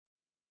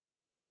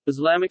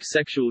Islamic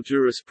sexual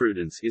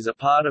jurisprudence is a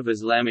part of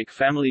Islamic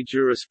family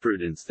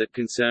jurisprudence that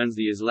concerns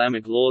the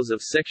Islamic laws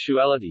of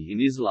sexuality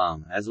in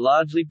Islam, as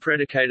largely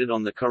predicated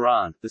on the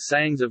Quran, the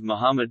sayings of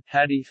Muhammad,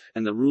 hadith,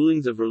 and the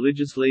rulings of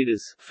religious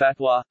leaders,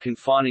 fatwa,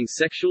 confining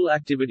sexual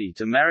activity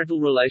to marital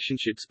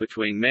relationships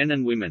between men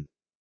and women.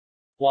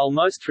 While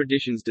most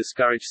traditions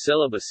discourage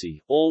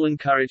celibacy, all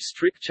encourage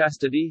strict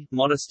chastity,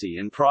 modesty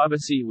and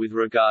privacy with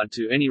regard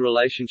to any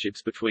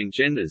relationships between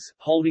genders,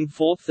 holding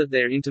forth that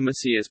their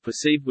intimacy as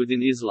perceived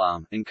within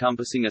Islam,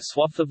 encompassing a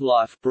swath of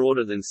life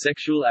broader than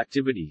sexual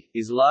activity,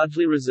 is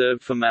largely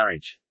reserved for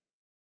marriage.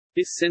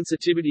 This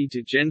sensitivity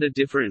to gender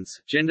difference,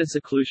 gender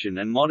seclusion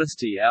and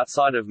modesty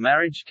outside of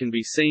marriage can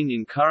be seen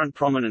in current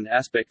prominent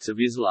aspects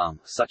of Islam,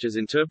 such as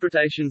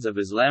interpretations of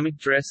Islamic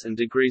dress and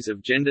degrees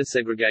of gender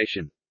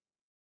segregation.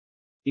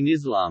 In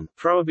Islam,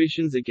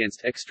 prohibitions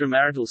against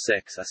extramarital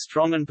sex are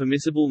strong and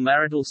permissible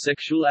marital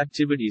sexual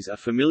activities are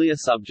familiar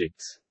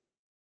subjects.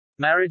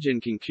 Marriage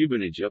and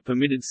concubinage are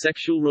permitted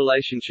sexual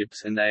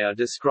relationships and they are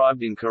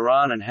described in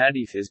Quran and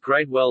Hadith as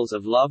great wells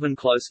of love and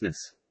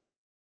closeness.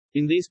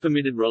 In these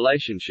permitted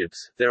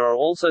relationships, there are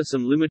also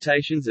some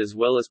limitations as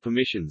well as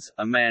permissions.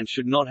 A man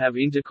should not have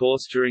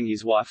intercourse during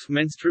his wife's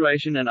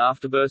menstruation and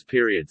afterbirth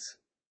periods.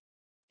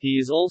 He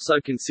is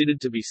also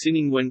considered to be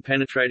sinning when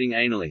penetrating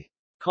anally.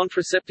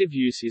 Contraceptive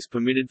use is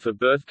permitted for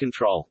birth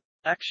control.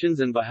 Actions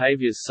and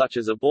behaviors such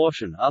as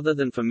abortion other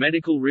than for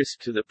medical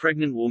risk to the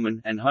pregnant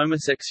woman, and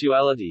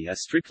homosexuality are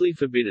strictly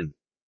forbidden.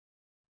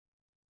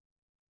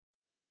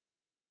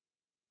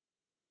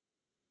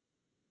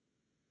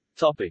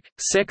 Topic: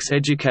 Sex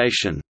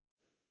education.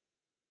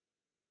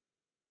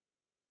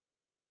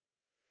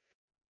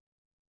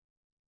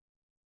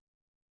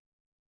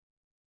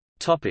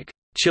 Topic: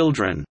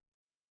 Children.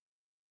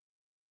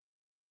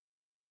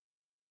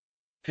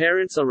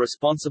 Parents are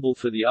responsible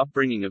for the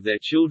upbringing of their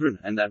children,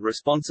 and that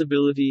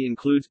responsibility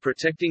includes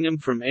protecting them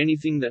from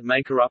anything that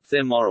may corrupt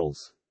their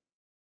morals.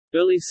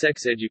 Early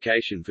sex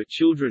education for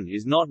children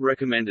is not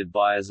recommended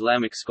by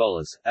Islamic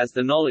scholars, as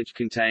the knowledge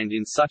contained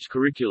in such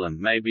curriculum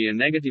may be a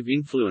negative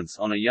influence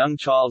on a young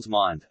child's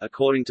mind.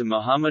 According to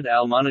Muhammad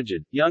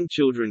al-Munajjid, young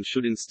children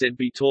should instead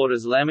be taught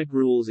Islamic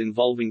rules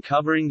involving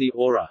covering the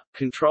aura,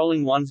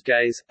 controlling one's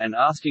gaze, and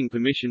asking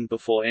permission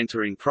before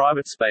entering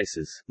private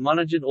spaces.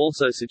 Munajjid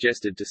also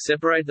suggested to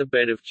separate the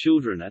bed of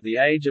children at the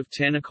age of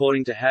 10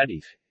 according to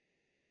hadith.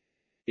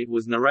 It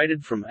was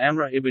narrated from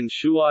Amr ibn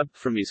Shu'aib,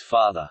 from his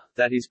father,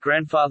 that his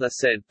grandfather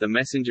said, "The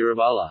Messenger of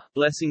Allah,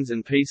 blessings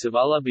and peace of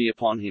Allah be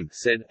upon him,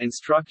 said,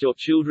 instruct your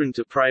children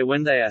to pray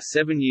when they are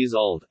 7 years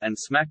old, and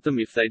smack them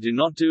if they do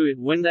not do it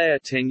when they are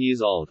 10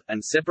 years old,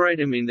 and separate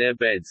them in their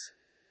beds."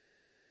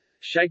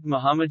 Sheikh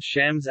Muhammad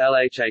Shams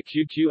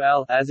al-Haqq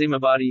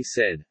al-Azimabadi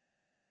said,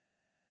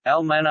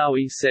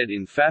 Al-Manawi said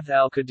in Fath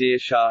al-Qadir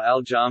Shah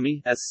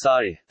al-Jami,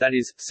 as-Sahih, that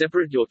is,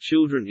 separate your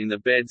children in the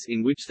beds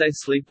in which they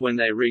sleep when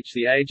they reach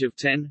the age of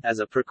 10, as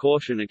a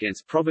precaution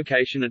against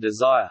provocation of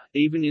desire,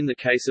 even in the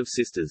case of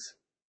sisters.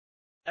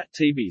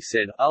 At-Tibi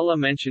said, Allah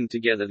mentioned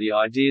together the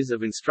ideas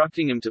of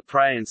instructing them to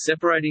pray and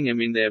separating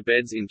them in their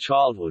beds in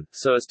childhood,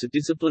 so as to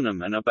discipline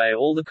them and obey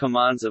all the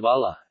commands of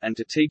Allah, and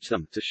to teach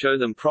them, to show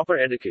them proper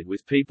etiquette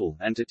with people,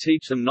 and to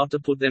teach them not to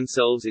put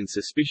themselves in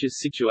suspicious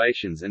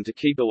situations and to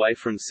keep away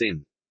from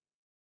sin.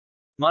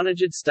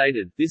 Munajjid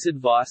stated, this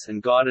advice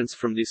and guidance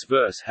from this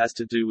verse has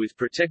to do with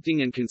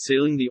protecting and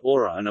concealing the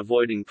aura and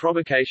avoiding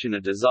provocation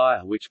of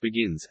desire, which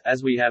begins,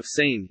 as we have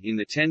seen, in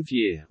the 10th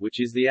year,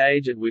 which is the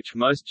age at which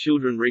most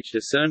children reach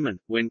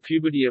discernment. When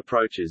puberty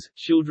approaches,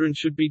 children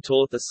should be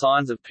taught the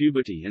signs of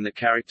puberty and the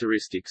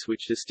characteristics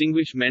which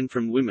distinguish men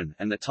from women,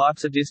 and the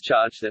types of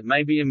discharge that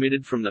may be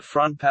emitted from the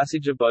front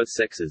passage of both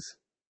sexes.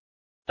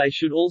 They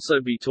should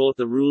also be taught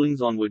the rulings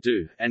on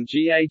wudu, and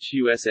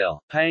ghusl,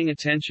 paying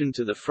attention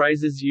to the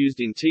phrases used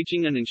in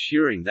teaching and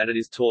ensuring that it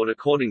is taught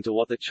according to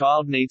what the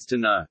child needs to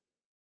know.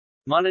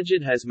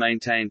 Munajjid has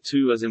maintained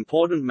two as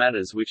important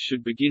matters which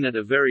should begin at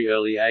a very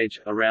early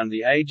age, around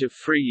the age of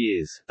 3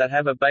 years, that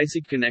have a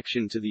basic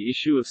connection to the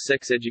issue of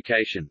sex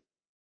education.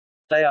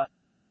 They are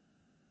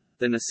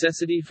the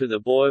necessity for the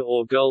boy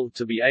or girl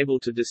to be able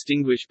to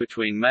distinguish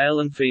between male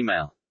and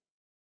female.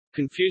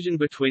 Confusion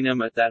between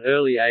them at that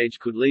early age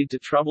could lead to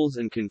troubles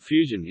and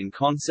confusion in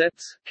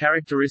concepts,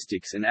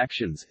 characteristics and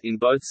actions, in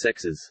both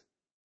sexes.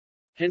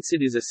 Hence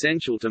it is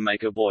essential to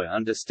make a boy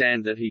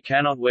understand that he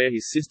cannot wear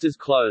his sister's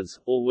clothes,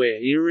 or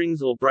wear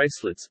earrings or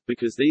bracelets,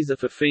 because these are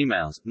for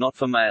females, not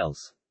for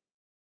males.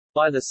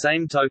 By the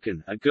same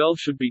token, a girl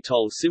should be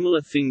told similar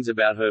things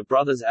about her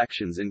brother's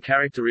actions and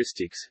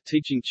characteristics,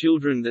 teaching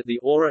children that the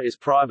aura is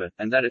private,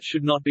 and that it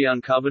should not be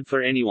uncovered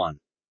for anyone.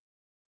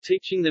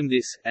 Teaching them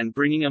this, and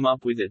bringing them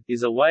up with it,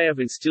 is a way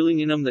of instilling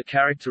in them the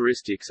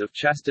characteristics of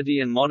chastity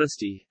and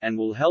modesty, and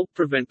will help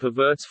prevent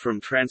perverts from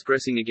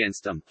transgressing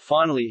against them.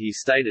 Finally, he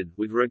stated,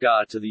 with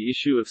regard to the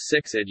issue of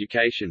sex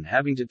education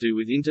having to do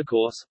with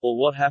intercourse, or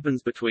what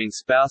happens between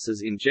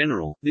spouses in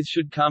general, this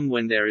should come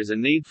when there is a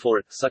need for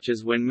it, such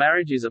as when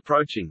marriage is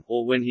approaching,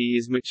 or when he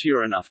is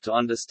mature enough to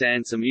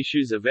understand some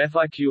issues of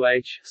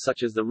fiqh,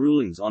 such as the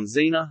rulings on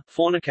zina,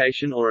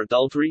 fornication or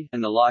adultery,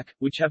 and the like,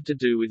 which have to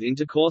do with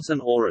intercourse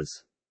and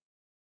auras.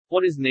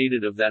 What is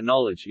needed of that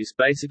knowledge is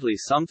basically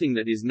something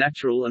that is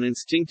natural and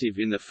instinctive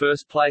in the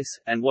first place,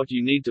 and what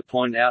you need to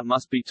point out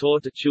must be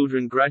taught to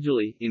children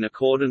gradually, in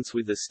accordance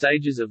with the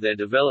stages of their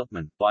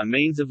development, by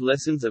means of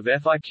lessons of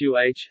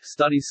fiqh,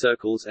 study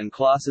circles and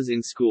classes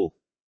in school.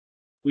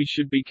 We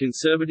should be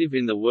conservative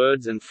in the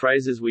words and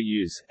phrases we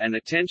use, and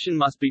attention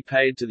must be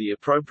paid to the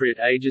appropriate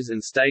ages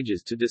and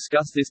stages to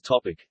discuss this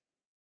topic.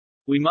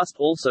 We must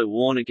also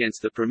warn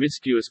against the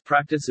promiscuous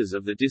practices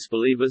of the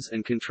disbelievers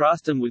and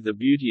contrast them with the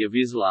beauty of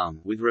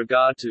Islam with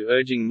regard to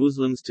urging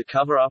Muslims to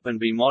cover up and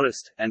be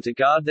modest, and to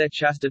guard their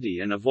chastity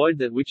and avoid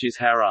that which is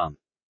haram.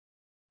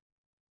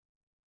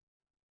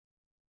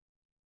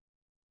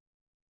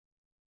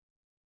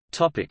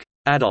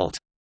 Adult.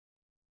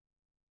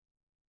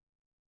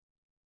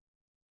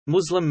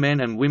 Muslim men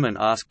and women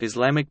asked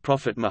Islamic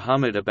prophet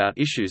Muhammad about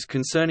issues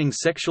concerning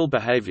sexual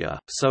behavior,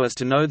 so as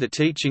to know the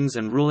teachings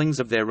and rulings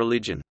of their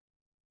religion.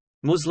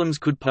 Muslims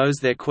could pose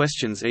their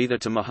questions either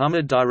to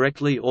Muhammad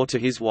directly or to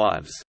his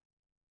wives.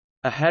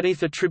 A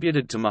hadith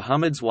attributed to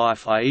Muhammad's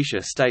wife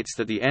Aisha states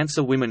that the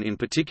Ansar women in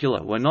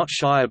particular were not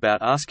shy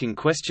about asking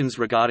questions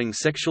regarding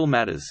sexual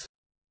matters.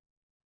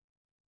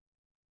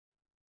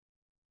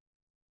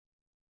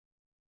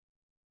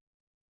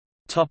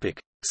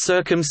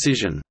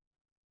 Circumcision.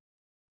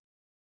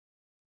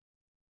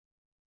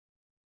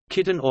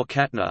 Khitan or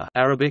khatna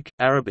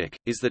Arabic,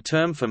 is the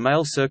term for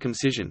male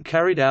circumcision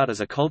carried out as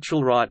a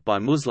cultural rite by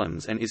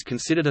Muslims and is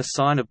considered a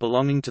sign of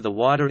belonging to the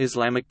wider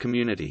Islamic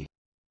community.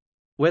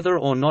 Whether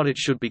or not it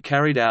should be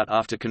carried out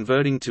after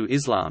converting to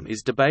Islam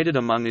is debated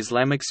among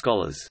Islamic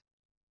scholars.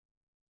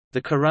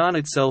 The Quran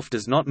itself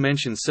does not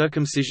mention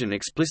circumcision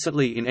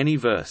explicitly in any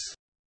verse.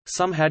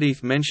 Some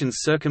hadith mentions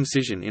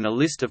circumcision in a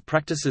list of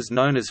practices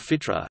known as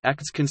fitra,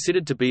 acts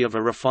considered to be of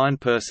a refined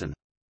person.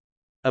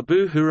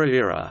 Abu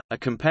Hurairah, a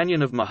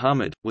companion of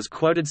Muhammad, was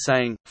quoted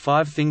saying,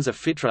 5 things are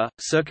fitra: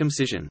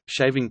 circumcision,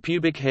 shaving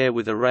pubic hair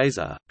with a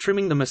razor,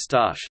 trimming the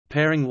moustache,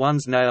 paring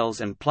one's nails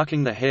and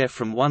plucking the hair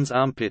from one's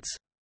armpits.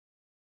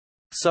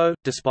 So,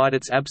 despite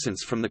its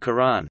absence from the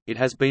Quran, it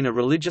has been a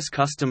religious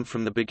custom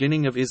from the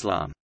beginning of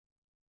Islam.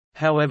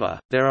 However,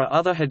 there are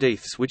other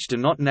hadiths which do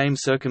not name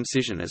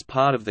circumcision as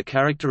part of the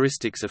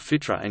characteristics of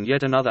fitra, and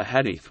yet another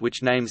hadith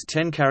which names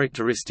 10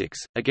 characteristics,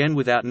 again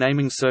without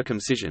naming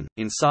circumcision.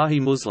 In Sahih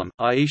Muslim,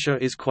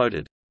 Aisha is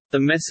quoted, "The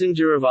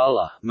Messenger of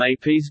Allah, may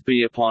peace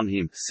be upon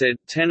him, said,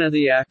 10 are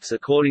the acts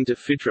according to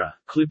fitra: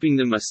 clipping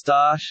the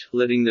moustache,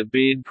 letting the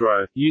beard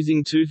grow,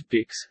 using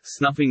toothpicks,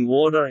 snuffing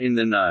water in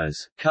the nose,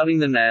 cutting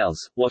the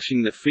nails,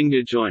 washing the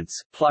finger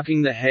joints,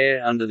 plucking the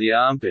hair under the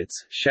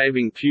armpits,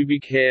 shaving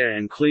pubic hair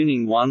and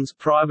cleaning one's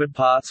private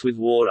parts with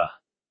water."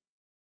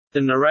 The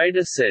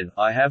narrator said,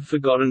 "I have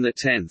forgotten the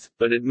 10th,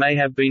 but it may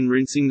have been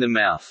rinsing the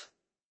mouth."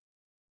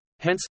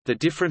 Hence, the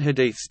different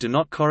hadiths do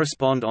not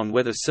correspond on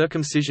whether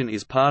circumcision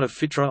is part of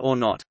fitra or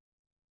not.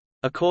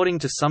 According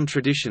to some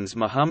traditions,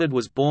 Muhammad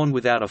was born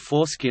without a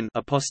foreskin,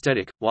 a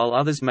prosthetic, while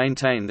others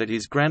maintain that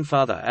his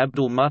grandfather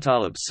Abdul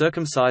Muttalib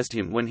circumcised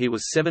him when he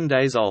was 7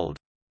 days old.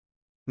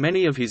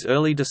 Many of his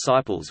early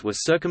disciples were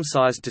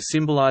circumcised to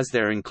symbolize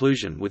their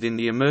inclusion within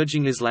the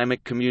emerging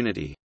Islamic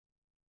community.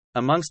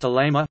 Amongst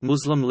ulama,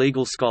 Muslim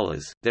legal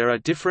scholars, there are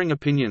differing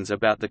opinions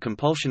about the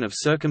compulsion of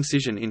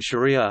circumcision in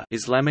Sharia,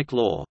 Islamic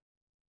law.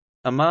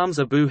 Imams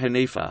Abu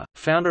Hanifa,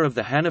 founder of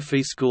the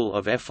Hanafi school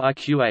of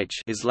fiqh,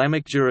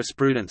 Islamic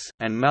jurisprudence,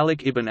 and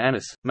Malik ibn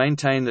Anas,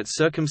 maintain that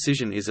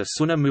circumcision is a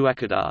sunnah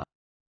muakkadah,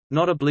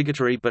 not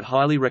obligatory but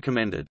highly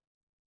recommended.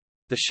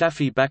 The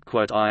Shafi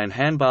and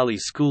Hanbali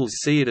schools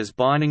see it as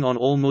binding on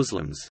all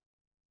Muslims.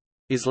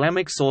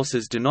 Islamic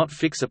sources do not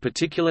fix a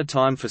particular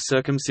time for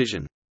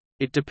circumcision.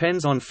 It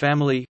depends on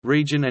family,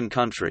 region and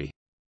country.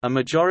 A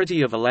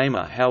majority of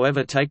ulama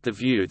however take the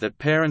view that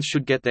parents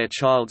should get their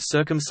child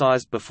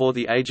circumcised before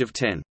the age of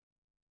 10.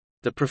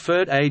 The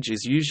preferred age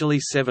is usually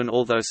 7,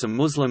 although some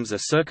Muslims are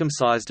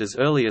circumcised as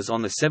early as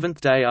on the 7th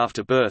day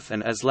after birth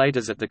and as late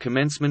as at the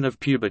commencement of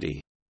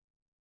puberty.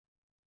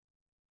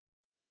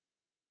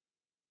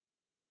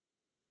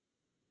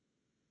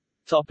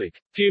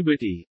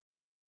 Puberty.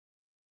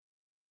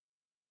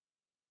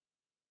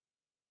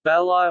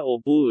 Baligh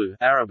or bulu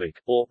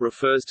Arabic, or,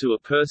 refers to a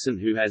person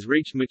who has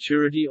reached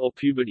maturity or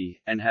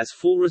puberty, and has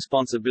full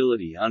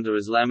responsibility under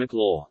Islamic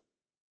law.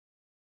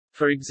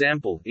 For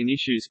example, in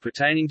issues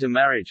pertaining to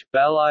marriage,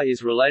 baligh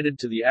is related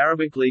to the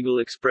Arabic legal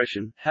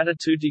expression, hatta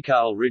tutika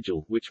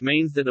al-rijal, which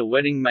means that a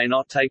wedding may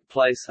not take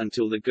place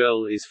until the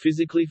girl is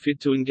physically fit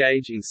to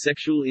engage in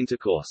sexual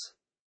intercourse.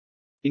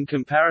 In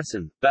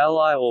comparison,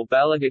 Baligh or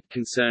Baligh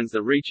concerns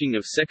the reaching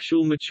of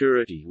sexual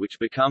maturity which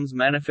becomes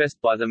manifest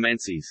by the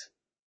menses.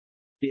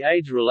 The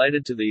age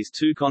related to these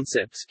two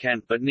concepts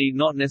can, but need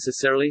not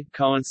necessarily,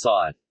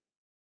 coincide.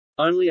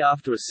 Only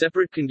after a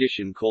separate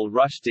condition called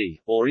rushdi,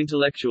 or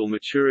intellectual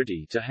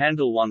maturity to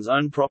handle one's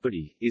own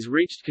property, is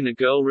reached can a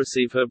girl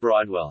receive her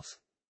bride wealth.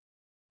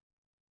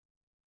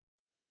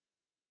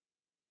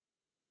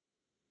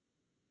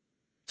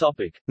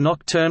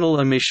 Nocturnal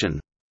emission.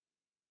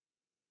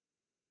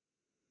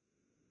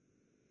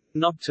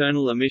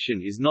 Nocturnal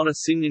emission is not a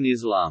sin in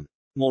Islam.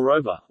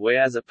 Moreover,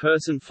 whereas a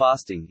person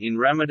fasting, in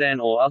Ramadan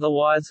or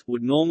otherwise,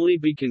 would normally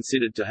be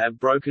considered to have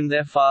broken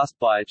their fast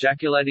by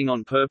ejaculating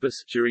on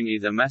purpose, during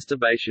either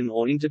masturbation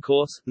or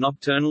intercourse,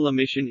 nocturnal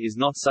emission is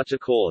not such a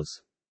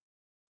cause.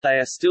 They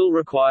are still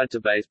required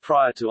to bathe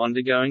prior to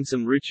undergoing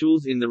some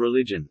rituals in the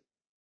religion.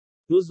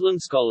 Muslim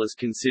scholars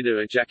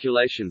consider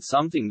ejaculation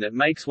something that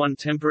makes one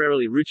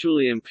temporarily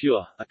ritually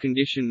impure, a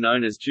condition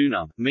known as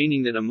junub,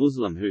 meaning that a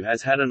Muslim who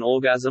has had an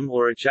orgasm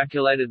or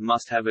ejaculated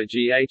must have a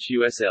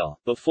ghusl,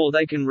 before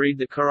they can read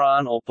the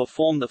Quran or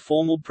perform the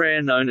formal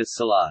prayer known as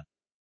salat.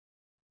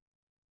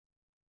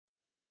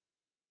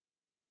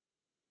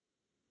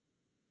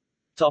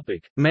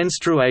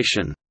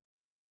 Menstruation.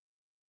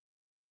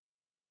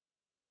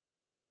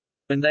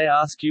 When they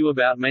ask you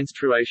about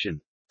menstruation,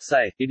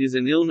 say, it is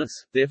an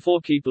illness, therefore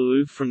keep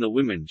aloof from the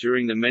women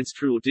during the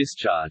menstrual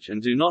discharge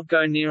and do not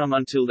go near them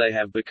until they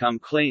have become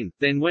clean,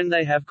 then when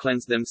they have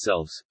cleansed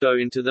themselves, go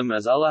into them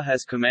as Allah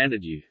has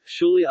commanded you.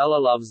 Surely Allah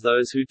loves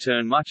those who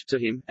turn much to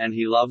Him, and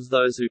He loves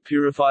those who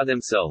purify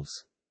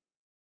themselves.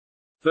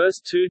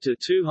 Verse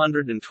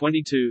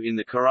 2-222 in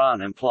the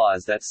Quran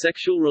implies that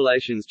sexual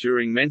relations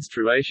during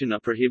menstruation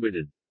are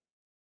prohibited.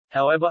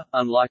 However,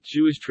 unlike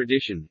Jewish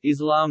tradition,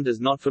 Islam does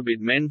not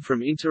forbid men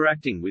from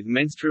interacting with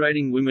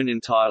menstruating women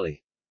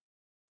entirely.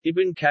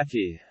 Ibn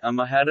Kathir, a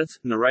muhaddith,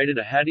 narrated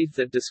a hadith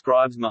that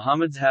describes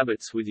Muhammad's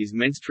habits with his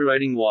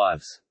menstruating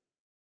wives.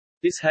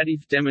 This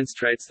hadith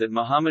demonstrates that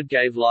Muhammad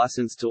gave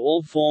license to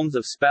all forms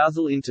of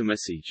spousal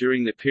intimacy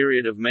during the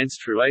period of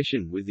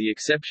menstruation with the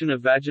exception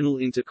of vaginal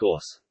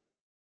intercourse.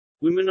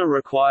 Women are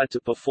required to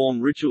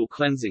perform ritual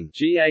cleansing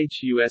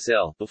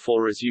 (ghusl)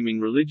 before resuming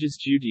religious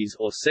duties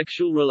or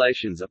sexual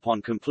relations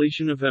upon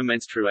completion of her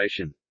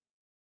menstruation.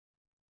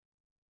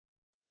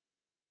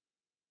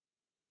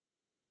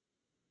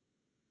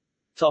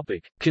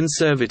 Topic: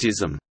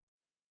 Conservatism.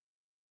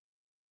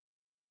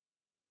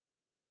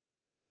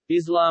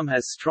 Islam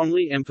has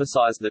strongly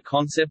emphasized the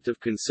concept of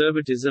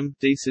conservatism,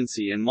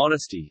 decency and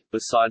modesty.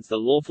 Besides the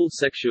lawful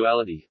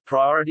sexuality,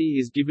 priority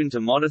is given to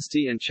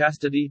modesty and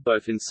chastity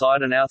both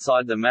inside and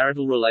outside the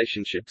marital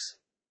relationships.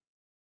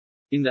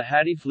 In the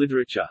hadith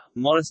literature,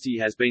 modesty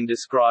has been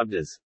described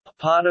as a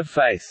part of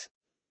faith.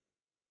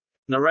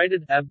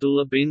 Narrated,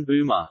 Abdullah bin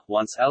Umar,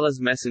 once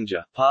Allah's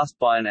messenger, passed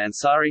by an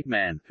Ansari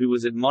man, who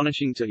was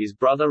admonishing to his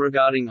brother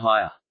regarding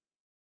haya.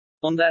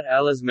 On that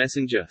Allah's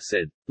messenger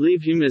said,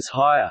 "Leave him as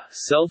haya,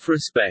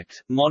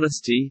 self-respect,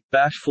 modesty,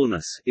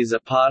 bashfulness, is a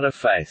part of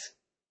faith."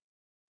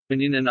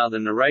 And in another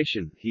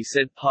narration, he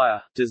said,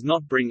 "Haya does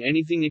not bring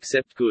anything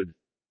except good."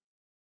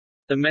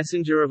 The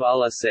messenger of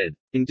Allah said,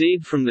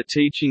 "Indeed from the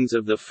teachings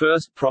of the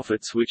first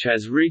prophets which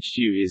has reached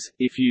you is,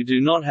 if you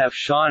do not have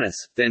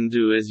shyness, then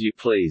do as you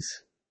please."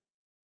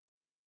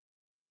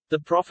 The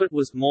prophet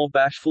was more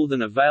bashful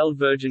than a veiled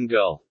virgin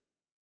girl.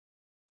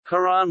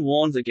 Quran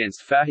warns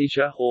against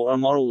fahisha, or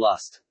immoral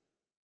lust.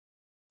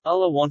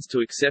 Allah wants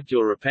to accept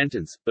your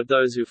repentance, but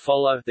those who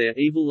follow their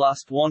evil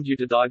lust want you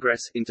to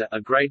digress into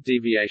a great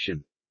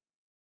deviation.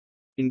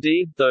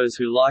 Indeed, those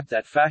who like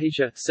that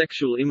fahisha,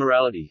 sexual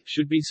immorality,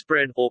 should be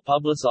spread, or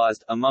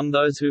publicized, among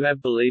those who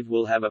have believed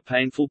will have a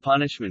painful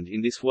punishment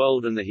in this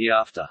world and the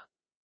hereafter.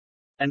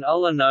 And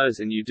Allah knows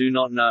and you do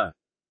not know.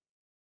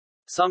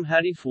 Some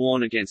hadith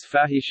warn against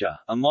fahisha,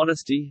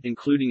 immodesty,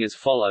 including as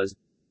follows.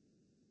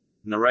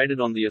 Narrated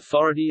on the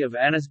authority of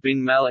Anas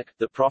bin Malik,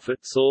 the Prophet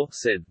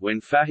said,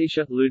 when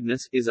fahisha,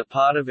 lewdness, is a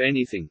part of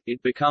anything,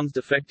 it becomes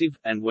defective,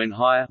 and when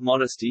haya,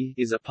 modesty,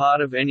 is a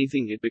part of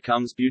anything it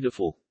becomes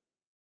beautiful.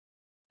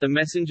 The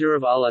Messenger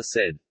of Allah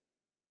said,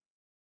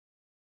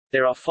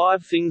 "There are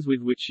 5 things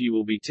with which you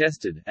will be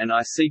tested, and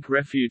I seek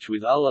refuge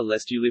with Allah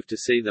lest you live to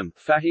see them.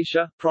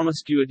 Fahisha,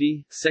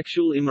 promiscuity,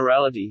 sexual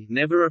immorality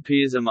never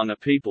appears among a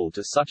people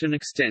to such an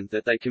extent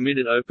that they commit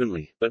it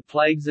openly, but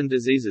plagues and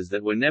diseases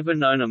that were never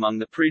known among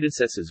the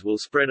predecessors will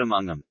spread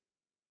among them."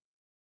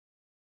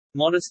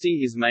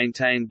 Modesty is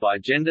maintained by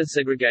gender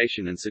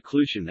segregation and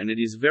seclusion, and it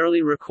is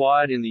verily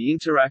required in the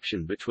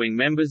interaction between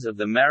members of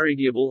the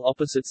marriageable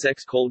opposite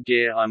sex called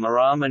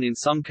ger-i-maram, and in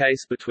some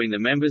case between the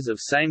members of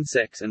same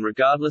sex and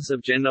regardless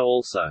of gender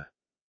also.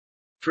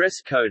 Dress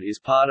code is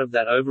part of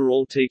that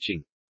overall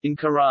teaching. In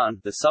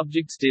Quran, the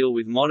subjects deal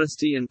with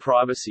modesty and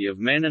privacy of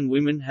men and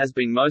women has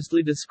been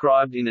mostly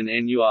described in an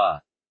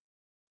nur.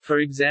 For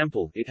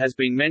example, it has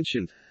been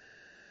mentioned,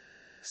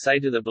 "Say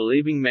to the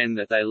believing men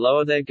that they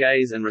lower their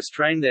gaze and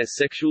restrain their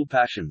sexual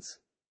passions.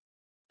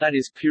 That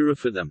is purer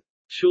for them.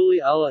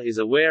 Surely Allah is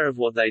aware of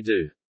what they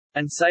do."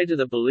 And say to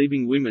the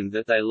believing women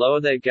that they lower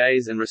their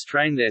gaze and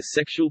restrain their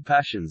sexual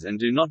passions and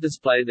do not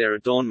display their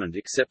adornment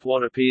except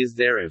what appears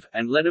thereof,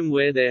 and let them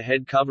wear their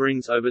head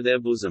coverings over their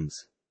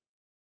bosoms.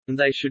 And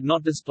they should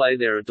not display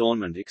their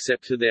adornment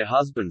except to their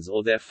husbands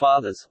or their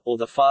fathers, or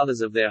the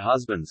fathers of their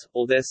husbands,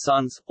 or their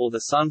sons, or the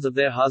sons of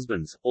their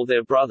husbands, or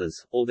their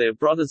brothers, or their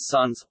brothers'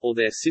 sons, or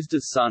their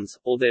sisters' sons,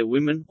 or their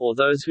women, or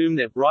those whom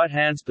their right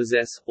hands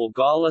possess, or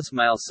guileless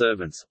male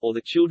servants, or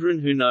the children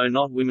who know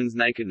not women's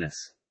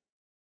nakedness.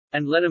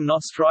 And let them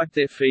not strike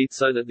their feet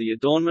so that the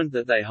adornment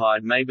that they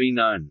hide may be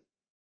known.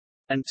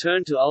 And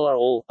turn to Allah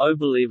all, O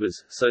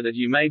believers, so that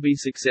you may be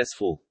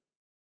successful.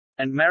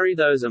 And marry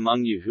those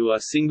among you who are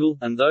single,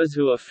 and those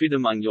who are fit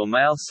among your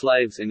male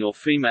slaves and your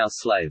female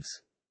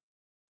slaves.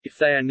 If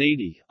they are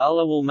needy,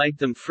 Allah will make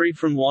them free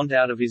from want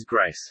out of His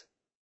grace.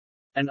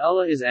 And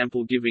Allah is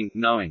ample giving,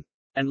 knowing.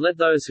 And let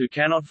those who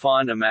cannot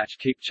find a match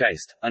keep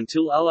chaste,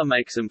 until Allah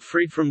makes them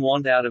free from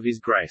want out of His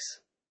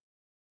grace.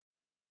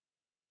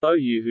 O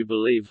you who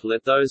believe,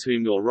 let those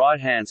whom your right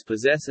hands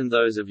possess and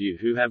those of you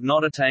who have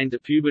not attained to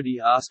puberty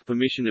ask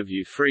permission of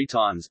you 3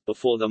 times,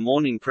 before the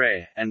morning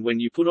prayer, and when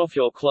you put off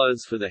your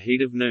clothes for the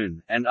heat of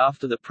noon, and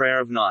after the prayer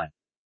of night.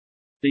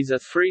 These are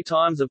 3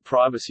 times of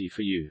privacy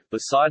for you.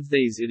 Besides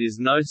these it is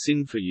no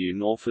sin for you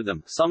nor for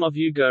them. Some of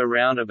you go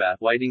round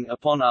about waiting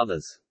upon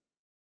others.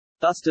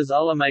 Thus does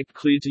Allah make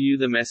clear to you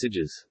the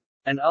messages.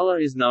 And Allah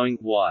is knowing,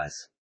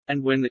 wise.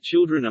 And when the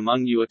children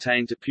among you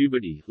attain to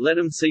puberty, let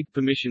them seek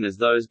permission as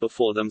those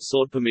before them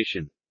sought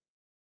permission.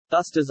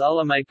 Thus does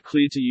Allah make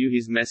clear to you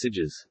His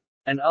messages.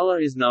 And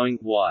Allah is knowing,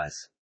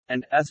 wise.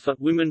 And, as for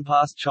women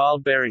past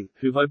childbearing,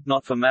 who hope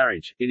not for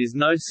marriage, it is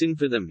no sin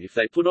for them if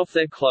they put off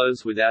their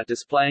clothes without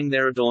displaying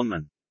their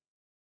adornment.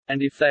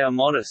 And if they are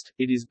modest,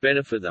 it is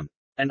better for them.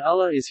 And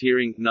Allah is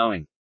hearing,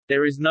 knowing.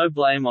 There is no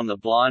blame on the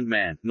blind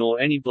man, nor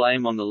any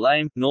blame on the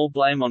lame, nor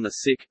blame on the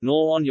sick,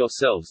 nor on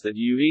yourselves that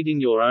you eat in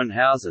your own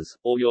houses,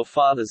 or your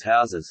father's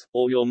houses,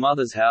 or your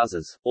mother's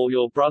houses, or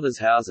your brother's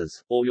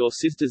houses, or your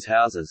sister's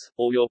houses,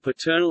 or your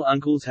paternal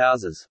uncle's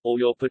houses, or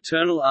your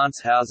paternal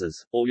aunt's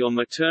houses, or your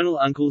maternal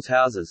uncle's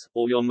houses,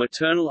 or your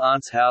maternal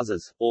aunt's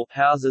houses, or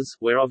houses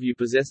whereof you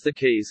possess the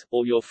keys,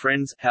 or your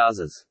friends'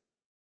 houses.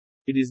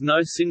 It is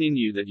no sin in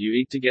you that you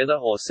eat together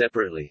or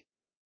separately.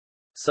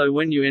 So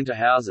when you enter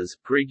houses,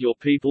 greet your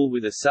people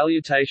with a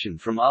salutation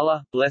from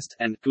Allah, blessed,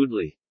 and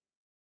goodly.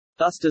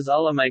 Thus does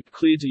Allah make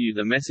clear to you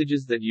the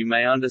messages that you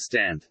may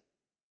understand.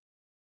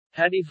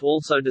 Hadith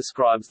also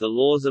describes the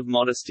laws of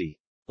modesty.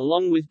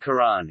 Along with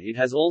Quran, it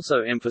has also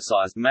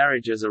emphasized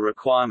marriage as a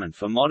requirement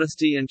for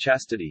modesty and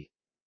chastity.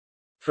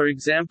 For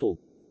example,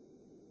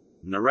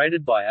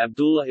 narrated by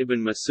Abdullah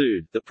ibn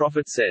Mas'ud, the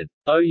Prophet said,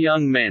 O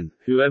young men,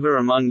 whoever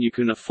among you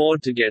can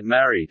afford to get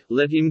married,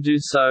 let him do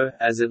so,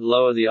 as it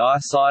lower the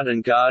eyesight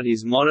and guard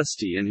his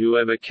modesty, and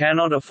whoever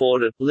cannot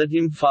afford it, let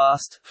him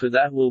fast, for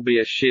that will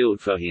be a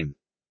shield for him.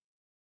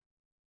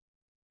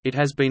 It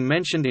has been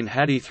mentioned in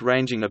hadith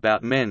ranging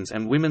about men's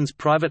and women's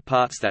private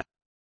parts that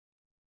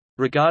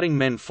regarding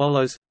men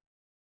follows.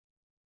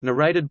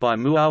 Narrated by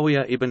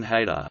Muawiyah ibn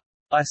Haydar.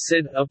 I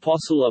said,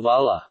 Apostle of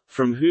Allah,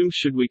 from whom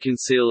should we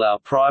conceal our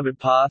private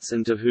parts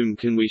and to whom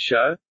can we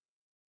show?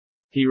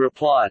 He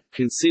replied,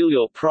 Conceal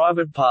your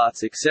private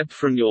parts except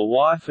from your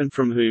wife and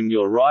from whom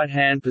your right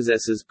hand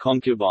possesses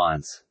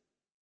concubines.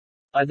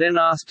 I then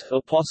asked,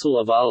 Apostle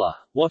of Allah,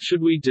 what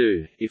should we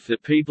do, if the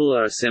people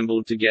are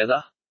assembled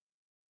together?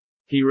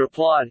 He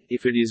replied,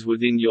 If it is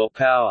within your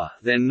power,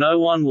 then no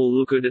one will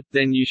look at it,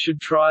 then you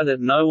should try that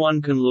no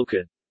one can look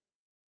at.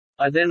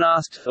 I then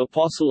asked,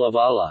 Apostle of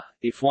Allah,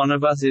 if one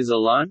of us is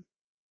alone?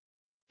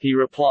 He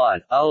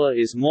replied, Allah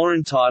is more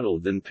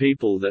entitled than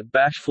people that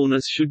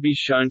bashfulness should be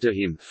shown to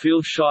him,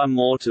 feel shy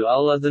more to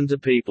Allah than to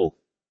people.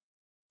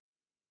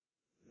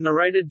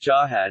 Narrated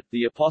Jahad,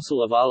 the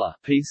Apostle of Allah,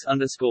 peace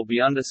be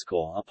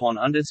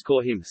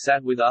upon him,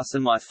 sat with us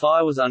and my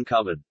thigh was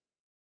uncovered.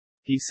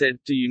 He said,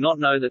 Do you not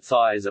know that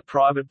thigh is a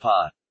private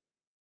part?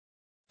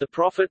 The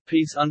Prophet,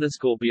 peace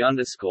be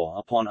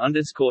upon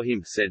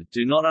him, said,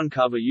 Do not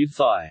uncover you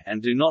thigh,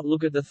 and do not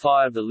look at the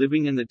thigh of the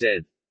living and the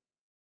dead.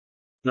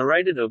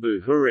 Narrated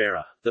Abu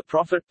Hurairah, the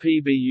Prophet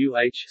Pbuh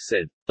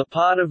said, The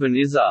part of an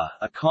izar,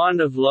 a kind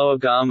of lower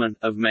garment,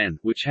 of men,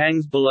 which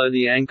hangs below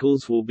the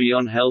ankles will be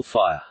on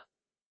hellfire.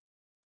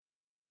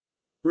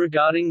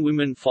 Regarding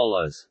women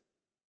follows.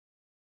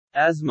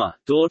 Asma,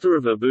 daughter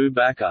of Abu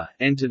Bakr,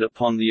 entered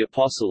upon the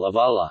Apostle of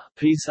Allah,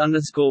 peace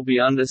be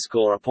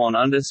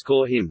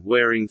upon him,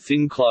 wearing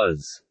thin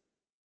clothes.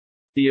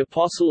 The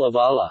Apostle of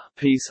Allah,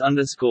 peace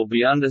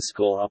be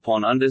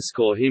upon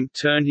him,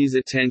 turned his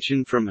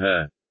attention from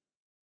her.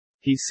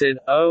 He said,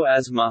 O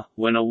Asma,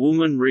 when a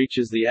woman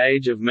reaches the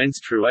age of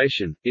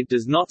menstruation, it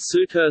does not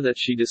suit her that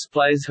she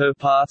displays her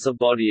parts of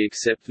body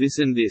except this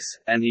and this,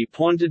 and he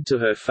pointed to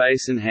her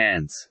face and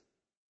hands.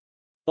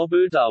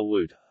 Abu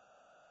Dawood.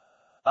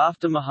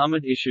 After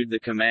Muhammad issued the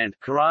command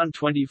Quran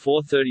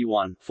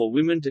 24:31 for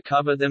women to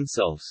cover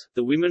themselves,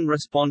 the women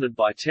responded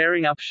by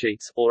tearing up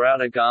sheets or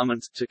outer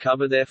garments to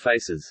cover their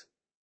faces.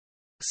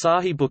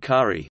 Sahih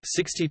Bukhari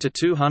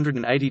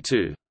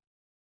 60-282.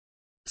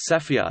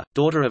 Safia,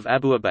 daughter of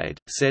Abu Ubaid,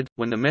 said,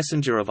 when the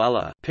Messenger of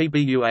Allah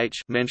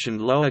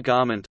mentioned lower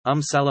garment,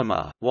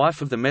 Salama,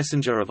 wife of the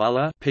Messenger of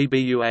Allah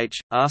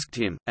asked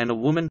him, and a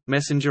woman,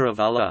 Messenger of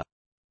Allah?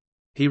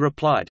 He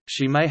replied,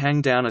 she may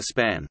hang down a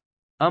span.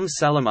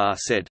 Salama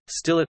said,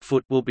 still its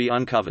foot will be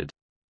uncovered.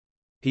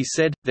 He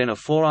said, then a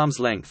forearm's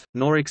length,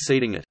 nor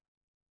exceeding it.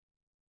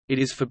 It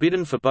is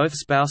forbidden for both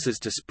spouses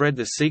to spread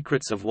the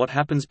secrets of what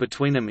happens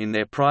between them in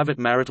their private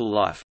marital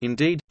life,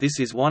 indeed, this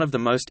is one of the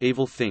most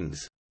evil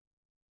things.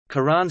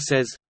 Quran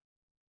says,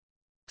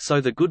 so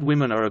the good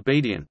women are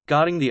obedient,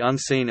 guarding the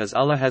unseen as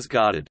Allah has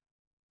guarded.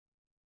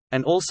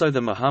 And also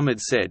the Muhammad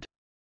said,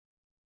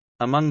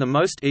 among the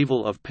most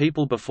evil of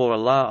people before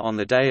Allah on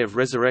the day of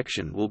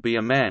resurrection will be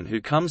a man who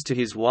comes to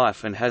his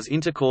wife and has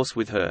intercourse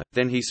with her,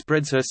 then he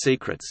spreads her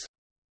secrets.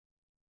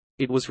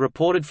 It was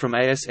reported from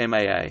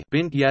Asmaa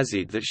bint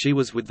Yazid that she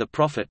was with the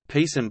Prophet,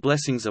 peace and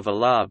blessings of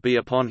Allah be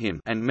upon him,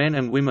 and men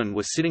and women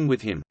were sitting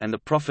with him, and the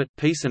Prophet,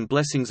 peace and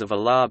blessings of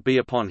Allah be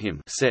upon him,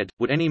 said,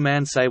 would any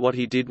man say what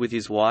he did with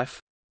his wife?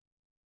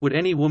 Would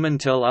any woman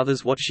tell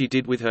others what she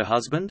did with her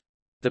husband?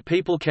 The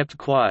people kept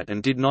quiet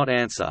and did not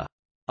answer.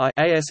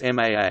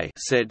 Asmaa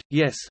said,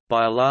 yes,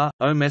 by Allah,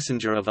 O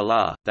Messenger of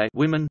Allah, they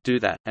women do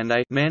that, and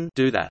they men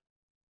do that.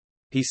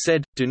 He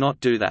said, do not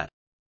do that.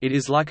 It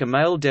is like a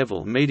male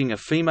devil meeting a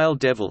female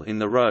devil in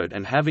the road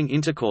and having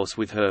intercourse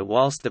with her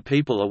whilst the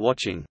people are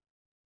watching.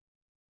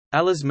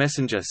 Allah's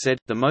Messenger said,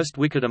 the most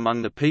wicked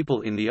among the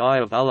people in the eye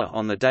of Allah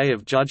on the Day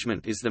of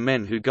Judgment is the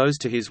man who goes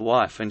to his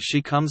wife and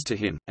she comes to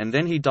him, and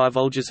then he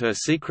divulges her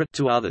secret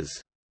to others.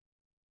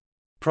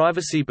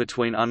 Privacy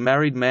between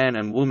unmarried man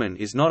and woman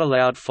is not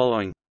allowed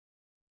following.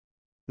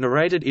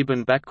 Narrated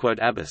Ibn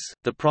Abbas,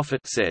 the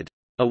Prophet said,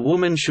 a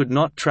woman should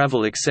not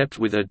travel except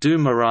with a du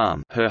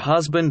mahram, her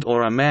husband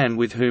or a man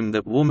with whom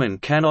that woman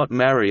cannot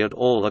marry at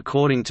all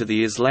according to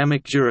the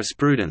Islamic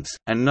jurisprudence,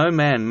 and no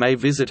man may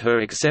visit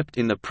her except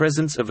in the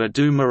presence of a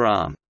du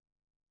mahram.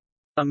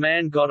 A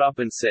man got up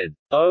and said,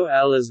 O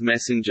Allah's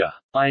Messenger,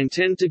 I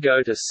intend to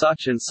go to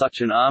such and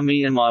such an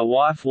army and my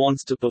wife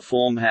wants to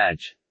perform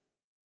Hajj.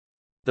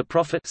 The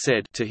Prophet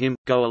said to him,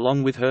 go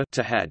along with her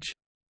to Hajj.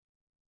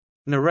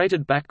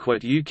 Narrated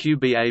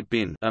Uqba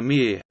bin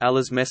Amir,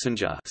 Allah's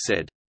Messenger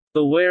said,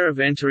 beware of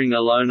entering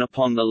alone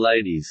upon the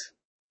ladies.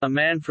 A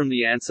man from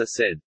the Ansar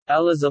said,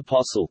 Allah's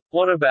Apostle,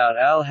 what about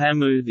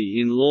al-Hamu,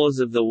 the in-laws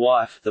of the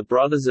wife, the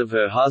brothers of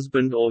her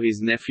husband or his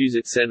nephews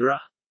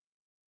etc.?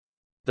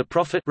 The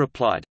Prophet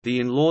replied, the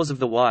in-laws of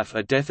the wife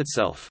are death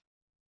itself.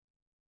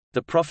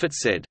 The Prophet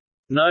said,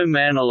 no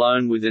man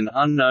alone with an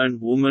unknown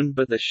woman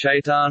but the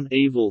shaitan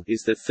evil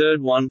is the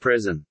third one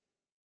present.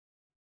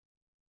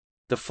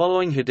 The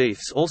following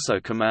hadiths also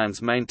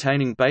commands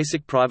maintaining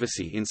basic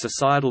privacy in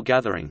societal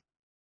gathering.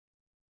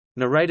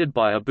 Narrated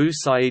by Abu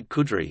Sa'id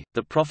Khudri,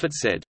 the Prophet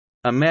said,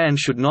 a man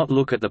should not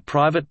look at the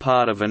private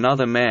part of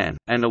another man,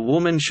 and a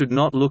woman should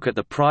not look at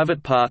the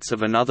private parts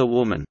of another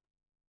woman.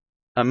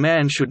 A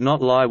man should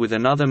not lie with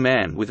another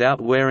man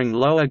without wearing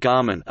lower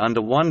garment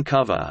under one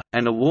cover,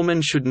 and a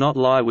woman should not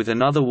lie with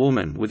another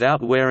woman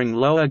without wearing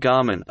lower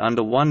garment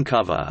under one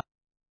cover.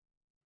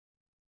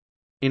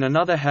 In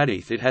another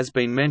hadith it has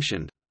been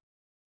mentioned,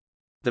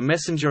 the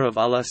Messenger of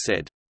Allah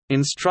said,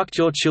 instruct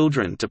your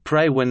children to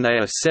pray when they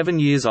are 7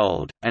 years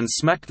old, and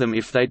smack them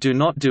if they do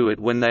not do it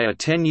when they are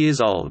 10 years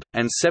old,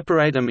 and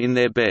separate them in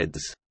their beds.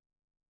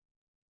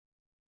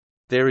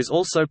 There is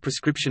also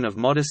prescription of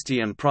modesty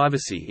and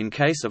privacy in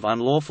case of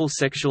unlawful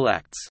sexual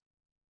acts.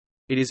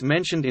 It is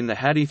mentioned in the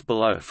hadith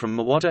below from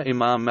Muwatta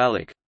Imam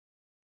Malik.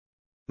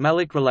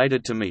 Malik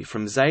related to me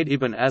from Zayd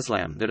ibn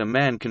Aslam that a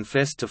man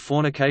confessed to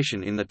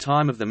fornication in the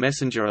time of the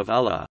Messenger of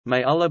Allah,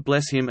 may Allah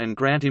bless him and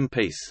grant him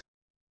peace.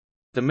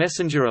 The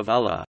Messenger of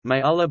Allah,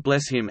 may Allah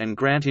bless him and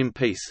grant him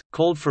peace,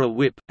 called for a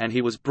whip, and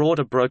he was brought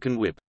a broken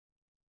whip.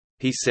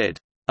 He said,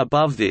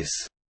 above this,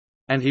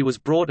 and he was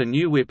brought a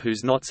new whip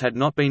whose knots had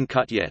not been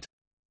cut yet.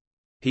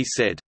 He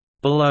said,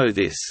 below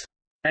this,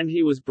 and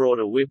he was brought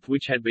a whip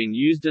which had been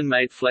used and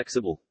made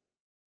flexible.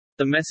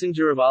 The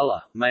Messenger of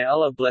Allah, may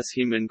Allah bless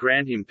him and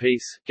grant him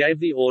peace, gave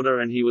the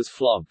order and he was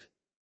flogged.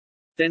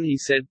 Then he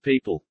said,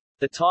 people,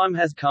 the time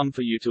has come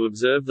for you to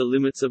observe the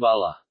limits of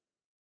Allah.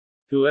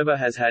 Whoever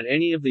has had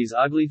any of these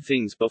ugly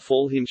things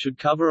befall him should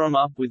cover them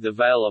up with the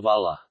veil of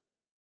Allah.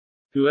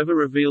 Whoever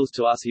reveals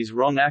to us his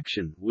wrong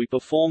action, we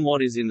perform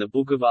what is in the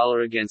book of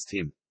Allah against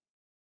him.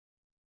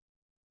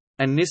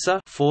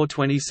 An-Nisa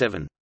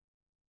 4:27.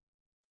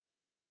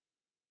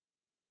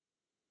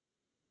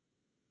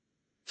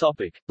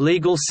 Topic: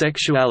 Legal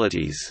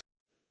sexualities.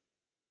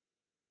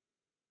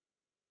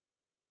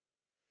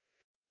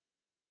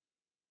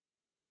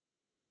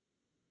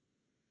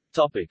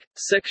 Topic: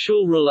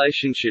 Sexual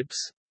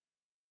relationships.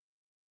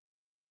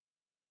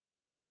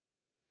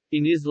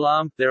 In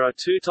Islam, there are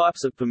two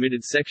types of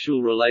permitted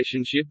sexual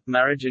relationship,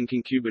 marriage and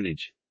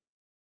concubinage.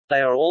 They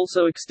are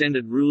also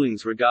extended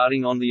rulings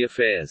regarding on the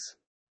affairs.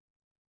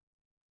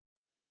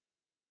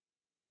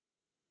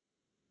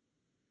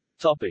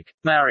 Topic: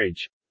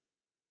 Marriage.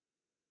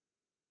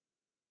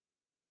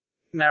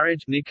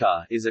 Marriage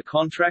nikah is a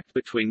contract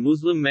between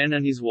Muslim men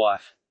and his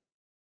wife.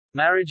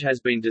 Marriage has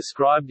been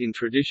described in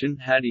tradition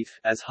hadith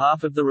as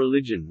half of the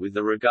religion with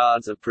the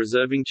regards of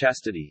preserving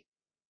chastity.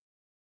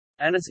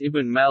 Anas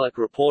ibn Malik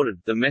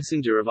reported, "The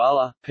Messenger of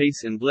Allah,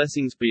 peace and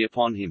blessings be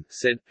upon him,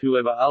 said,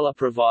 whoever Allah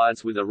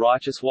provides with a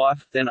righteous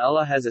wife, then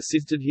Allah has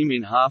assisted him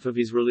in half of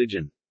his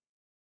religion.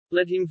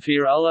 Let him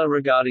fear Allah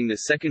regarding the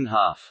second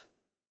half."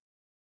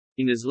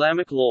 In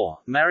Islamic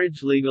law,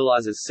 marriage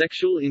legalizes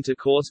sexual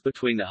intercourse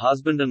between the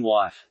husband and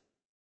wife.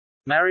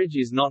 Marriage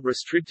is not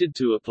restricted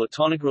to a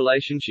platonic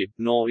relationship,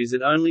 nor is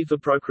it only for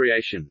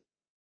procreation.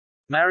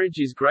 Marriage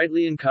is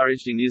greatly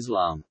encouraged in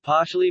Islam,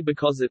 partially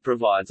because it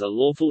provides a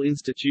lawful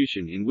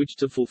institution in which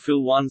to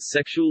fulfill one's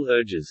sexual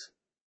urges.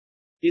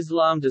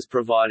 Islam does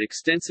provide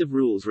extensive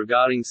rules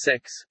regarding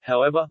sex,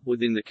 however,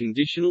 within the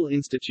conditional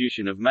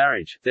institution of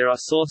marriage, there are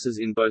sources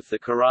in both the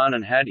Quran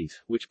and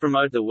Hadith, which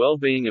promote the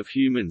well-being of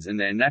humans and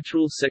their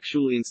natural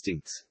sexual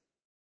instincts.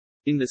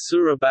 In the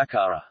Surah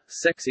Baqarah,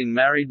 sex in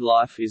married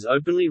life is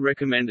openly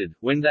recommended,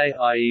 when they,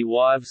 i.e.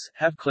 wives,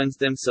 have cleansed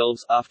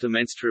themselves after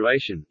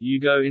menstruation, you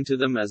go into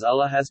them as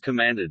Allah has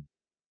commanded.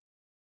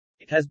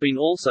 It has been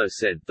also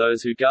said,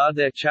 those who guard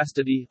their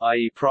chastity,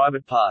 i.e.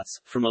 private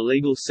parts, from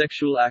illegal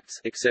sexual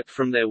acts except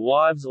from their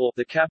wives or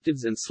the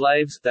captives and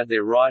slaves that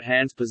their right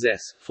hands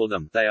possess, for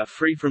them, they are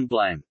free from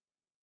blame.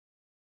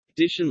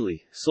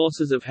 Additionally,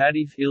 sources of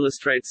hadith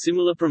illustrate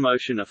similar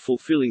promotion of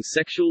fulfilling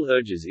sexual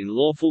urges in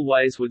lawful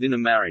ways within a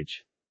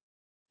marriage.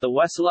 The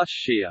Wasilat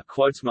Shia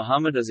quotes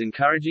Muhammad as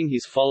encouraging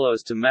his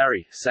followers to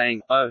marry,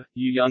 saying, "Oh,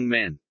 you young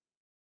men!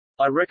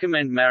 I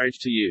recommend marriage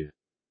to you."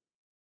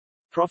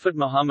 Prophet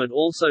Muhammad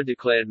also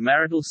declared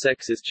marital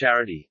sex as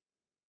charity.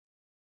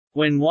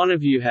 "When one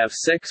of you have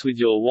sex with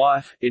your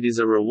wife, it is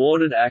a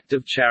rewarded act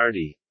of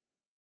charity."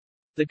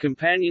 The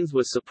companions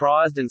were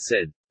surprised and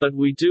said, "But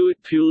we do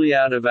it purely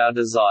out of our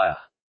desire.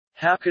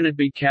 How can it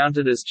be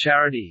counted as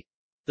charity?"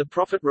 The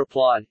Prophet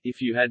replied,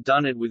 "If you had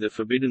done it with a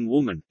forbidden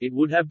woman, it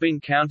would have been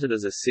counted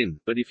as a sin,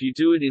 but if you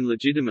do it in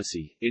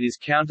legitimacy, it is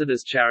counted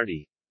as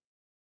charity."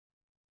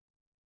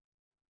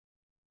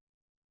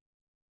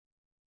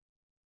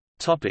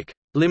 Topic: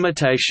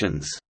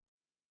 Limitations.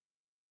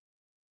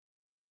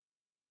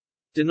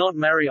 Do not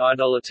marry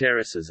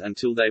idolatresses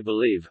until they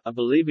believe. A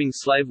believing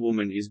slave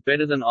woman is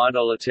better than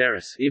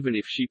idolatress even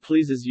if she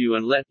pleases you,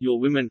 and let your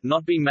women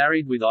not be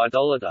married with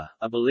idolater.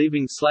 A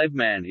believing slave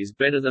man is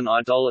better than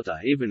idolater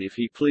even if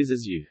he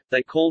pleases you.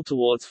 They call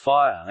towards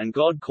fire and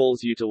God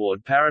calls you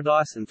toward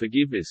paradise and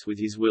forgiveness with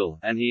his will,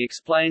 and he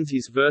explains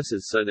his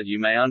verses so that you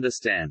may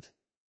understand.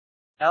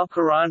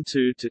 Al-Quran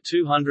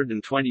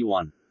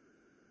 2-221.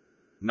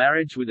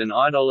 Marriage with an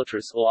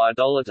idolatress or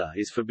idolater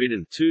is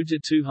forbidden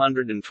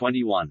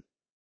 2-221.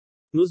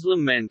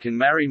 Muslim men can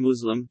marry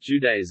Muslim,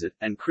 Judaizite,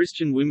 and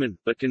Christian women,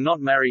 but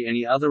cannot marry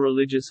any other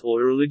religious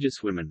or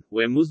irreligious women,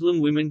 where Muslim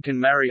women can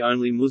marry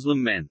only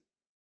Muslim men.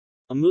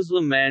 A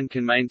Muslim man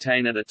can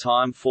maintain at a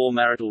time 4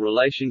 marital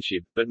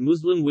relationship, but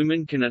Muslim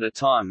women can at a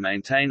time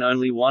maintain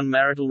only 1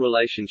 marital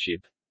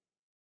relationship.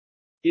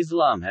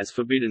 Islam has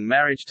forbidden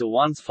marriage to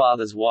one's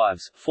father's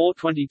wives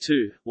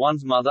 422,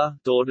 one's mother,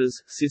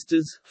 daughters,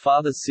 sisters,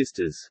 father's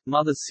sisters,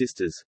 mother's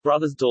sisters,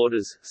 brother's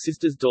daughters,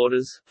 sisters'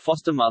 daughters,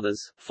 foster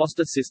mothers,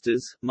 foster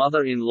sisters,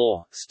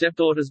 mother-in-law,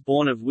 stepdaughters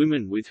born of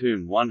women with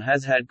whom one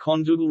has had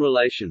conjugal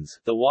relations,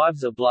 the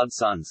wives of blood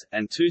sons,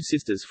 and 2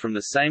 sisters from the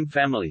same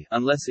family,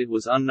 unless it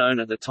was unknown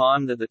at the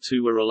time that the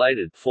 2 were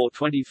related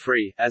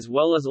 423, as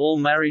well as all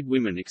married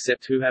women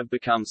except who have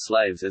become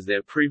slaves as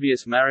their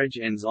previous marriage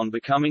ends on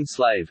becoming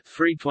slave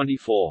 324.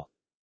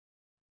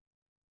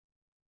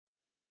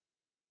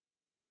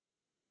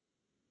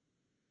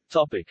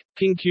 Topic: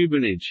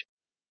 Concubinage.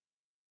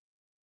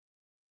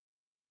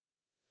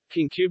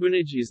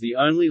 Concubinage is the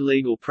only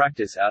legal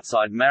practice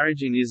outside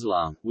marriage in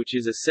Islam, which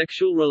is a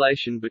sexual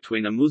relation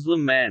between a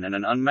Muslim man and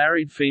an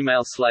unmarried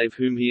female slave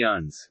whom he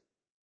owns.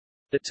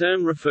 The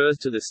term refers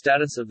to the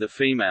status of the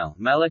female.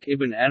 Malik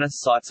ibn Anas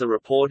cites a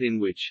report in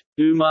which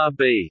Umar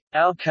b.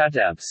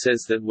 al-Khattab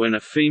says that when a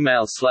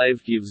female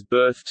slave gives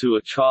birth to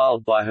a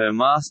child by her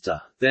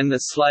master, then the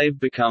slave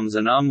becomes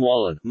an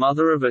walad,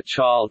 mother of a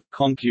child,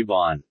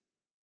 concubine.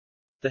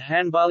 The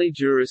Hanbali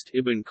jurist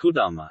Ibn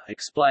Qudama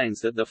explains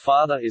that the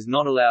father is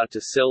not allowed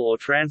to sell or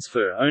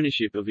transfer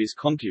ownership of his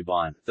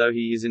concubine, though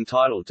he is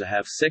entitled to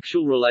have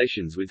sexual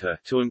relations with her,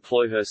 to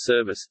employ her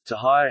service, to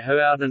hire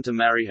her out and to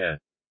marry her.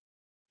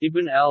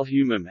 Ibn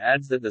al-Humam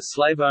adds that the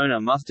slave owner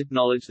must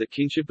acknowledge the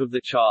kinship of the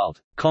child.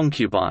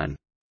 Concubine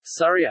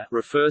Sariya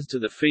refers to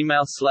the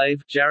female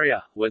slave,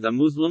 Jariya, whether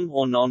Muslim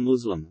or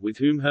non-Muslim, with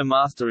whom her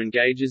master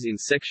engages in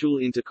sexual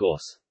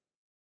intercourse.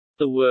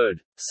 The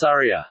word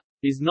Sariya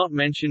is not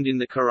mentioned in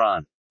the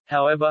Quran.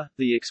 However,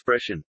 the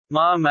expression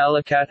ma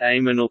malakat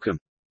aymanukum,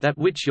 that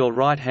which your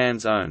right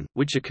hands own,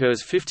 which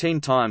occurs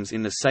 15 times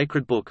in the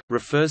sacred book,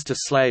 refers to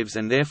slaves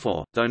and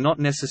therefore, though not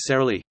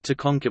necessarily, to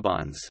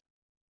concubines.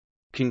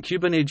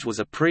 Concubinage was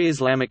a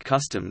pre-Islamic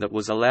custom that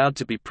was allowed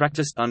to be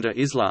practiced under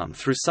Islam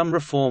through some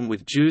reform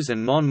with Jews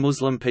and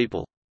non-Muslim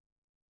people.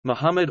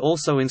 Muhammad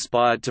also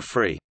inspired to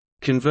free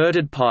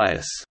converted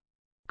pious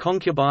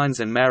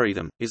concubines and marry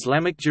them.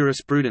 Islamic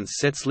jurisprudence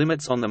sets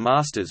limits on the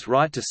master's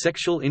right to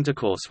sexual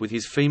intercourse with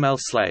his female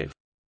slave.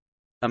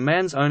 A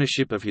man's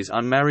ownership of his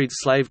unmarried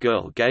slave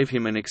girl gave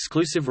him an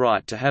exclusive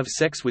right to have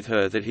sex with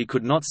her that he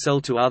could not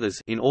sell to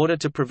others in order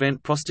to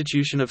prevent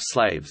prostitution of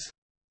slaves.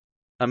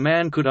 A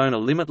man could own a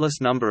limitless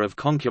number of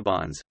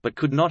concubines, but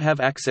could not have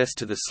access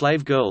to the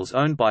slave girls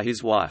owned by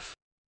his wife.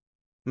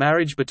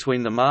 Marriage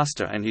between the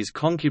master and his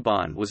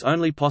concubine was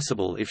only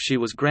possible if she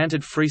was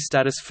granted free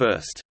status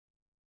first.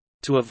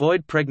 To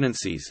avoid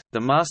pregnancies,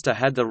 the master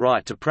had the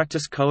right to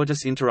practice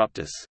coitus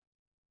interruptus.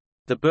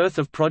 The birth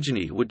of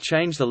progeny would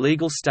change the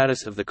legal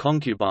status of the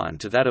concubine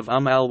to that of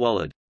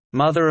al-Walad,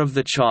 mother of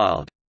the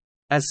child.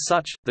 As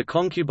such, the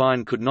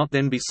concubine could not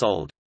then be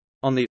sold.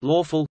 On the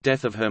lawful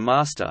death of her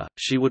master,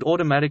 she would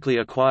automatically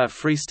acquire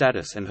free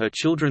status and her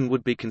children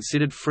would be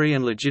considered free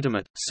and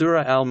legitimate.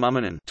 Surah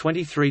al-Mu'minun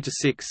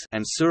 23-6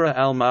 and Surah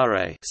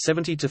al-Ma'arij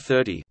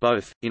 70-30,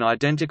 both, in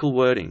identical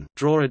wording,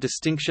 draw a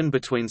distinction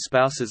between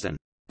spouses and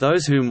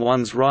those whom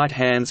one's right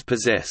hands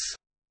possess.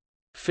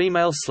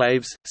 Female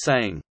slaves,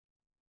 saying,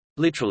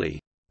 literally,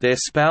 their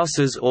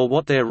spouses or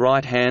what their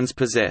right hands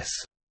possess,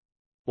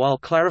 while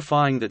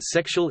clarifying that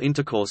sexual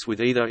intercourse with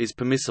either is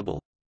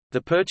permissible.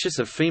 The purchase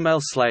of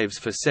female slaves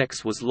for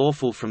sex was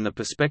lawful from the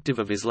perspective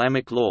of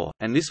Islamic law,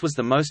 and this was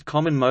the most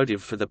common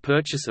motive for the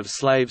purchase of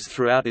slaves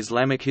throughout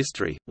Islamic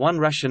history. One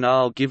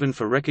rationale given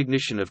for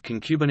recognition of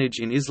concubinage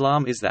in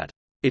Islam is that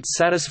it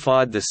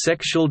satisfied the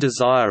sexual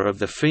desire of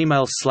the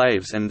female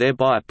slaves and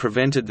thereby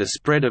prevented the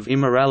spread of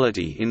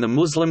immorality in the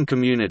Muslim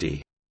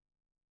community.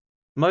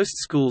 Most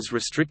schools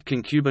restrict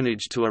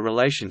concubinage to a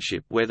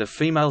relationship where the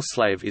female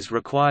slave is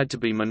required to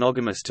be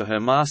monogamous to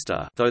her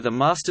master, though the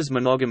master's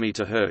monogamy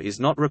to her is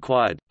not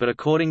required, but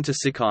according to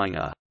Sikh.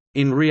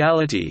 In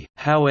reality,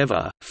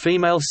 however,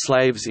 female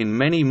slaves in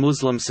many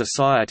Muslim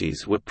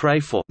societies would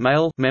pray for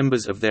male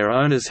members of their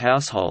owner's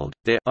household,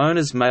 their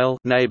owner's male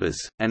neighbors,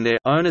 and their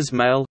owner's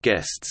male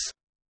guests.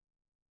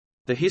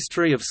 The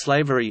history of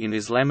slavery in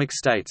Islamic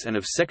states and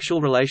of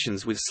sexual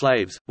relations with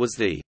slaves was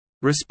the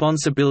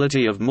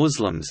responsibility of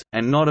Muslims,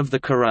 and not of the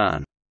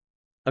Quran.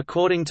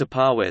 According to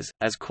Parwez,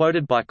 as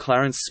quoted by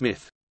Clarence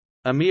Smith,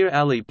 Amir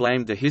Ali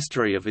blamed the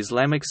history of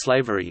Islamic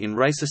slavery in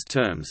racist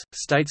terms,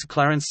 states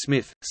Clarence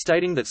Smith,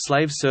 stating that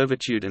slave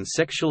servitude and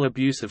sexual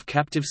abuse of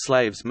captive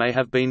slaves may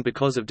have been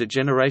because of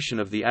degeneration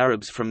of the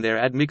Arabs from their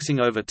admixing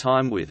over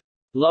time with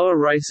lower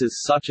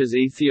races such as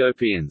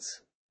Ethiopians.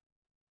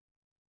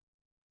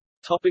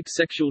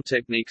 Sexual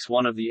techniques.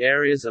 One of the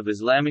areas of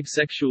Islamic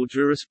sexual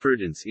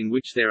jurisprudence in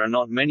which there are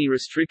not many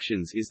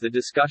restrictions is the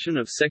discussion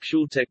of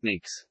sexual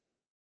techniques.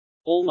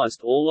 Almost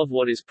all of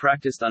what is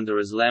practiced under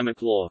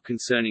Islamic law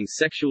concerning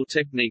sexual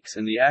techniques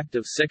and the act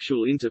of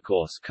sexual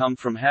intercourse come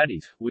from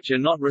hadith, which are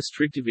not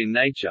restrictive in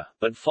nature,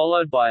 but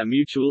followed by a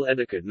mutual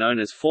etiquette known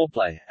as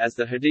foreplay. As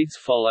the hadiths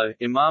follow,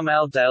 Imam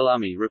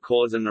al-Daylami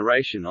records a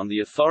narration on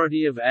the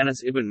authority of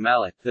Anas ibn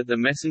Malik that the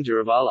Messenger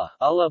of Allah,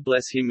 Allah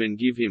bless him and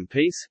give him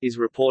peace, is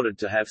reported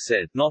to have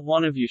said, "Not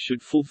one of you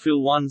should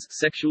fulfill one's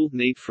sexual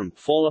need from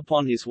fall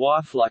upon his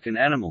wife like an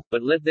animal,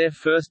 but let there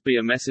first be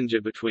a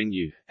messenger between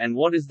you. And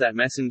what is that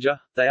messenger?"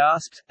 They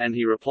asked, and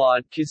he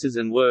replied, "Kisses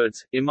and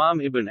words."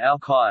 Imam ibn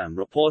al-Qayyim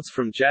reports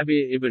from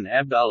Jabir ibn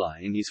Abdullah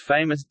in his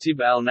famous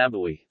Tib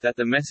al-Nabawi, that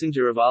the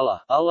Messenger of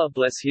Allah, Allah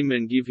bless him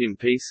and give him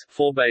peace,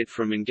 forbade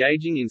from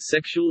engaging in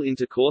sexual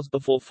intercourse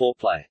before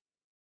foreplay.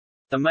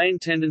 The main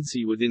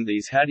tendency within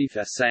these hadith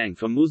are saying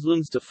for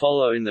Muslims to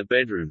follow in the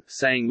bedroom,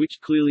 saying which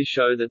clearly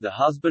show that the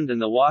husband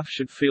and the wife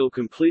should feel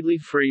completely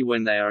free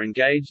when they are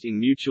engaged in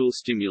mutual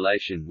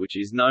stimulation, which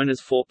is known as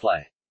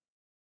foreplay.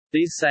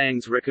 These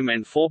sayings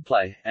recommend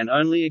foreplay, and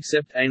only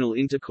accept anal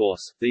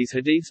intercourse. These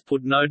hadiths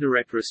put no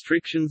direct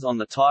restrictions on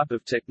the type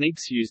of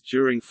techniques used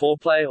during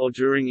foreplay or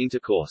during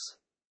intercourse.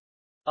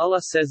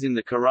 Allah says in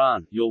the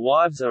Quran, "Your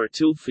wives are a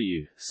tilth for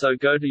you, so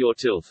go to your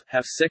tilth,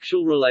 have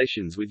sexual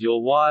relations with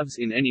your wives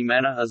in any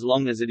manner as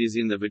long as it is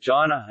in the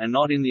vagina and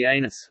not in the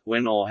anus,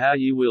 when or how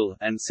you will,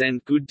 and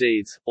send good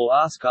deeds, or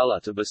ask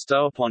Allah to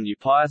bestow upon you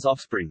pious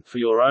offspring for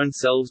your own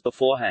selves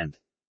beforehand.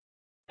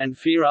 And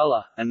fear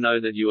Allah, and know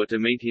that you are to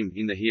meet Him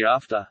in the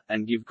hereafter,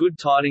 and give good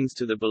tidings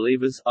to the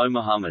believers, O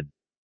Muhammad."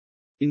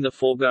 In the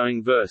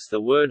foregoing verse the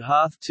word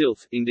hearth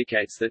tilth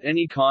indicates that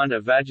any kind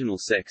of vaginal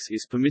sex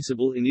is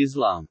permissible in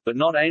Islam, but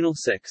not anal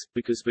sex,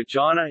 because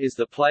vagina is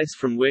the place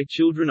from where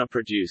children are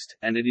produced,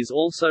 and it is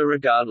also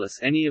regardless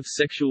any of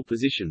sexual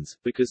positions,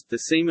 because the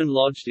semen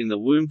lodged in the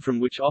womb from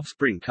which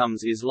offspring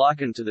comes is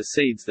likened to the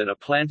seeds that are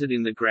planted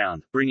in the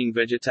ground, bringing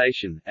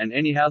vegetation, and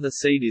anyhow the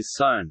seed is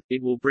sown,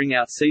 it will bring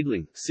out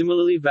seedling.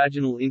 Similarly,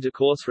 vaginal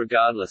intercourse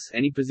regardless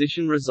any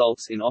position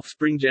results in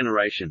offspring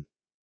generation.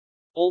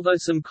 Although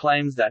some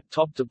claims that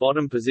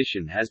top-to-bottom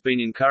position has been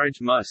encouraged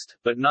most,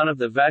 but none of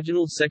the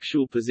vaginal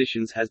sexual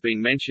positions has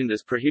been mentioned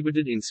as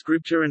prohibited in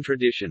scripture and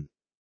tradition.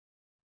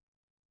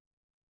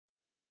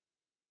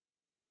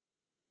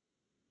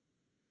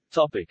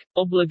 Topic: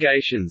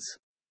 Obligations.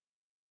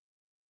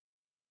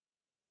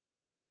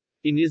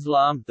 In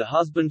Islam, the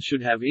husband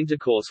should have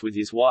intercourse with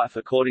his wife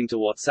according to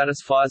what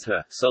satisfies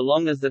her, so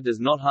long as that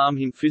does not harm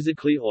him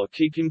physically or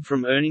keep him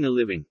from earning a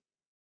living.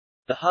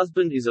 The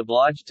husband is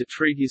obliged to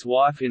treat his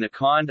wife in a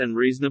kind and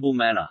reasonable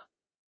manner.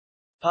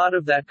 Part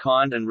of that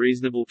kind and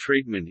reasonable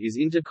treatment is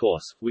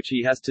intercourse, which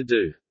he has to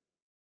do.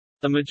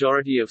 The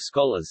majority of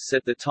scholars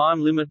set the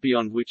time limit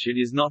beyond which it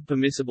is not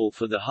permissible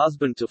for the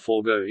husband to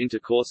forego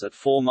intercourse at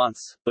 4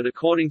 months, but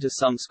according to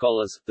some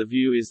scholars, the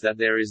view is that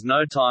there is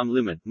no time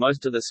limit.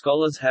 Most of the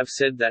scholars have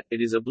said that,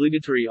 it is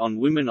obligatory on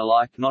women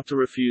alike not to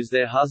refuse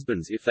their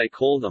husbands if they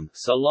call them,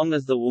 so long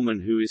as the woman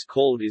who is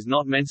called is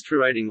not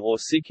menstruating or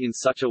sick in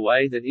such a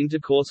way that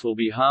intercourse will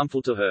be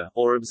harmful to her,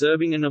 or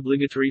observing an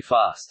obligatory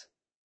fast.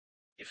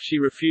 If she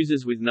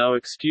refuses with no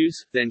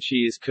excuse, then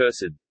she is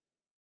cursed.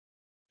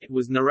 It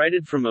was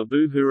narrated from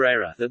Abu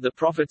Huraira that the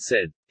Prophet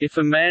said, "If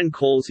a man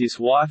calls his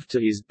wife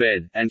to his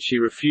bed, and she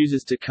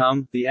refuses to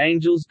come, the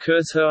angels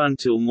curse her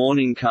until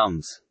morning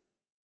comes."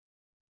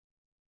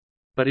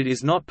 But it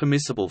is not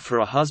permissible for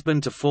a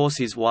husband to force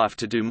his wife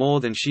to do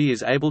more than she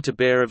is able to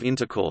bear of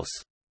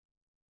intercourse.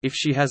 If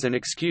she has an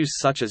excuse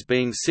such as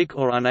being sick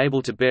or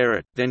unable to bear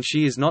it, then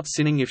she is not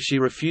sinning if she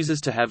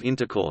refuses to have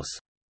intercourse.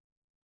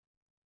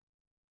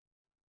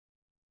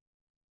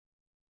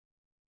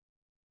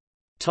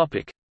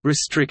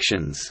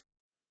 Restrictions.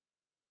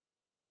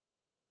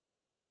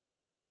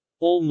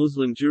 All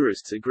Muslim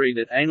jurists agree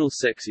that anal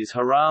sex is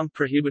haram,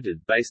 prohibited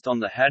based on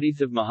the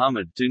hadith of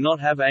Muhammad, "Do not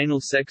have anal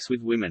sex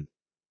with women."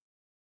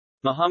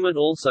 Muhammad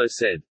also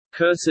said,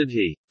 "Cursed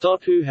he,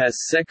 who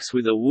has sex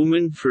with a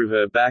woman through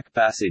her back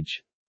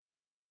passage."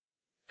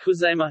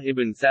 Khuzaymah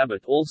ibn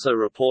Thabit also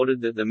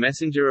reported that the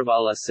Messenger of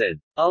Allah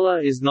said,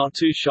 "Allah is not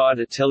too shy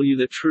to tell you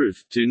the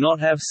truth, do not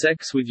have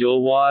sex with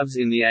your wives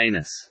in the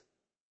anus."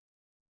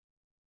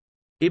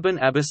 Ibn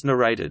Abbas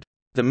narrated,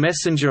 "The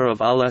Messenger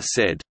of Allah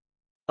said,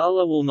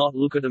 Allah will not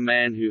look at a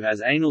man who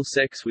has anal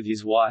sex with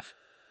his wife."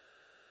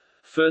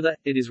 Further,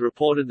 it is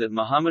reported that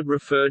Muhammad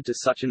referred to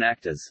such an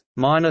act as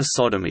minor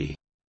sodomy,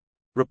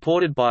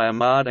 reported by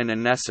Ahmad and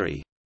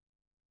An-Nasri.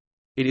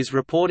 It is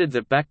reported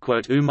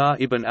that Umar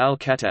ibn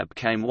al-Khattab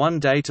came one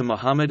day to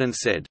Muhammad and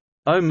said,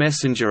 "O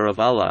Messenger of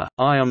Allah,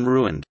 I am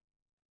ruined."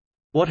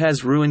 "What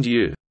has ruined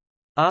you?"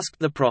 asked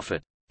the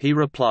Prophet. He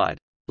replied,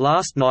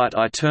 "Last night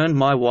I turned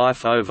my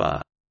wife over,"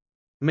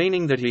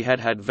 meaning that he had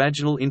had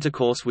vaginal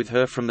intercourse with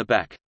her from the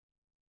back.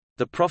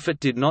 The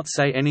Prophet did not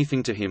say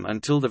anything to him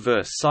until the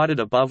verse cited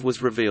above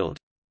was revealed.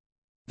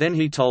 Then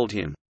he told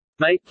him,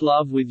 "Make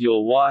love with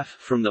your wife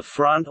from the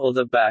front or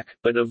the back,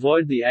 but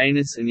avoid the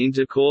anus and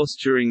intercourse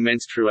during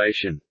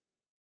menstruation."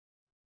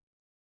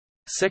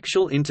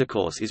 Sexual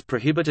intercourse is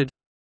prohibited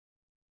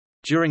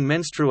during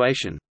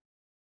menstruation,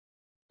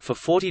 for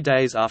 40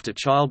 days after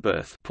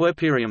childbirth,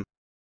 puerperium,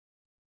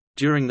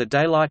 during the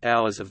daylight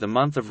hours of the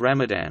month of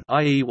Ramadan,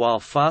 i.e. while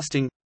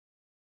fasting,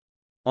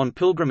 on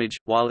pilgrimage,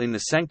 while in the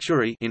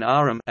sanctuary in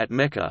Aram at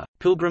Mecca,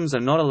 pilgrims are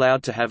not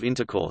allowed to have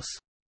intercourse.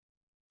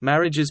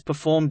 Marriages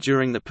performed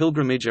during the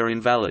pilgrimage are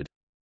invalid.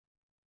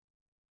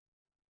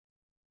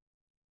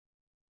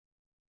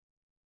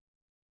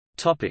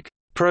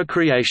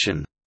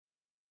 Procreation.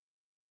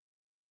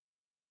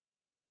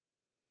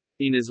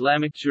 In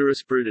Islamic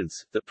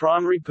jurisprudence, the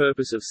primary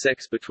purpose of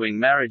sex between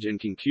marriage and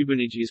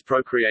concubinage is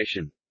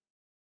procreation.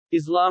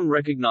 Islam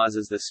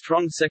recognizes the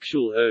strong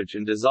sexual urge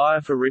and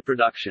desire for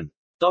reproduction.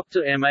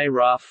 Dr. M. A.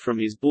 Raf from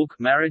his book,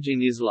 Marriage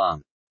in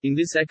Islam. In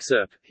this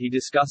excerpt, he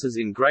discusses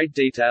in great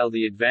detail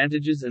the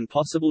advantages and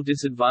possible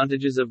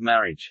disadvantages of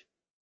marriage.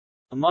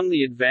 Among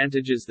the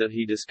advantages that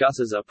he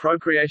discusses are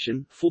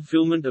procreation,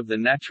 fulfillment of the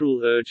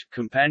natural urge,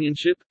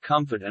 companionship,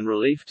 comfort and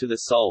relief to the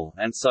soul,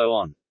 and so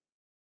on.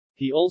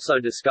 He also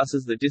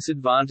discusses the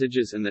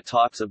disadvantages and the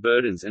types of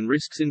burdens and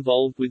risks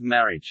involved with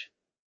marriage.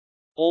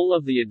 All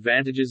of the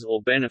advantages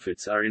or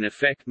benefits are in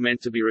effect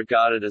meant to be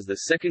regarded as the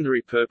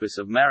secondary purpose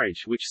of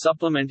marriage which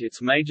supplement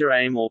its major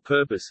aim or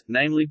purpose,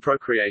 namely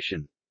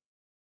procreation.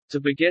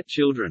 To beget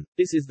children.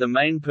 This is the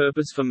main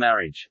purpose for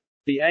marriage.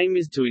 The aim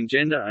is to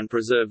engender and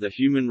preserve the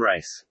human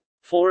race.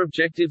 4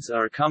 objectives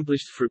are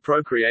accomplished through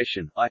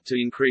procreation: to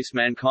increase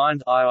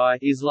mankind.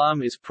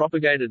 Islam is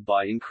propagated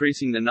by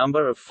increasing the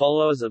number of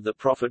followers of the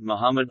Prophet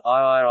Muhammad.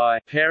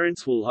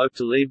 Parents will hope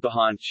to leave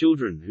behind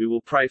children who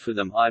will pray for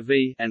them.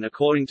 And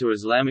according to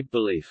Islamic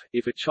belief,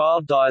 if a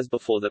child dies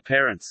before the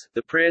parents,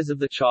 the prayers of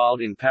the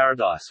child in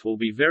paradise will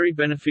be very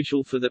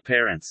beneficial for the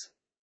parents.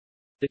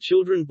 The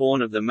children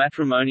born of the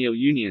matrimonial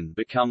union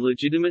become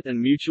legitimate and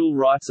mutual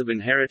rights of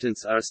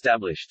inheritance are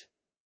established.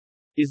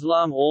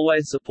 Islam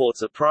always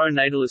supports a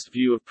pro-natalist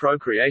view of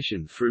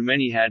procreation through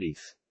many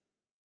hadiths.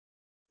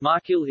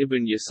 Maqil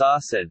ibn Yasar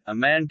said, "A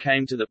man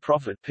came to the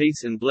Prophet,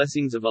 peace and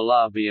blessings of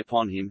Allah be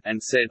upon him,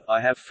 and said, I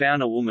have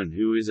found a woman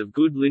who is of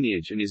good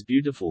lineage and is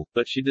beautiful,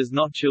 but she does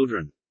not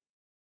children.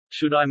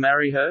 Should I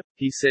marry her?"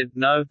 He said,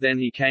 "No." Then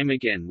he came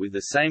again with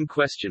the same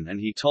question and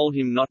he told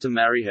him not to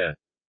marry her.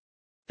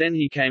 Then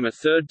he came a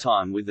third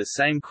time with the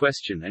same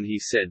question and he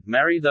said,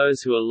 "Marry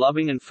those who are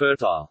loving and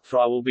fertile, for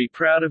I will be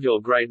proud of your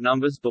great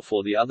numbers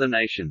before the other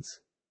nations."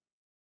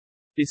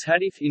 This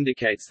hadith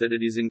indicates that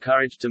it is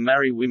encouraged to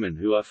marry women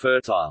who are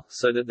fertile,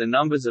 so that the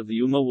numbers of the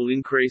Ummah will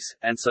increase,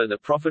 and so the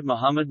Prophet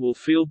Muhammad will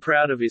feel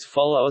proud of his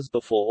followers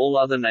before all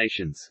other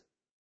nations.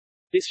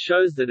 This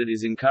shows that it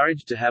is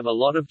encouraged to have a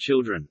lot of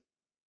children.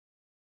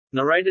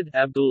 Narrated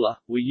Abdullah,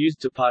 we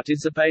used to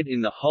participate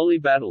in the holy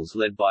battles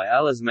led by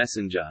Allah's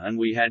Messenger and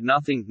we had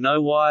nothing,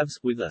 no wives,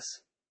 with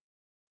us.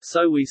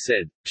 So we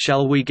said,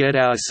 "Shall we get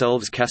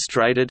ourselves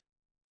castrated?"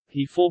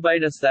 He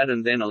forbade us that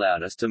and then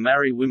allowed us to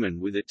marry women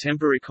with a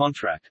temporary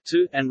contract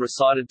too, and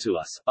recited to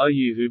us, O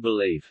you who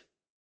believe.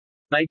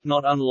 Make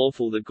not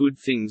unlawful the good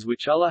things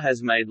which Allah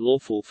has made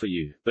lawful for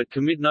you, but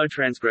commit no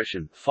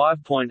transgression.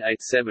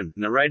 5.87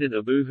 Narrated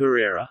Abu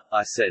Huraira,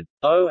 I said,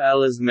 O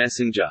Allah's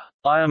Messenger,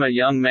 I am a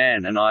young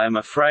man and I am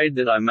afraid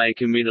that I may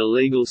commit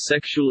illegal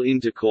sexual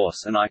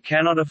intercourse and I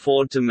cannot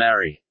afford to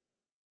marry.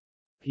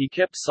 He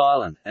kept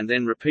silent, and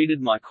then repeated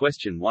my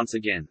question once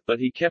again, but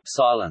he kept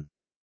silent.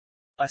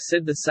 I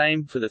said the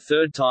same for the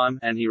third time,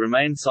 and he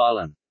remained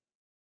silent.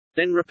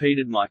 Then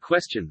repeated my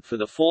question for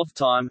the fourth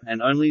time,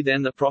 and only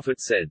then the Prophet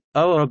said,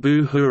 O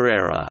Abu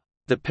Huraira,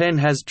 the pen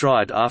has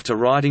dried after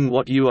writing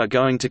what you are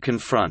going to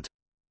confront.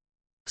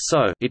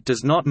 So, it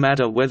does not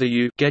matter whether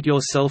you get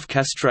yourself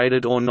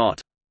castrated or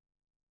not.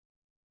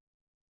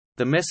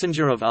 The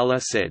Messenger of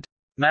Allah said,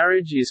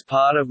 Marriage is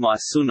part of my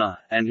sunnah,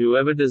 and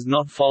whoever does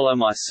not follow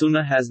my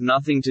sunnah has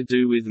nothing to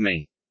do with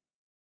me.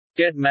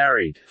 Get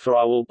married, for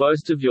I will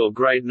boast of your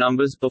great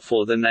numbers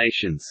before the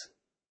nations.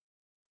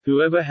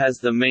 Whoever has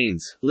the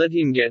means, let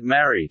him get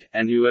married,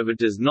 and whoever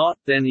does not,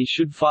 then he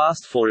should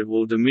fast, for it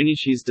will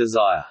diminish his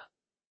desire.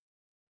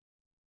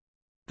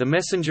 The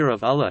Messenger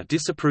of Allah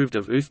disapproved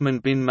of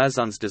Uthman bin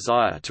Maz'un's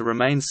desire to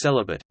remain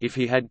celibate. If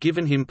he had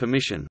given him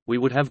permission, we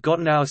would have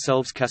gotten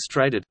ourselves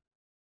castrated.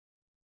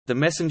 The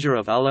Messenger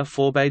of Allah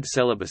forbade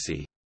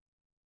celibacy.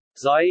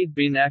 Zayd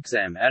bin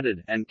Aqzam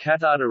added, and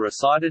Qatada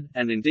recited,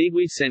 and indeed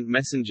we sent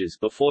messengers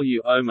before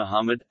you, O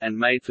Muhammad, and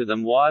made for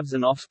them wives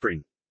and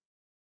offspring.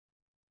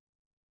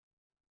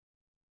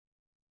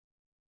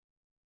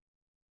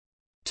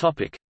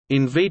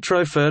 In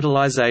vitro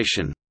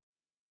fertilization.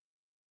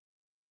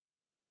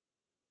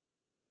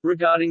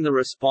 Regarding the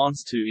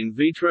response to in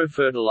vitro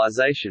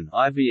fertilization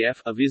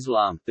 (IVF) of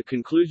Islam, the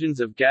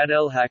conclusions of Gad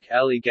el-Haq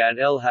Ali Gad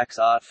el-Haq's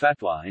Art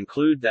Fatwa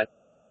include that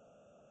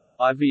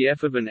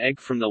IVF of an egg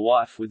from the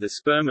wife with the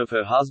sperm of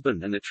her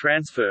husband and the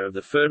transfer of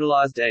the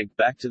fertilized egg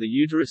back to the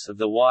uterus of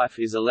the wife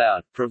is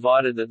allowed,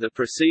 provided that the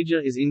procedure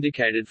is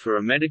indicated for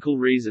a medical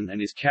reason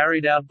and is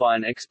carried out by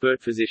an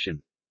expert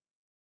physician.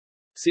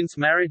 Since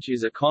marriage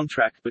is a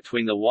contract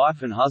between the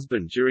wife and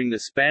husband during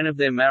the span of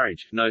their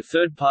marriage, no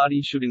third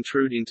party should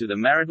intrude into the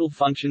marital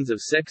functions of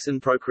sex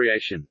and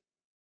procreation.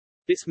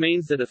 This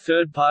means that a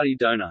third-party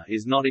donor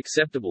is not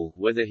acceptable,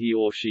 whether he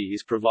or she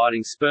is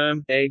providing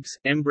sperm, eggs,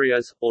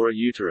 embryos, or a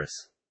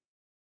uterus.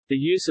 The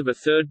use of a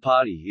third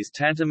party is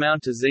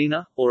tantamount to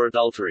zina, or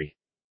adultery.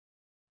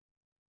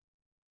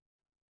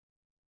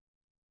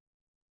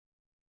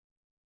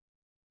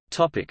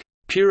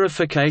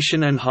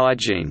 Purification and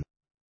hygiene.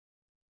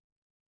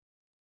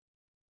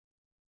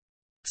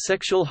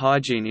 Sexual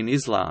hygiene in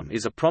Islam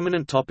is a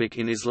prominent topic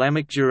in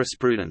Islamic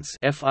jurisprudence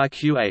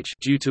 (fiqh)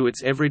 due to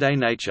its everyday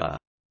nature.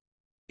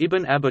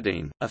 Ibn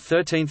Abidin, a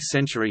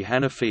 13th-century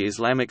Hanafi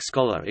Islamic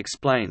scholar,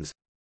 explains,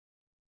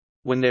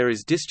 when there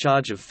is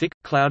discharge of thick,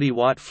 cloudy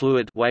white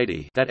fluid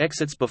that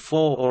exits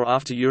before or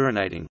after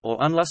urinating, or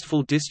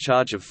unlustful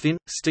discharge of thin,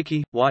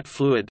 sticky, white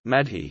fluid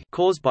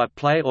caused by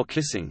play or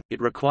kissing, it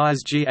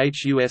requires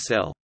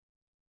ghusl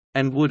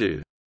and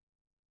wudu.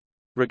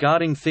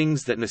 Regarding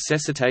things that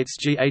necessitates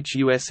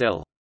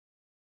ghusl,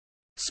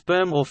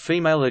 sperm or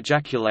female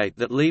ejaculate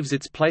that leaves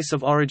its place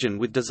of origin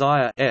with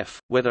desire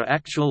whether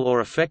actual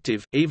or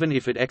effective, even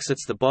if it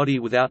exits the body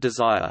without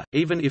desire,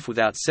 even if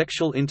without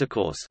sexual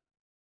intercourse.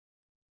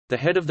 The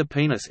head of the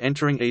penis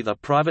entering either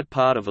private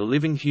part of a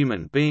living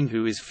human being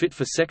who is fit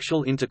for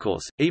sexual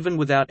intercourse, even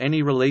without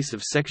any release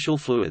of sexual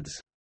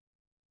fluids.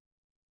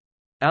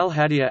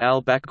 Al-Hadiya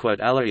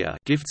al-Aliyah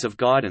Gifts of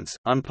Guidance,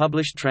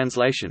 unpublished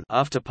translation.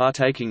 After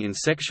partaking in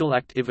sexual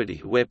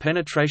activity where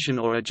penetration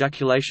or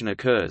ejaculation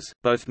occurs,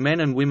 both men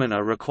and women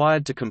are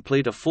required to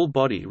complete a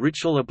full-body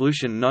ritual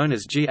ablution known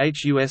as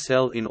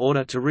ghusl in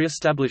order to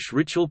re-establish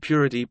ritual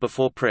purity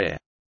before prayer.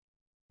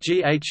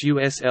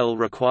 Ghusl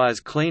requires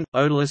clean,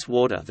 odorless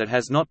water that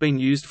has not been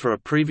used for a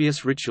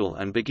previous ritual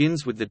and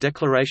begins with the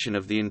declaration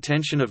of the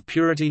intention of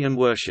purity and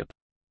worship.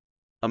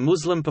 A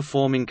Muslim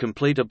performing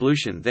complete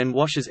ablution then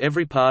washes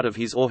every part of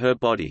his or her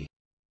body.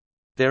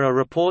 There are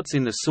reports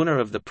in the Sunnah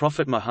of the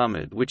Prophet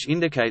Muhammad which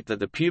indicate that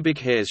the pubic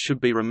hairs should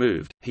be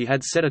removed. He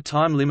had set a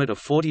time limit of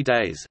 40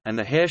 days, and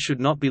the hair should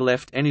not be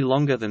left any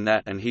longer than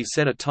that, and he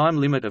set a time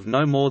limit of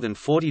no more than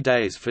 40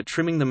 days for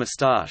trimming the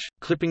moustache,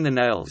 clipping the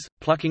nails,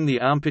 plucking the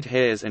armpit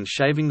hairs and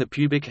shaving the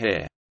pubic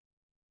hair.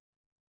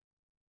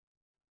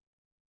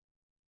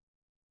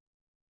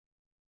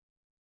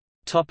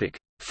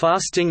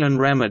 Fasting and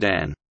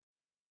Ramadan.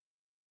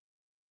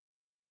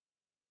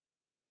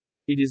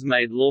 It is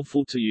made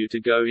lawful to you to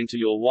go into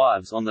your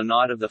wives on the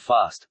night of the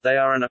fast, they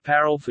are an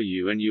apparel for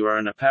you and you are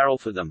an apparel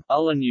for them.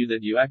 Allah knew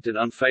that you acted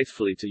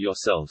unfaithfully to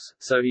yourselves,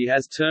 so He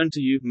has turned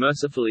to you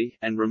mercifully,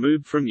 and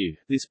removed from you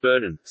this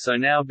burden, so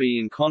now be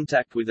in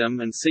contact with them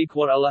and seek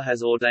what Allah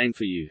has ordained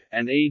for you,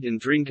 and eat and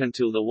drink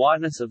until the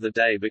whiteness of the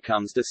day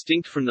becomes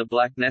distinct from the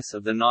blackness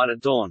of the night at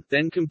dawn,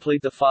 then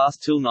complete the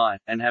fast till night,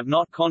 and have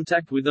not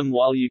contact with them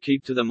while you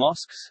keep to the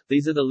mosques.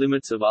 These are the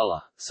limits of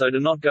Allah, so do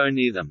not go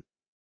near them.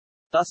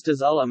 Thus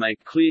does Allah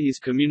make clear His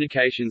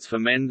communications for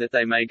men that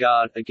they may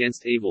guard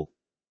against evil.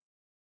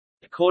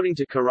 According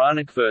to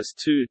Quranic verse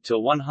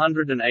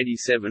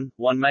 2-187,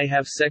 one may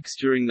have sex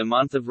during the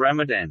month of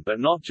Ramadan but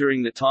not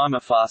during the time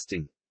of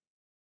fasting.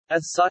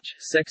 As such,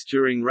 sex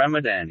during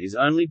Ramadan is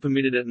only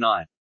permitted at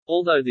night.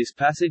 Although this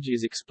passage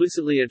is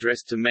explicitly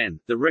addressed to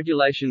men, the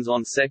regulations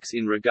on sex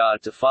in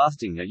regard to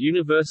fasting are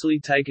universally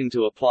taken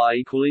to apply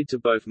equally to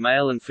both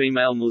male and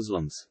female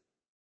Muslims.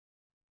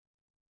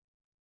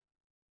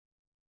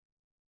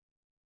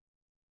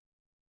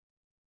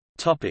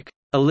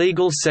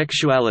 Illegal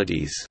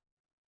sexualities.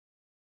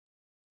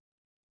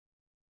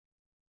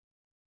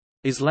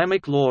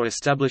 Islamic law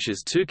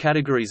establishes two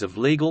categories of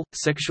legal,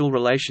 sexual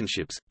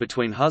relationships,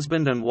 between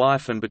husband and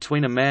wife and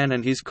between a man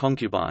and his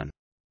concubine.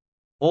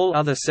 All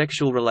other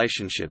sexual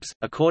relationships,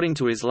 according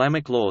to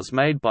Islamic laws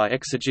made by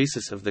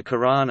exegesis of the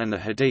Quran and the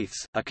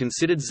Hadiths, are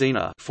considered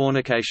zina,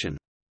 fornication.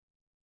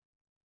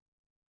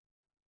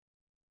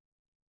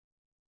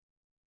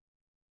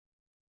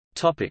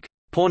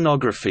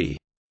 Pornography.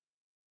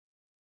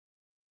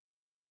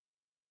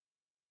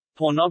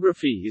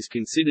 Pornography is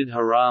considered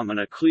haram and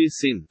a clear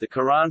sin. The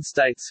Quran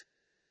states,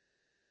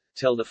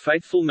 "Tell the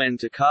faithful men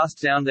to cast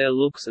down their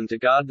looks and to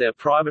guard their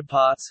private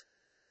parts.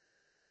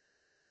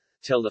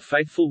 Tell the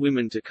faithful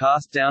women to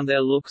cast down their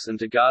looks and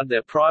to guard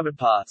their private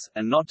parts,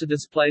 and not to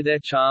display their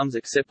charms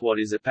except what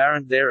is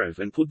apparent thereof,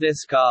 and put their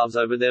scarves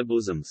over their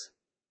bosoms."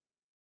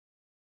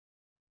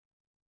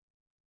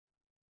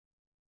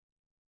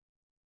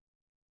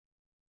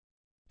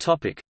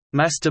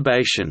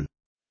 Masturbation.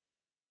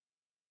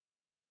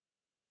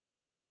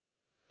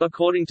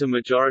 According to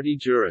majority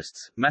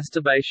jurists,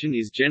 masturbation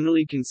is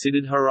generally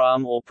considered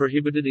haram or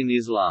prohibited in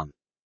Islam.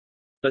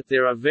 But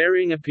there are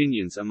varying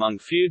opinions among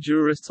few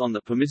jurists on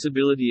the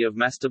permissibility of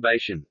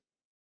masturbation.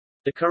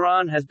 The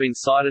Quran has been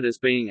cited as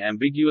being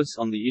ambiguous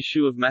on the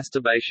issue of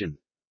masturbation.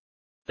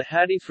 The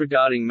hadith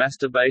regarding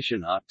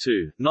masturbation are,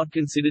 too, not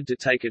considered to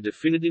take a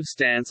definitive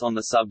stance on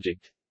the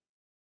subject.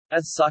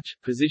 As such,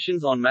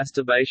 positions on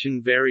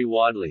masturbation vary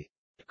widely.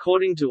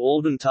 According to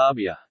Alden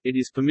Tabia, it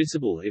is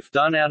permissible if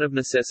done out of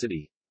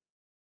necessity.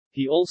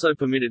 He also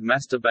permitted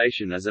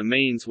masturbation as a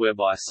means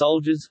whereby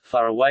soldiers,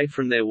 far away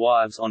from their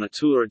wives on a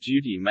tour of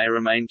duty, may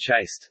remain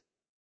chaste.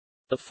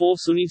 The four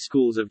Sunni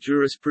schools of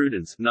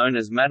jurisprudence, known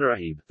as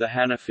Madhahib, the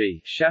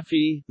Hanafi,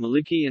 Shafi'i,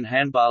 Maliki and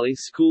Hanbali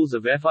schools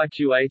of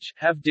fiqh,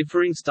 have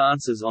differing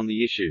stances on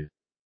the issue.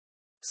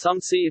 Some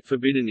see it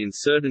forbidden in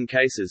certain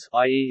cases,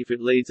 i.e. if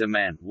it leads a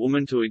man,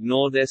 woman to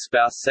ignore their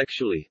spouse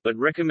sexually, but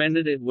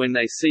recommended it when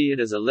they see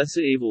it as a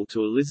lesser evil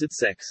to elicit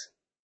sex.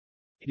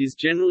 It is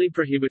generally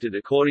prohibited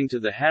according to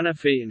the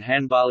Hanafi and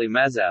Hanbali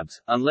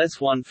mazhabs,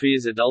 unless one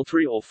fears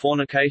adultery or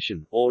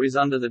fornication, or is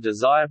under the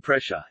desire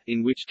pressure,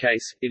 in which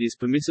case, it is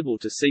permissible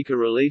to seek a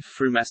relief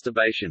through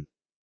masturbation.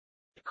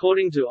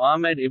 According to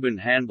Ahmed ibn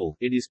Hanbal,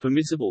 it is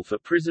permissible for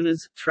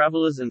prisoners,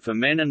 travelers and for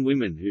men and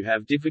women who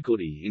have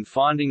difficulty in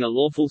finding a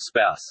lawful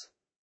spouse.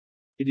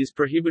 It is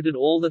prohibited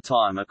all the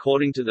time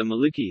according to the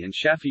Maliki and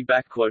Shafi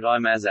I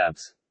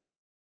mazhabs.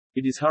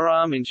 It is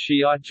haram in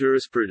Shiite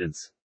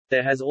jurisprudence.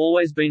 There has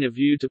always been a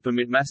view to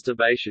permit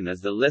masturbation as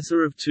the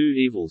lesser of two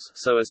evils,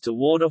 so as to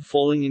ward off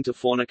falling into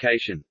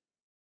fornication.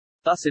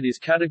 Thus it is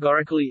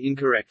categorically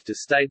incorrect to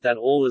state that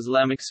all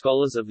Islamic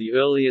scholars of the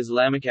early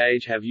Islamic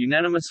age have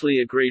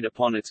unanimously agreed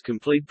upon its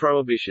complete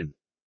prohibition.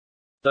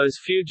 Those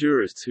few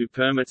jurists who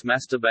permit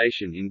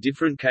masturbation in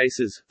different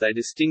cases, they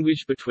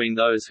distinguish between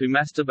those who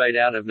masturbate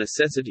out of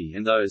necessity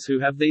and those who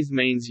have these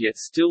means yet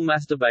still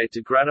masturbate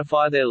to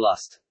gratify their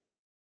lust.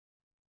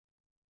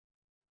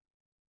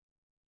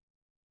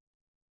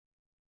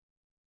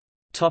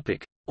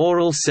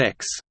 Oral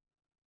sex.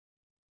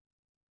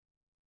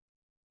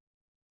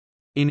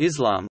 In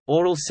Islam,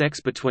 oral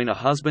sex between a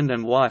husband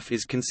and wife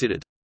is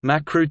considered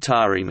makruh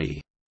tahrimi,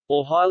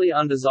 or highly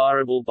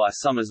undesirable by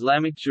some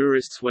Islamic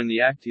jurists when the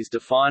act is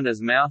defined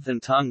as mouth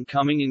and tongue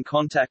coming in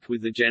contact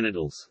with the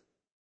genitals.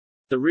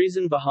 The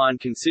reason behind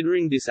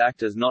considering this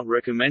act as not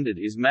recommended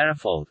is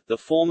manifold, the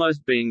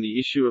foremost being the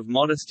issue of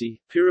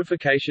modesty,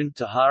 purification,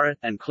 taharat,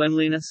 and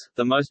cleanliness.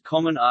 The most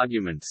common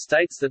argument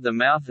states that the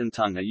mouth and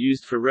tongue are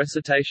used for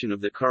recitation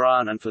of the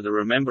Quran and for the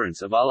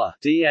remembrance of Allah.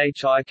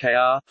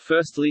 Dhikr.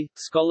 Firstly,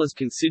 scholars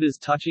considers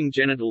touching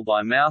genital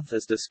by mouth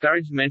as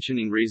discouraged,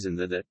 mentioning reason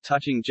that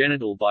touching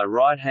genital by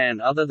right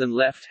hand other than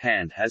left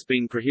hand has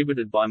been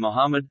prohibited by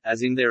Muhammad,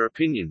 as in their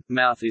opinion,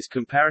 mouth is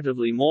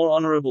comparatively more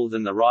honorable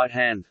than the right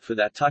hand, for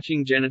that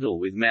touching genital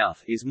with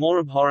mouth is more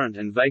abhorrent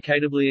and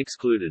vacatably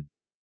excluded.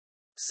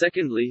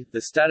 Secondly,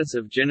 the status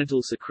of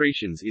genital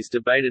secretions is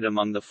debated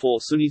among the four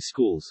Sunni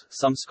schools,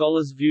 some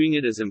scholars viewing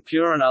it as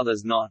impure and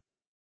others not.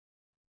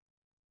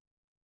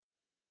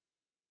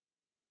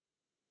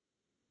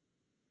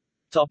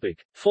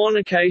 Topic: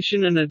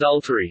 Fornication and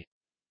adultery.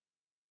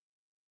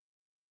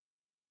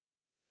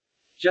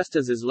 Just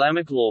as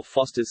Islamic law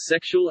fosters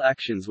sexual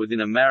actions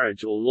within a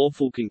marriage or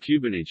lawful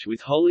concubinage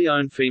with wholly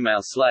owned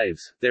female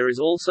slaves, there is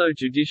also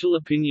judicial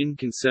opinion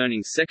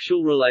concerning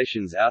sexual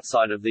relations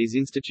outside of these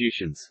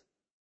institutions.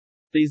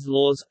 These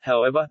laws,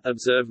 however,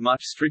 observe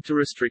much stricter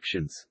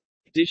restrictions.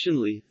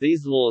 Additionally,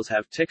 these laws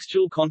have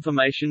textual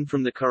confirmation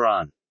from the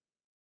Quran.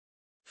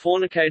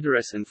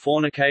 Fornicatress and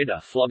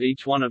fornicator flog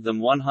each one of them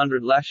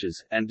 100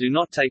 lashes, and do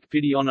not take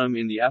pity on them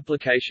in the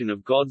application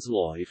of God's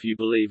law if you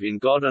believe in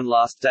God and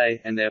last day,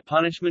 and their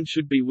punishment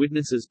should be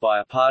witnesses by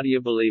a party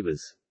of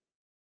believers.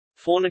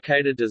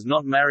 Fornicator does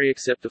not marry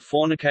except a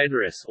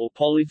fornicatress or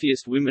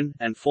polytheist women,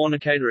 and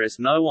fornicatress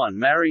no one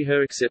marry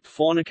her except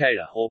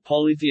fornicator or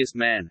polytheist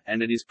man,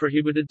 and it is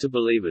prohibited to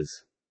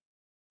believers.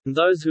 And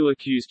those who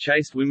accuse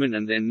chaste women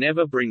and then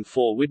never bring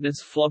forth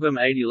witness flog them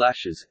 80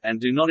 lashes,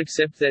 and do not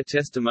accept their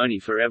testimony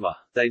forever,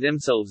 they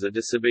themselves are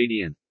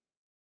disobedient.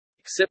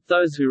 Except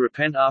those who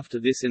repent after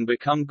this and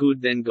become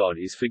good, then God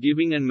is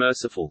forgiving and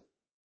merciful.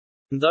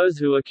 And those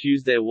who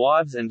accuse their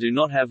wives and do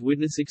not have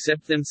witness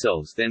except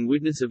themselves, then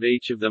witness of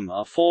each of them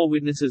are 4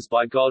 witnesses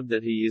by God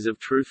that he is of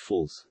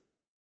truthfuls.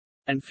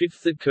 And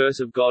fifth, the curse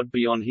of God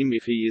be on him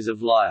if he is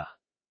of liar.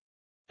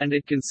 And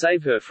it can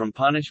save her from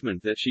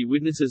punishment that she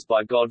witnesses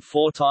by God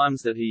 4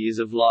 times that he is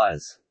of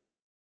liars.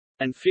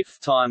 And fifth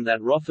time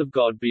that wrath of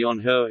God be on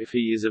her if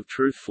he is of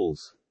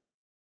truthfuls.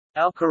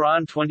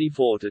 Al-Quran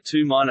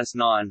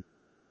 24-2-9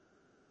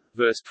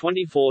 Verse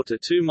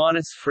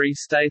 24-2-3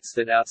 states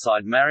that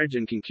outside marriage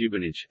and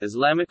concubinage,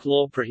 Islamic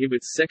law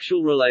prohibits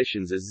sexual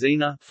relations as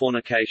zina,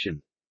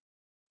 fornication.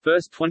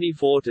 Verse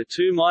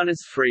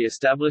 24-2-3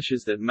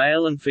 establishes that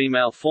male and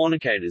female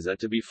fornicators are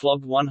to be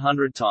flogged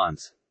 100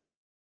 times.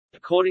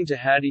 According to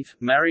Hadith,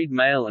 married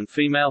male and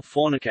female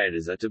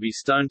fornicators are to be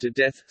stoned to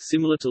death,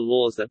 similar to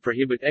laws that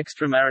prohibit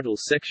extramarital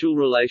sexual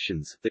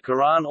relations. The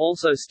Quran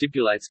also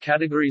stipulates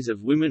categories of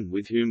women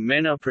with whom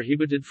men are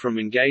prohibited from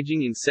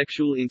engaging in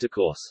sexual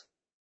intercourse.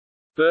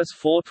 Verse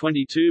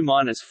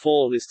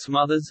 422-4 lists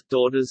mothers,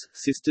 daughters,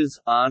 sisters,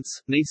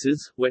 aunts,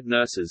 nieces, wet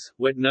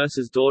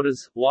nurses'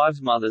 daughters,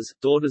 wives' mothers,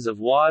 daughters of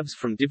wives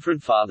from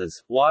different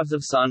fathers, wives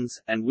of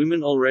sons, and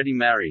women already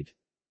married.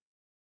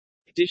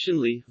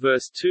 Additionally,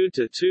 verse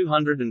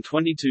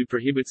 2-222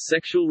 prohibits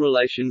sexual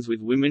relations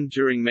with women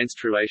during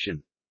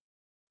menstruation.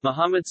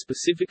 Muhammad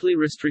specifically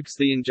restricts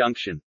the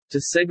injunction to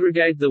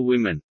segregate the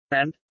women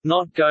and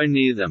not go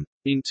near them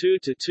in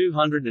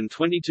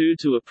 2-222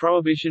 to a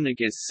prohibition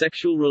against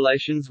sexual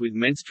relations with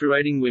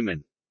menstruating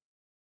women.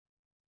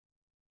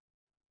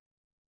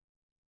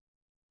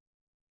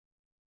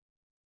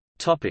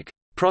 Topic: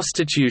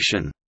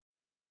 Prostitution.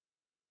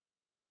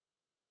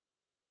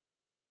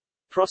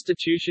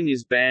 Prostitution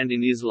is banned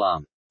in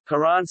Islam.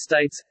 Quran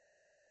states,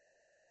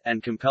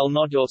 "And compel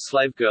not your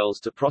slave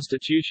girls to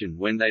prostitution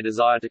when they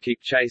desire to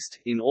keep chaste,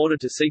 in order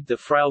to seek the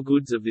frail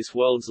goods of this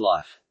world's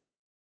life.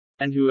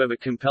 And whoever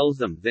compels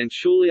them, then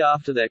surely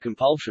after their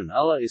compulsion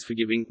Allah is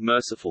forgiving,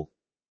 merciful."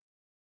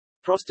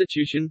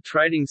 Prostitution,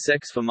 trading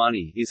sex for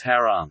money, is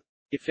haram.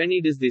 If any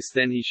does this,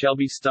 then he shall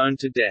be stoned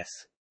to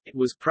death. It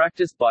was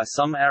practiced by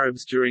some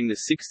Arabs during the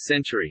 6th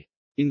century.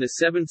 In the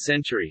 7th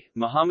century,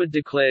 Muhammad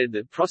declared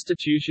that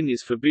prostitution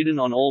is forbidden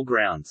on all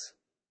grounds.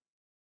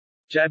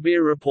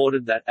 Jabir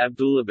reported that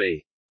Abdullah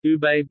b.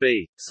 Ubay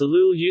b.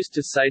 Salul used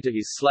to say to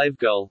his slave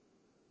girl,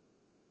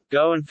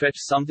 "Go and fetch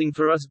something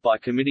for us by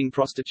committing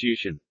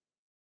prostitution."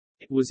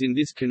 It was in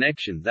this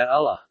connection that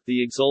Allah,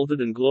 the Exalted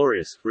and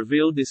Glorious,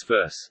 revealed this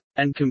verse,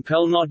 "And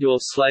compel not your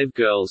slave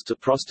girls to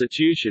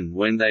prostitution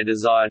when they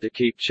desire to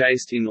keep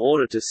chaste in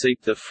order to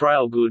seek the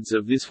frail goods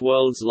of this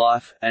world's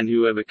life, and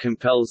whoever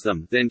compels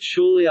them, then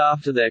surely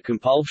after their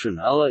compulsion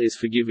Allah is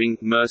forgiving,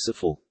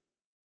 merciful."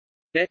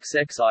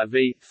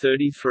 XXIV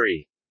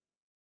 33.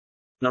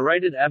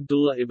 Narrated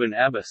Abdullah ibn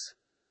Abbas,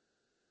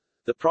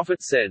 "The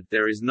Prophet said,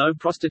 there is no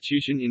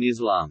prostitution in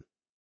Islam.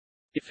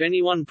 If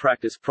anyone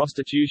practice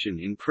prostitution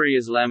in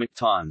pre-Islamic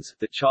times,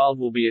 the child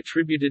will be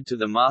attributed to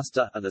the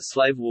master, or the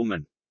slave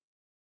woman.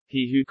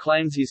 He who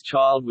claims his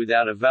child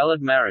without a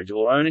valid marriage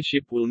or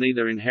ownership will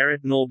neither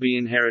inherit nor be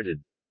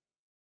inherited."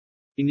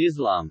 In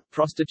Islam,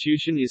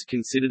 prostitution is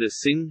considered a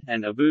sin,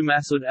 and Abu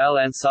Masud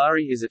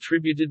al-Ansari is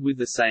attributed with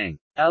the saying,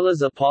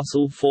 "Allah's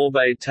apostle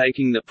forbade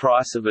taking the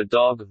price of a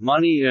dog,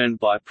 money earned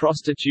by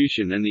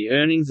prostitution and the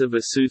earnings of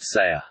a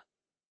soothsayer."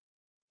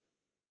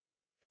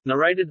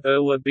 Narrated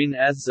Urwa bin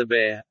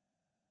Az-Zubair,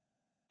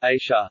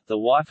 Aisha, the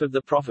wife of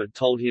the Prophet,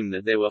 told him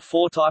that there were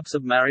 4 types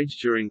of marriage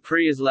during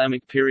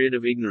pre-Islamic period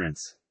of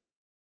ignorance.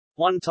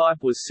 One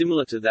type was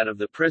similar to that of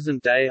the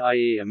present day,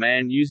 i.e. a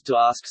man used to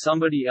ask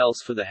somebody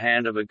else for the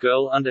hand of a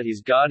girl under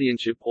his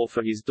guardianship or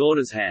for his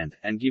daughter's hand,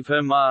 and give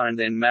her mahr and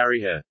then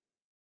marry her.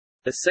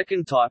 The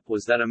second type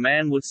was that a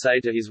man would say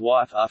to his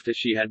wife after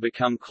she had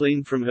become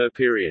clean from her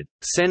period,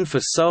 "Send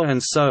for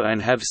so-and-so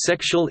and have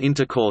sexual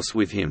intercourse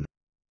with him."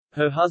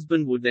 Her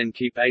husband would then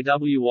keep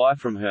AWI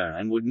from her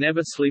and would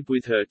never sleep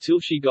with her till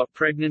she got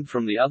pregnant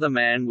from the other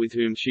man with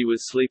whom she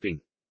was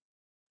sleeping.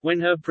 When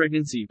her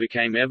pregnancy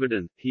became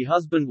evident, her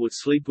husband would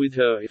sleep with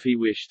her if he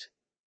wished.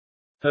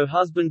 Her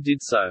husband did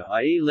so,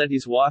 i.e. let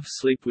his wife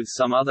sleep with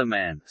some other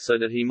man, so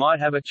that he might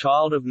have a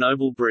child of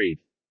noble breed.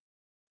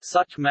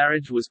 Such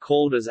marriage was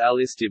called as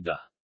al-istibda.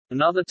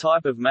 Another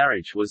type of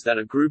marriage was that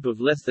a group of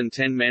less than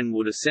 10 men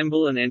would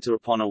assemble and enter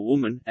upon a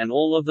woman, and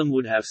all of them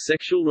would have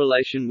sexual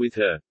relation with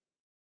her.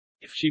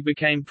 If she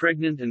became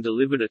pregnant and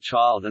delivered a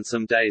child and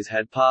some days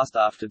had passed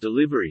after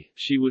delivery,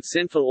 she would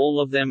send for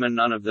all of them and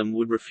none of them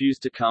would refuse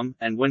to come,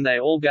 and when they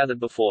all gathered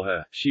before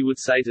her, she would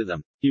say to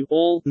them, "You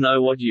all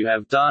know what you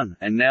have done,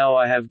 and now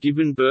I have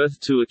given birth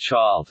to a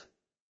child.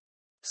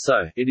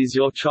 So, it is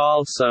your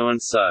child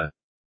so-and-so,"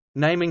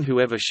 naming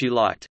whoever she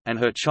liked, and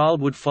her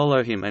child would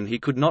follow him and he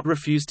could not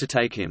refuse to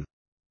take him.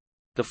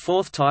 The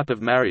fourth type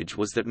of marriage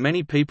was that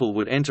many people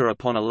would enter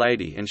upon a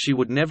lady and she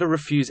would never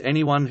refuse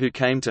anyone who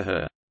came to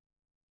her.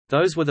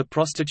 Those were the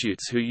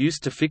prostitutes who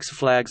used to fix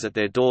flags at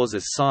their doors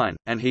as sign,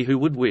 and he who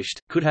wished,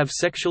 could have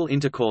sexual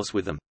intercourse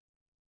with them.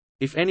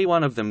 If any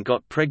one of them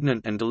got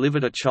pregnant and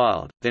delivered a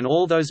child, then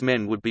all those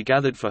men would be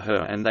gathered for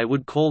her and they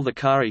would call the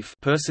karif,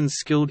 persons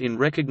skilled in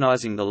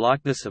recognizing the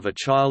likeness of a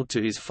child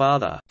to his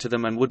father, to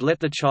them and would let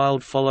the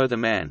child follow the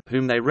man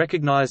whom they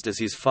recognized as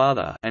his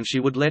father, and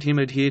she would let him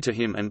adhere to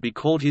him and be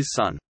called his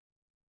son.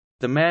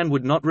 The man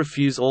would not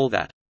refuse all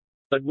that.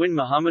 But when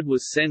Muhammad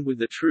was sent with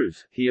the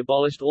truth, he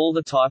abolished all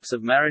the types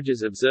of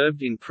marriages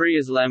observed in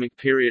pre-Islamic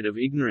period of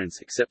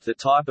ignorance except the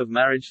type of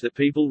marriage that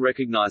people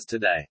recognize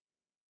today.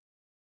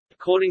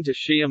 According to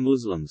Shia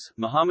Muslims,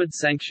 Muhammad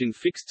sanctioned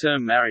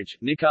fixed-term marriage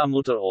nikah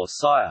muta or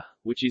saya,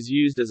 which is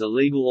used as a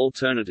legal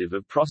alternative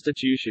of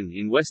prostitution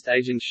in West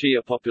Asian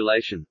Shia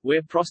population,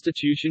 where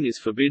prostitution is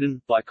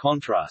forbidden. By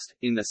contrast,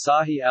 in the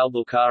Sahih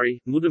al-Bukhari,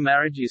 muta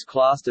marriage is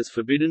classed as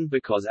forbidden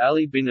because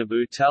Ali bin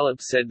Abu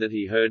Talib said that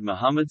he heard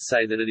Muhammad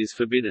say that it is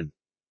forbidden.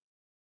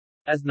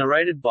 As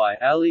narrated by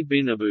Ali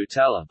bin Abu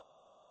Talib,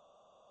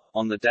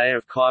 on the day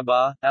of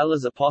Khaybar,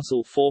 Allah's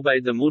apostle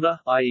forbade the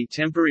muta, i.e.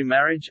 temporary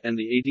marriage, and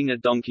the eating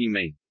of donkey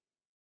meat.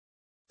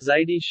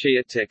 Zaydi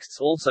Shia texts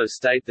also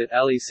state that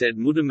Ali said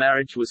muta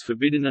marriage was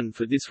forbidden, and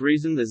for this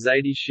reason the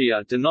Zaydi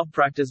Shia do not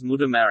practice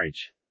muta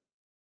marriage.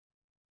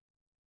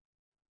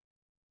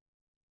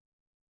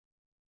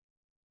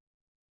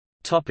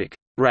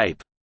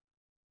 Rape.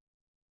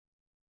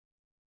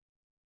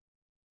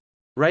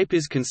 Rape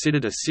is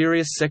considered a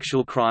serious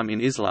sexual crime in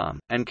Islam,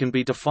 and can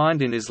be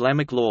defined in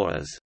Islamic law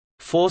as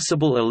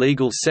forcible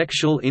illegal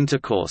sexual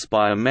intercourse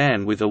by a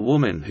man with a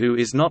woman who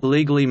is not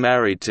legally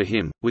married to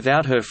him,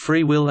 without her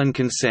free will and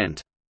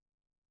consent.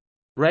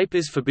 Rape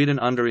is forbidden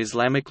under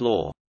Islamic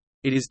law.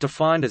 It is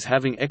defined as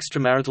having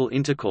extramarital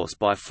intercourse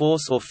by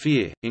force or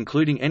fear,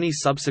 including any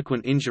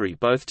subsequent injury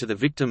both to the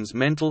victim's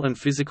mental and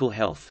physical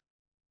health.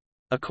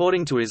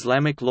 According to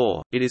Islamic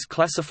law, it is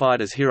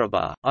classified as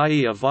hiraba,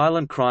 i.e. a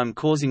violent crime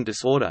causing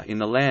disorder in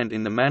the land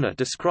in the manner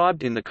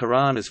described in the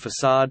Quran as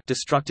fasad,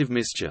 destructive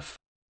mischief.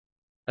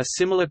 A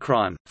similar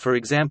crime, for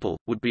example,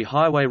 would be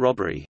highway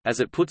robbery, as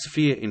it puts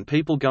fear in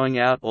people going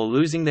out or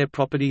losing their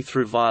property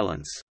through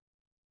violence.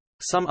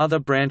 Some other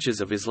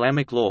branches of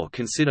Islamic law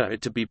consider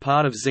it to be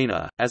part of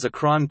zina, as a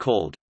crime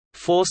called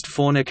forced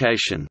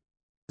fornication,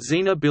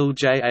 zina bil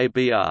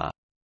jabr.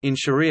 In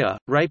Sharia,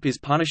 rape is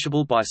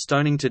punishable by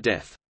stoning to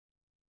death.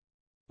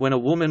 When a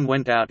woman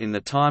went out in the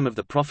time of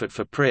the Prophet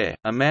for prayer,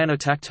 a man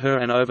attacked her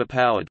and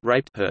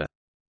raped her.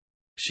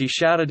 She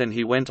shouted and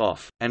he went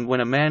off, and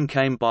when a man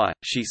came by,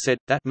 she said,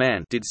 "That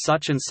man did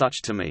such and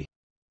such to me."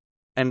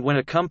 And when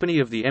a company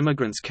of the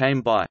emigrants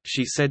came by,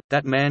 she said,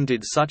 "That man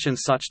did such and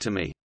such to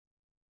me."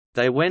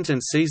 They went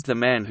and seized the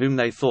man whom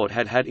they thought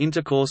had had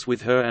intercourse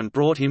with her and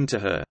brought him to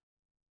her.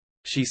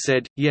 She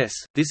said, "Yes,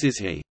 this is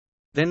he."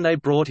 Then they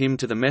brought him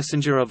to the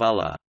Messenger of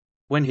Allah.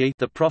 When he,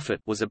 the Prophet,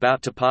 was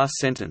about to pass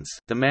sentence,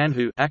 the man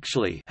who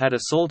actually had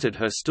assaulted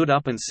her stood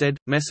up and said,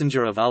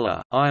 "Messenger of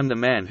Allah, I am the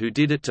man who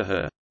did it to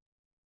her."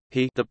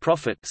 He, the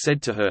Prophet,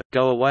 said to her,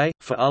 "Go away,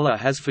 for Allah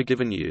has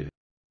forgiven you."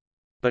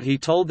 But he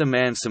told the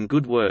man some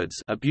good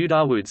words, Abu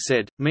Dawud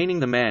said, meaning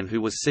the man who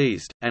was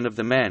seized, and of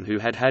the man who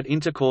had had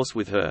intercourse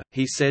with her,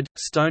 he said,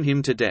 "Stone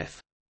him to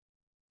death."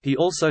 He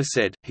also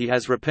said, "He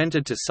has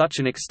repented to such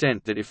an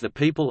extent that if the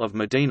people of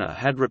Medina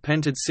had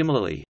repented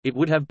similarly, it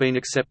would have been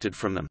accepted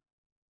from them."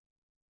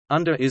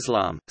 Under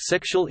Islam,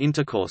 sexual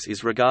intercourse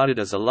is regarded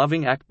as a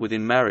loving act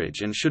within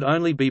marriage and should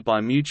only be by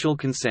mutual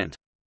consent.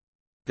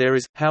 There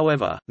is,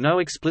 however, no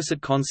explicit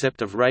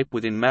concept of rape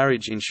within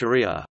marriage in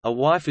Sharia. A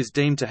wife is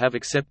deemed to have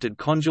accepted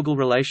conjugal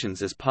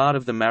relations as part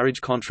of the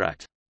marriage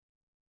contract.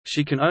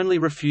 She can only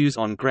refuse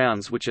on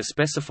grounds which are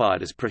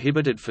specified as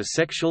prohibited for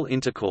sexual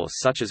intercourse,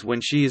 such as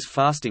when she is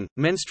fasting,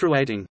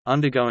 menstruating,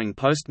 undergoing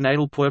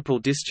postnatal puerperal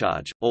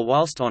discharge, or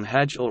whilst on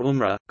Hajj or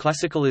Umrah.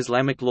 Classical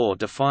Islamic law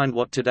defined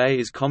what today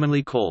is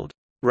commonly called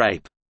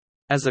rape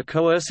as a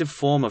coercive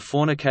form of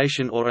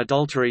fornication or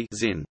adultery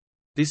zin.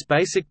 This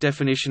basic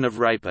definition of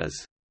rape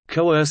as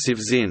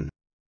coercive zin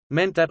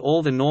meant that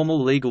all the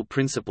normal legal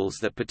principles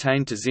that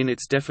pertain to zin,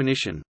 its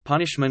definition,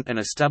 punishment and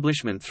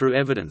establishment through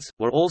evidence,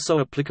 were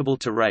also applicable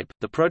to rape.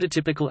 The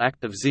prototypical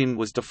act of zin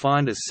was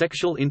defined as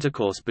sexual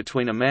intercourse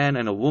between a man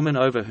and a woman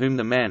over whom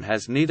the man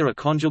has neither a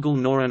conjugal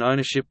nor an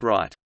ownership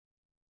right.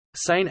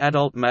 Sane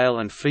adult male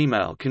and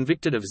female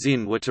convicted of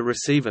zin were to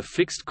receive a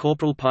fixed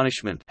corporal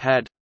punishment,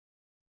 had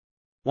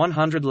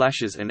 100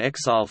 lashes and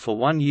exile for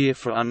 1 year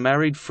for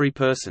unmarried free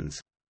persons,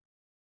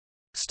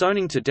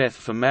 stoning to death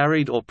for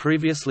married or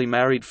previously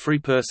married free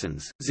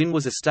persons. Zin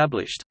was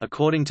established,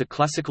 according to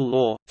classical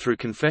law, through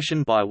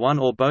confession by one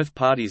or both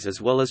parties as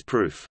well as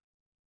proof.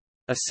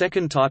 A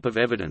second type of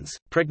evidence,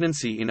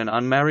 pregnancy in an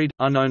unmarried,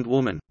 unowned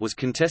woman, was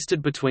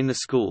contested between the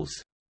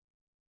schools.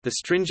 The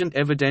stringent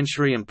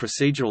evidentiary and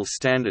procedural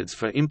standards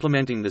for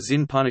implementing the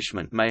zin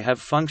punishment may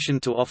have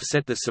functioned to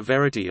offset the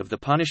severity of the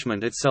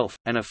punishment itself,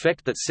 an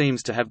effect that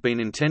seems to have been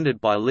intended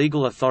by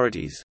legal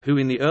authorities, who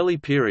in the early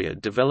period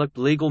developed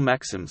legal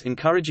maxims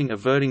encouraging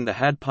averting the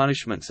had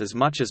punishments as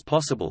much as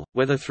possible,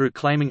 whether through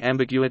claiming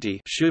ambiguity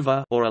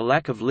or a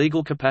lack of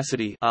legal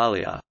capacity.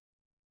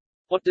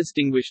 What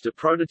distinguished a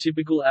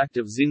prototypical act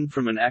of zin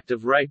from an act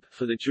of rape,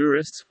 for the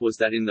jurists, was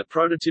that in the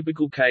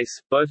prototypical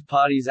case, both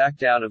parties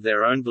act out of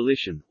their own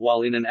volition,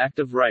 while in an act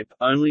of rape,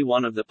 only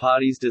one of the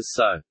parties does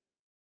so.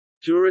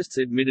 Jurists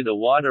admitted a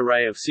wide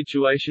array of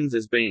situations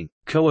as being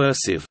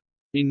coercive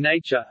in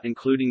nature,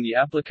 including the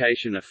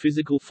application of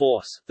physical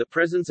force, the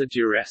presence of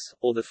duress,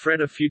 or the threat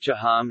of future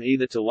harm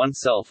either to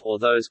oneself or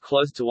those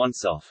close to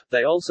oneself.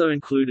 They also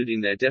included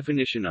in their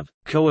definition of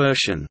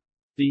coercion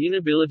the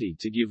inability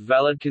to give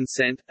valid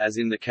consent, as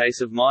in the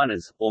case of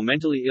minors, or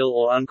mentally ill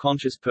or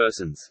unconscious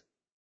persons.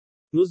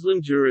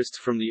 Muslim jurists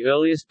from the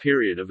earliest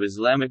period of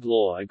Islamic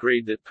law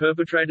agreed that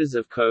perpetrators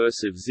of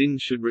coercive zin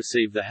should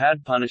receive the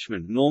had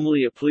punishment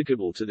normally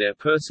applicable to their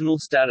personal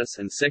status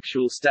and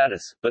sexual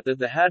status, but that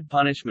the had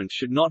punishment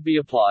should not be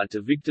applied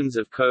to victims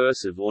of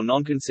coercive or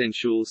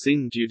non-consensual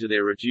zin due to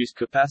their reduced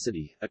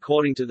capacity.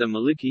 According to the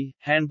Maliki,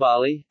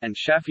 Hanbali, and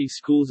Shafi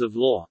schools of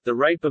law, the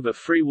rape of a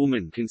free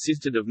woman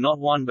consisted of not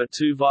one but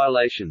two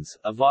violations: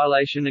 a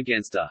violation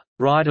against a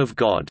right of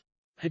God,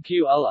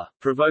 Haku Allah,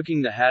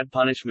 provoking the had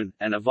punishment,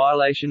 and a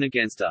violation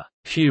against a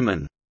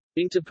human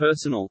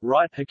interpersonal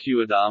right,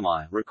 Haku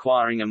Adami,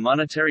 requiring a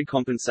monetary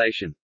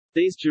compensation.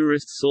 These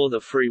jurists saw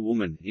the free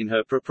woman, in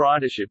her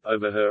proprietorship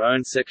over her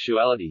own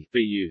sexuality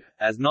 (BU),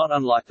 as not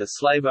unlike the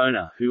slave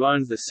owner who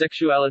owns the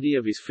sexuality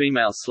of his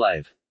female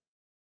slave.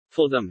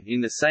 For them,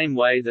 in the same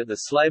way that the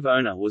slave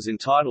owner was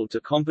entitled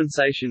to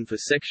compensation for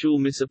sexual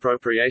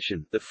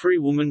misappropriation, the free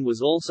woman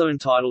was also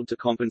entitled to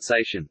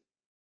compensation.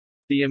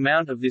 The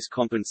amount of this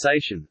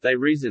compensation, they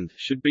reasoned,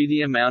 should be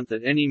the amount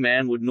that any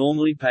man would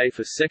normally pay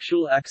for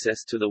sexual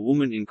access to the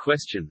woman in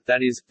question,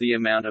 that is, the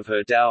amount of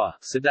her dower,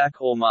 sadak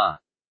or mahr.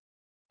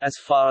 As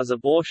far as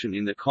abortion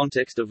in the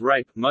context of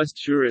rape, most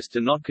jurists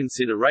do not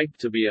consider rape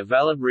to be a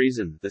valid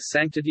reason. The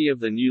sanctity of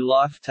the new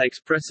life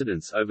takes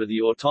precedence over the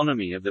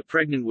autonomy of the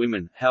pregnant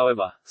women.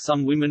 However,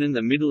 some women in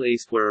the Middle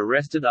East were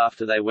arrested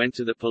after they went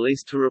to the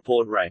police to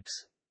report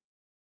rapes.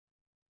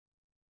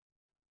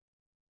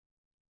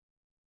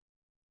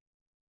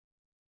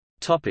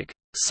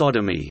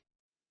 Sodomy.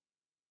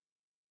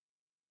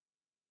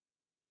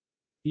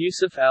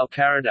 Yusuf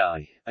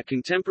al-Qaradawi, a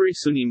contemporary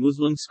Sunni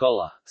Muslim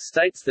scholar,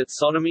 states that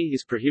sodomy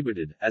is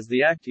prohibited, as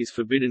the act is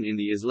forbidden in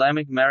the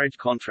Islamic marriage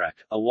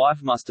contract. A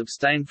wife must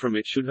abstain from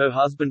it should her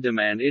husband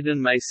demand it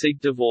and may seek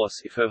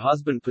divorce if her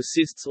husband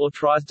persists or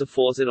tries to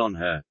force it on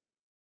her.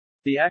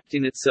 The act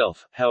in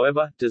itself,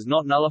 however, does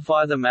not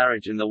nullify the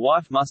marriage and the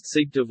wife must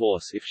seek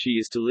divorce if she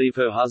is to leave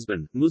her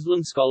husband.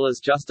 Muslim scholars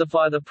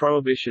justify the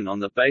prohibition on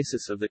the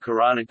basis of the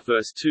Quranic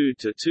verse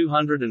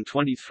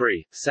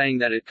 2-223, saying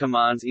that it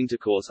commands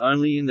intercourse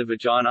only in the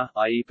vagina,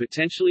 i.e.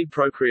 potentially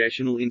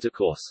procreational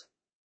intercourse.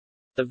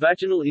 The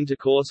vaginal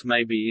intercourse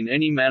may be in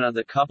any manner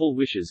the couple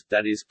wishes,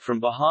 that is, from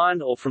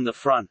behind or from the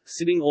front,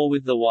 sitting or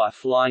with the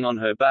wife lying on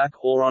her back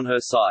or on her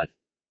side.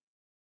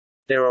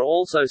 There are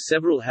also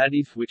several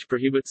hadith which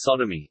prohibit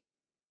sodomy.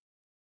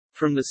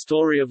 From the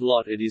story of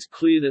Lot it is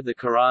clear that the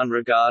Quran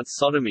regards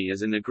sodomy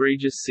as an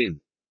egregious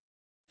sin.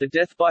 The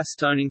death by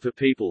stoning for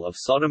people of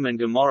Sodom and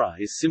Gomorrah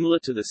is similar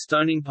to the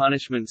stoning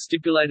punishment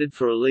stipulated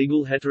for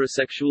illegal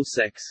heterosexual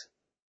sex.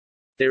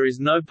 There is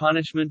no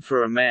punishment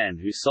for a man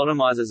who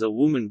sodomizes a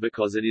woman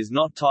because it is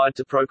not tied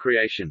to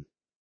procreation.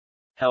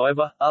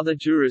 However, other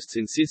jurists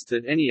insist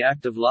that any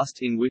act of lust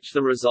in which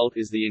the result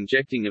is the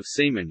injecting of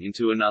semen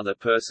into another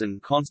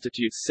person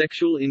constitutes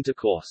sexual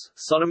intercourse.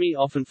 Sodomy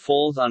often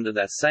falls under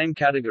that same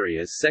category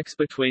as sex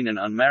between an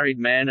unmarried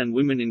man and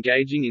women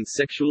engaging in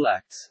sexual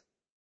acts.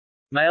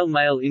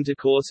 Male-male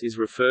intercourse is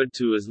referred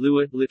to as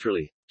liwat,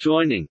 literally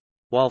joining,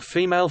 while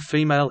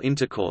female-female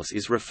intercourse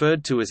is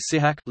referred to as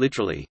sihak,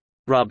 literally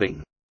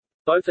rubbing.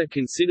 Both are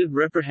considered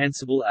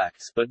reprehensible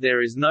acts, but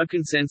there is no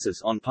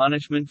consensus on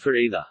punishment for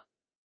either.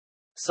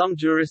 Some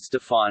jurists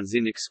define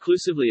zin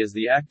exclusively as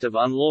the act of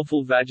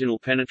unlawful vaginal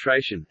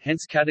penetration,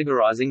 hence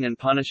categorizing and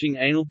punishing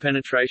anal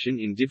penetration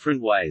in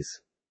different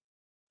ways.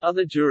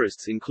 Other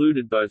jurists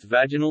included both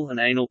vaginal and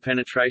anal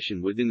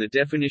penetration within the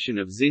definition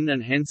of zin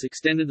and hence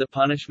extended the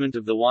punishment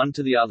of the one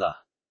to the other.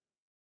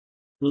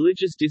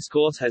 Religious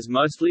discourse has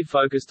mostly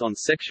focused on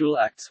sexual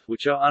acts,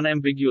 which are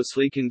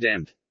unambiguously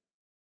condemned.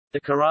 The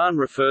Quran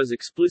refers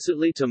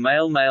explicitly to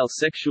male-male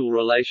sexual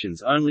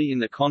relations only in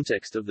the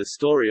context of the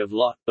story of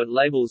Lot, but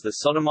labels the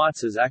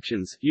Sodomites as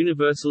actions,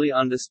 universally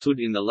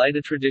understood in the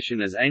later tradition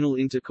as anal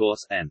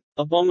intercourse, and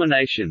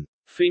abomination.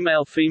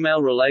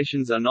 Female-female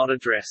relations are not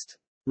addressed.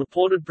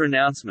 Reported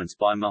pronouncements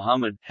by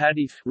Muhammad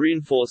hadith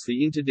reinforce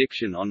the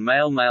interdiction on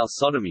male-male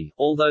sodomy,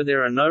 although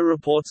there are no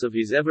reports of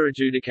his ever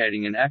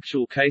adjudicating an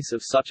actual case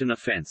of such an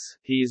offense.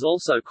 He is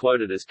also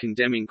quoted as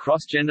condemning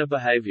cross-gender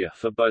behavior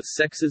for both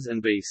sexes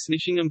and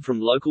snitching them from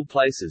local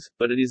places,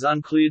 but it is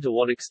unclear to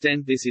what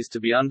extent this is to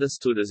be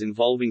understood as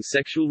involving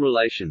sexual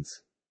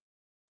relations.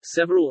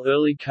 Several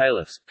early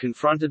caliphs,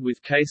 confronted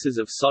with cases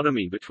of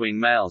sodomy between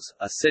males,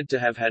 are said to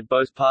have had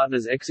both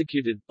partners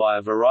executed, by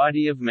a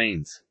variety of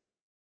means.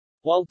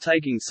 While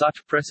taking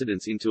such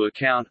precedents into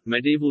account,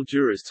 medieval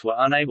jurists were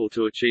unable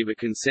to achieve a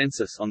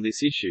consensus on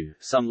this issue.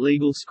 Some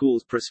legal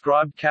schools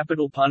prescribed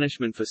capital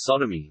punishment for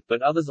sodomy,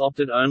 but others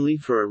opted only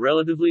for a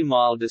relatively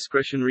mild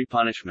discretionary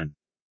punishment.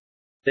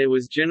 There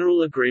was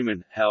general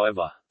agreement,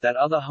 however, that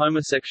other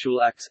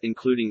homosexual acts,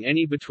 including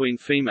any between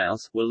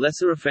females, were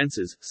lesser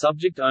offences,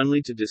 subject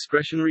only to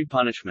discretionary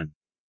punishment.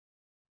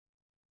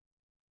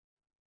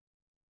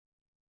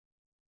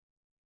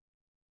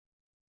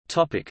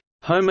 Topic: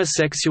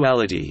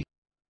 Homosexuality.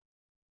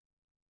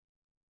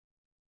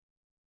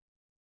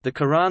 The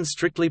Quran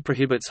strictly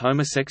prohibits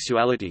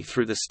homosexuality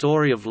through the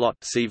story of Lot.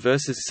 See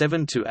verses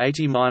 7 to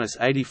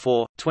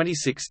 80-84,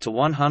 26 to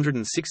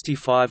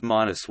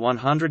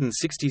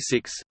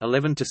 165-166,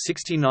 11 to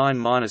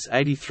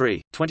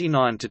 69-83,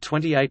 29 to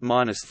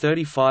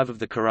 28-35 of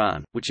the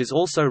Quran, which is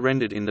also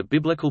rendered in the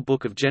biblical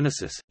book of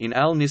Genesis, in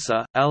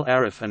Al-Nisa,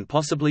 Al-Araf, and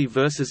possibly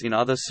verses in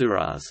other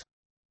surahs.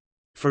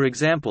 For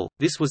example,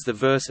 this was the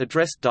verse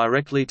addressed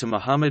directly to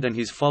Muhammad and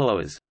his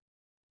followers.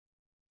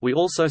 We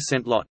also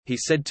sent Lot, he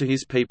said to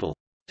his people,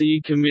 "Do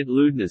you commit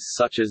lewdness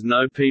such as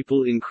no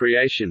people in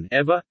creation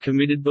ever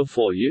committed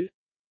before you?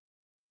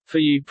 For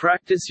you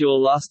practice your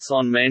lusts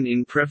on men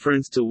in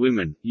preference to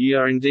women, ye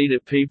are indeed a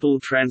people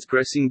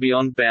transgressing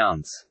beyond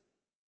bounds."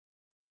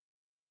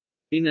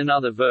 In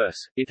another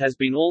verse, it has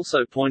been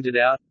also pointed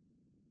out,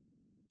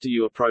 "Do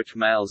you approach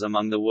males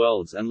among the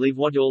worlds and leave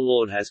what your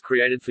Lord has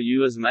created for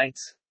you as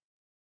mates?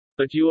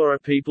 But you are a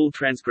people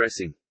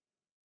transgressing.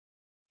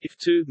 If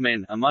two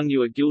men among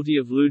you are guilty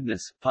of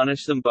lewdness,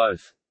 punish them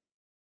both.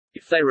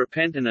 If they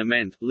repent and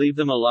amend, leave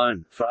them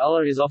alone, for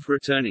Allah is oft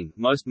returning,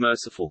 most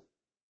merciful."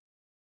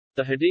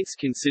 The hadiths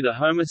consider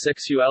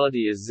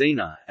homosexuality as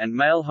zina, and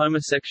male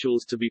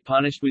homosexuals to be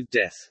punished with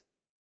death.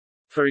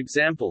 For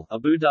example,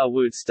 Abu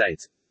Dawood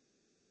states,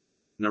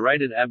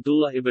 narrated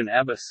Abdullah ibn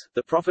Abbas,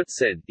 the Prophet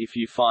said, "If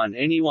you find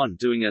anyone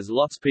doing as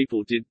Lot's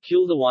people did,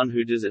 kill the one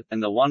who does it,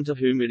 and the one to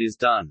whom it is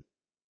done."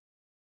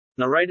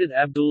 Narrated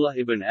Abdullah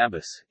ibn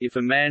Abbas, "If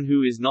a man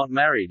who is not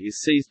married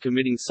is seized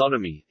committing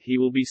sodomy, he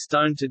will be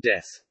stoned to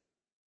death."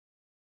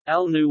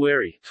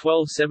 Al-Nuwairi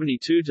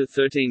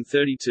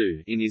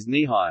 (1272–1332) in his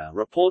Nihaya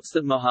reports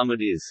that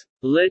Muhammad is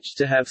alleged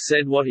to have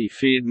said what he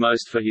feared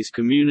most for his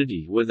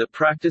community were the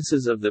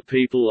practices of the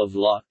people of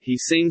Lot. He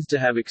seems to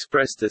have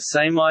expressed the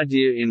same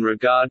idea in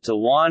regard to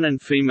wine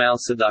and female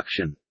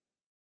seduction.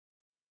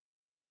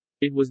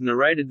 It was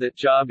narrated that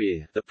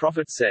Jabir, the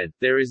Prophet said,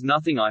 "There is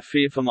nothing I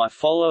fear for my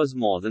followers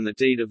more than the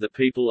deed of the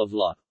people of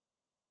Lot."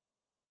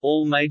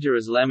 All major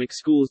Islamic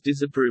schools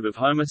disapprove of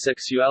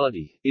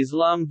homosexuality.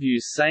 Islam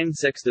views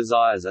same-sex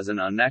desires as an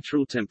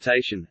unnatural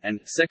temptation, and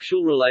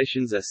sexual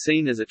relations are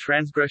seen as a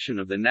transgression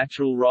of the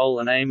natural role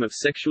and aim of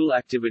sexual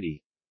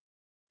activity.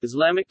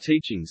 Islamic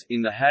teachings,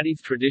 in the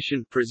Hadith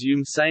tradition,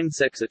 presume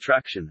same-sex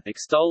attraction,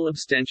 extol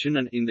abstention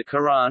and, in the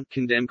Quran,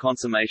 condemn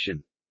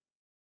consummation.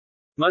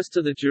 Most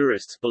of the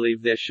jurists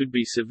believe there should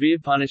be severe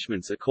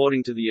punishments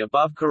according to the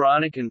above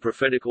Quranic and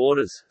prophetic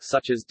orders,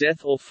 such as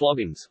death or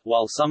floggings,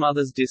 while some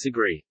others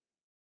disagree.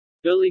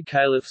 Early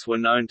caliphs were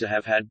known to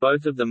have had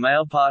both of the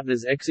male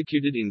partners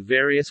executed in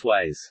various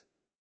ways.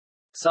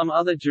 Some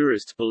other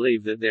jurists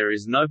believe that there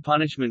is no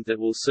punishment that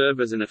will serve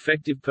as an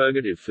effective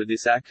purgative for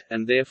this act,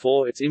 and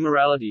therefore its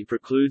immorality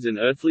precludes an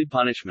earthly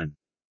punishment.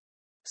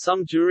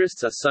 Some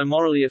jurists are so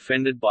morally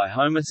offended by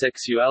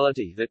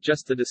homosexuality that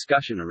just the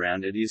discussion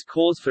around it is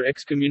cause for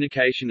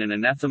excommunication and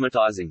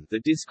anathematizing.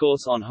 The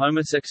discourse on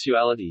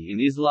homosexuality in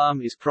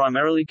Islam is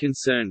primarily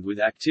concerned with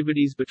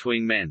activities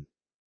between men.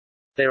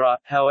 There are,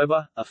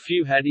 however, a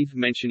few hadith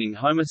mentioning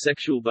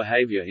homosexual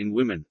behavior in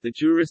women. The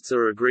jurists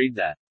are agreed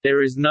that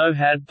there is no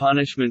had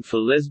punishment for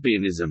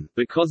lesbianism,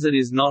 because it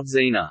is not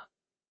zina.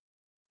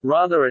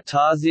 Rather a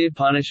ta'zir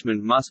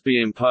punishment must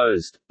be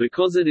imposed,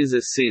 because it is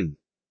a sin.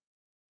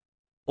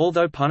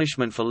 Although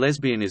punishment for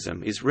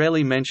lesbianism is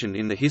rarely mentioned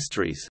in the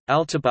histories,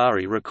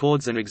 al-Tabari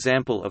records an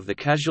example of the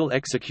casual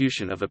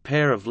execution of a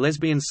pair of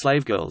lesbian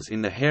slavegirls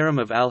in the harem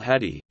of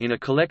al-Hadi, in a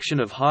collection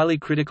of highly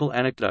critical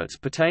anecdotes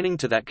pertaining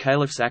to that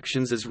caliph's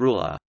actions as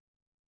ruler.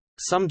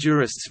 Some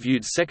jurists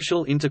viewed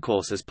sexual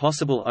intercourse as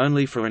possible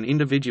only for an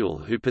individual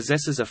who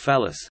possesses a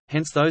phallus,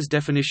 hence those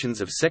definitions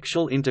of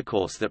sexual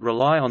intercourse that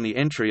rely on the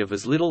entry of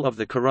as little of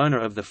the corona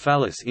of the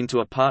phallus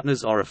into a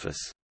partner's orifice.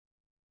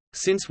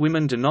 Since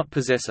women do not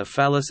possess a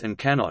phallus and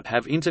cannot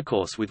have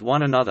intercourse with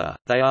one another,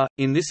 they are,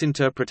 in this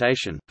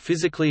interpretation,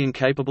 physically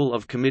incapable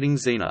of committing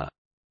zina.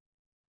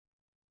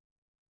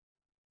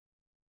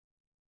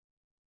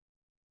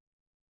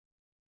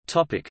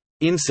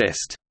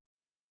 Incest.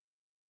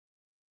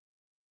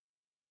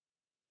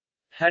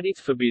 Hadith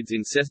forbids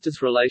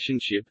incestuous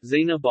relationship,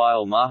 zina by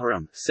or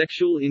mahram,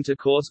 sexual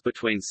intercourse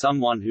between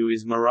someone who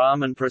is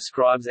mahram, and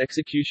prescribes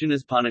execution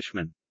as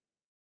punishment.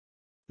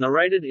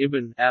 Narrated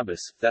Ibn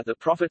Abbas, that the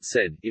Prophet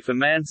said, if a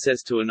man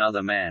says to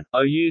another man,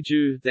 "O you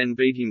Jew," then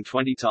beat him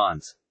 20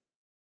 times.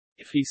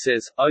 If he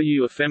says, "O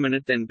you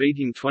effeminate," then beat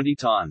him 20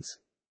 times.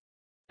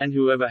 And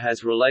whoever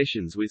has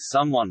relations with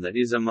someone that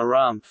is a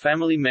mahram,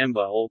 family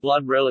member or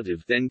blood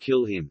relative, then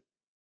kill him.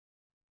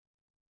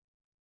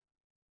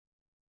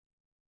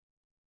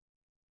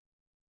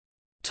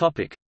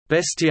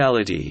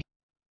 Bestiality.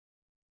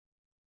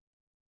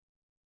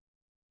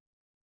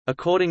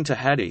 According to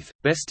Hadith,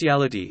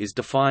 bestiality is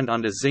defined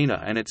under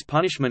zina, and its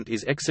punishment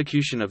is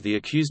execution of the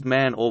accused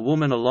man or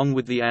woman along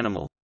with the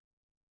animal.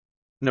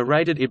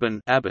 Narrated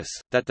Ibn Abbas,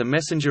 that the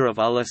Messenger of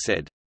Allah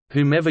said,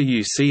 "Whomever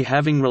you see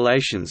having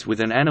relations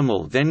with an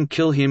animal, then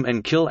kill him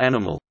and kill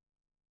animal."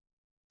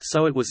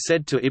 So it was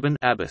said to Ibn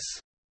Abbas,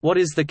 "What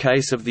is the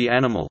case of the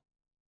animal?"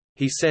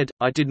 He said,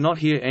 "I did not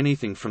hear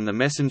anything from the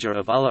Messenger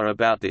of Allah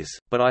about this,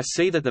 but I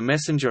see that the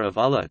Messenger of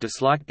Allah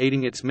disliked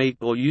eating its meat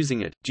or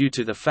using it, due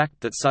to the fact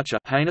that such a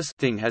heinous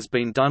thing has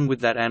been done with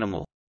that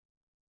animal."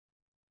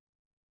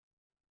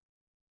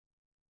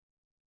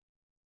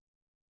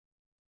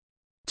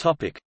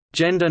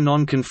 Gender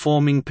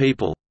non-conforming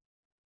people.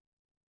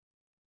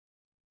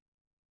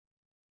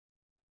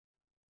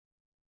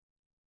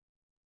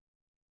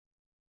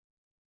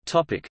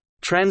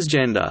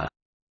 Transgender.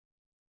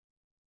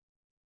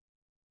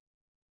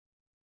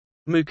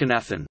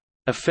 Mukanathan,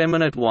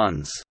 effeminate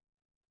ones,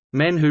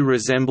 men who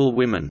resemble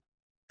women,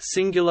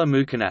 singular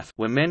mukanath,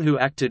 were men who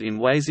acted in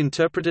ways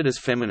interpreted as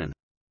feminine.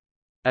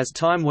 As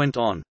time went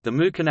on, the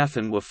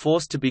mukanathan were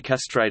forced to be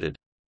castrated.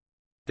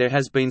 There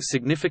has been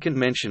significant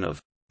mention of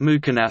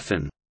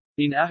mukanathan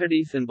in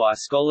ahadith and by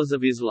scholars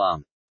of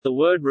Islam. The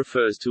word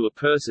refers to a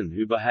person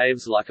who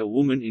behaves like a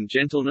woman in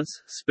gentleness,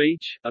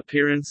 speech,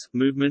 appearance,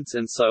 movements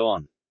and so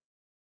on.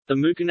 The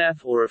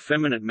mukanath or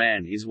effeminate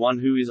man is one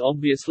who is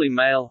obviously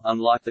male,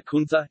 unlike the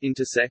kuntha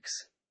intersex.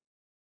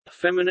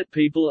 Effeminate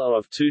people are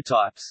of two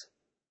types.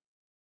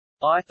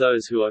 I,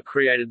 those who are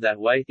created that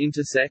way,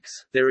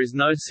 intersex, there is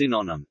no sin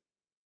on them.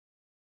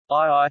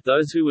 I,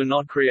 those who were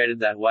not created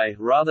that way,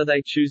 rather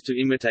they choose to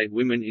imitate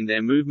women in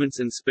their movements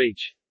and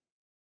speech.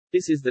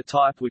 This is the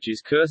type which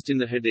is cursed in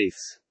the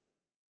hadiths.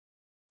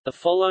 The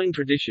following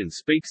tradition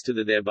speaks to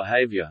their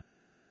behavior.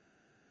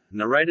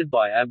 Narrated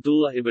by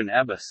Abdullah ibn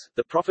Abbas,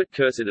 the Prophet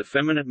cursed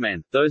effeminate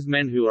men, those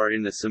men who are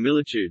in the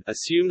similitude,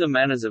 assume the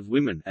manners of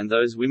women, and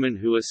those women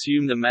who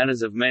assume the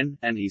manners of men,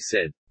 and he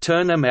said,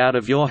 "Turn them out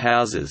of your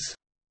houses."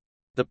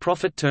 The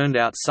Prophet turned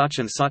out such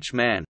and such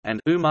man, and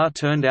Umar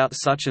turned out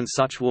such and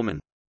such woman.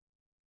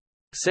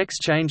 Sex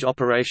change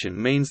operation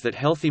means that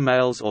healthy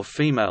males or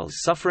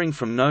females suffering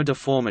from no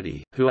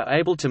deformity, who are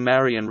able to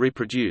marry and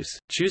reproduce,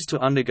 choose to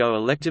undergo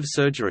elective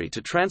surgery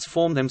to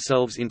transform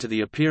themselves into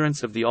the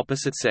appearance of the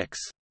opposite sex.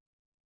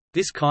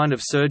 This kind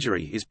of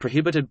surgery is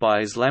prohibited by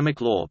Islamic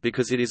law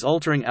because it is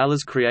altering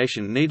Allah's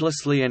creation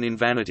needlessly and in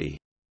vanity.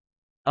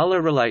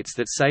 Allah relates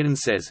that Satan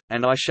says,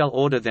 "And I shall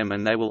order them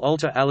and they will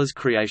alter Allah's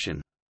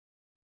creation."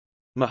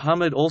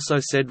 Muhammad also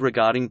said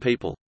regarding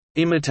people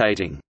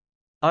imitating,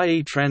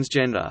 i.e.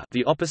 transgender,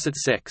 the opposite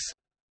sex,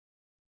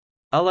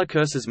 Allah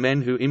curses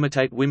men who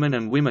imitate women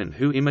and women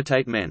who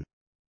imitate men.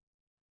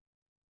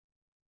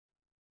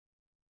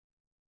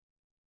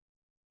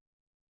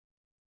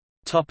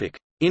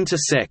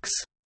 Intersex.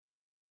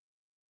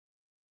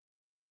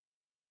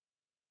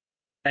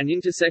 An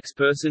intersex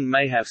person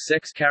may have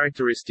sex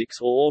characteristics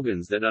or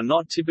organs that are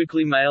not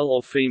typically male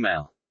or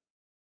female.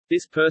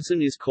 This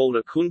person is called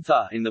a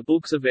kuntha in the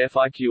books of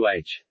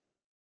fiqh.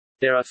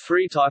 There are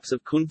three types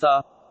of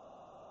kuntha.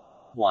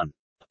 1.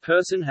 A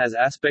person has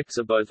aspects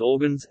of both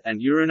organs, and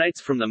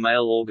urinates from the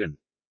male organ.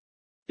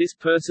 This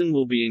person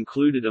will be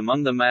included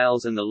among the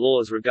males and the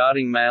laws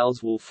regarding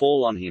males will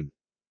fall on him.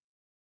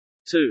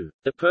 2.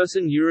 The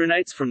person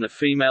urinates from the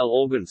female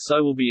organ,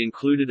 so will be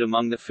included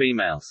among the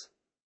females.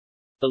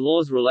 The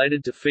laws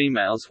related to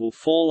females will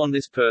fall on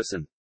this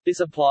person. This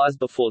applies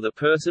before the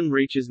person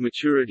reaches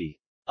maturity.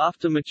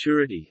 After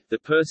maturity, the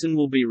person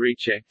will be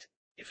rechecked.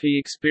 If he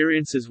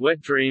experiences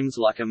wet dreams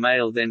like a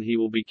male, then he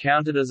will be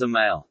counted as a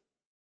male.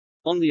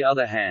 On the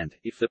other hand,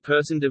 if the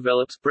person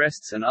develops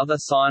breasts and other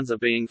signs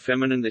of being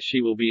feminine, that she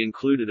will be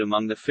included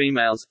among the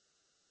females.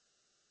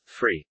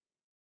 3.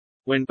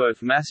 When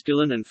both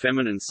masculine and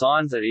feminine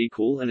signs are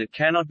equal and it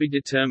cannot be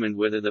determined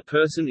whether the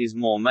person is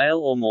more male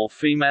or more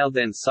female,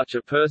 then such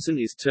a person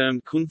is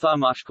termed kuntha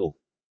mushkil.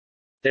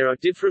 There are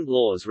different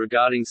laws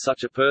regarding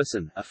such a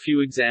person. A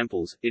few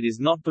examples: it is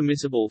not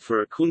permissible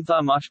for a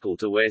kuntha mushkil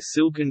to wear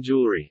silk and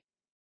jewelry.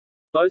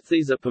 Both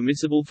these are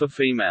permissible for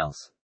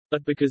females.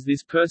 But because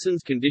this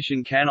person's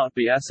condition cannot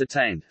be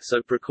ascertained,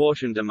 so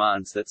precaution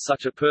demands that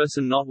such a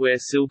person not wear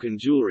silk and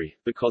jewelry,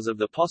 because of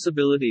the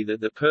possibility that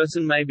the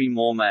person may be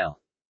more male.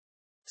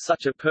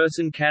 Such a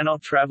person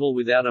cannot travel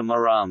without a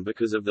mahram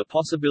because of the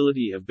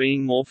possibility of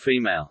being more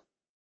female.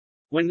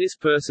 When this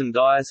person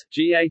dies,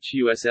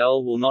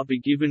 ghusl will not be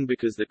given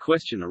because the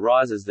question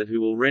arises that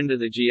who will render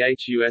the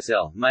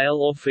ghusl, male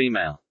or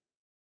female.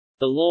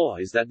 The law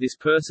is that this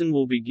person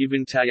will be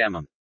given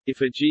tayammum.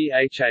 If a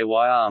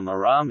ghayr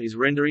mahram is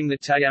rendering the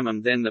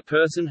tayammum, then the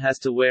person has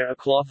to wear a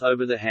cloth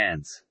over the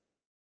hands.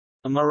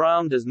 A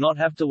mahram does not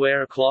have to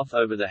wear a cloth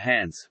over the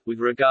hands. With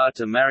regard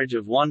to marriage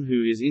of one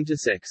who is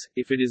intersex,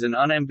 if it is an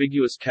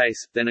unambiguous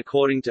case, then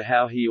according to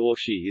how he or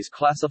she is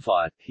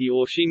classified, he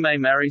or she may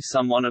marry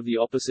someone of the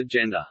opposite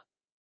gender.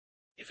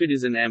 If it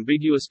is an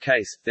ambiguous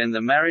case, then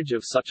the marriage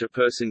of such a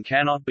person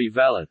cannot be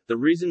valid, the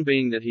reason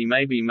being that he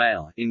may be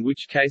male, in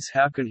which case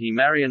how can he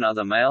marry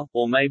another male,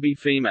 or may be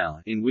female,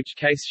 in which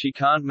case she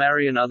can't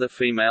marry another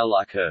female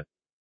like her.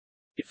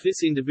 If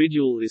this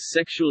individual is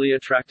sexually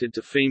attracted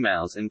to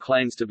females and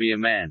claims to be a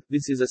man,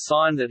 this is a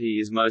sign that he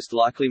is most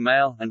likely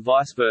male, and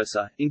vice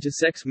versa.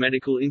 Intersex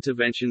medical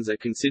interventions are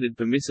considered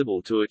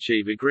permissible to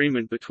achieve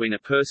agreement between a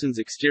person's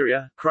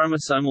exterior,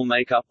 chromosomal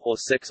makeup, or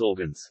sex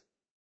organs.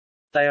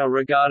 They are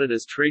regarded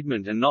as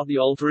treatment and not the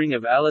altering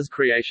of Allah's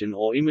creation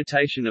or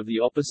imitation of the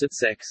opposite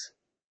sex.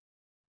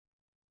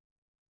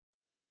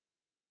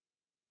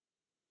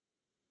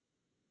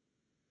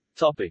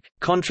 Topic: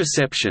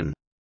 Contraception.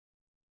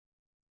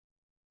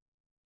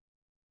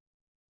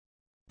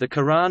 The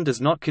Quran does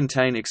not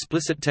contain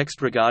explicit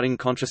text regarding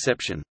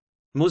contraception.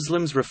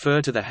 Muslims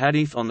refer to the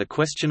hadith on the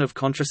question of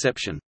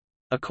contraception.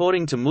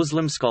 According to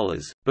Muslim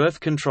scholars, birth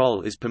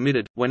control is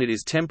permitted, when it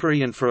is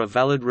temporary and for a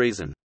valid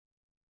reason.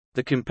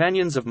 The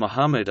companions of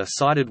Muhammad are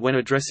cited when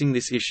addressing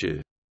this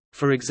issue.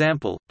 For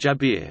example,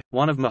 Jabir,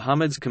 one of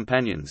Muhammad's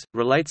companions,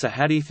 relates a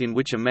hadith in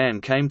which a man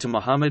came to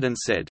Muhammad and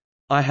said,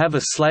 "I have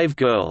a slave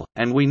girl,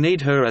 and we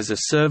need her as a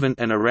servant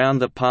and around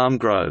the palm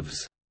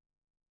groves.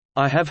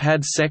 I have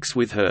had sex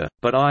with her,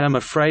 but I am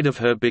afraid of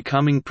her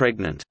becoming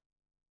pregnant."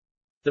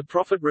 The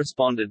Prophet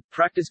responded,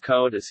 "Practice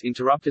coitus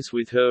interruptus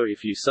with her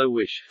if you so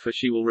wish, for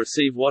she will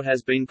receive what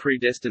has been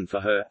predestined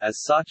for her."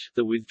 As such,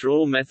 the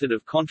withdrawal method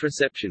of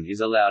contraception is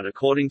allowed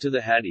according to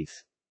the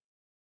hadith.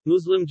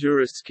 Muslim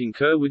jurists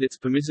concur with its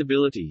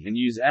permissibility and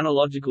use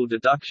analogical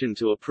deduction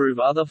to approve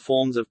other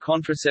forms of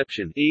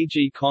contraception,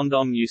 e.g.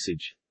 condom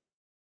usage.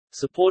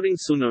 Supporting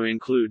sunnah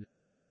include: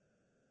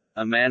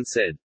 a man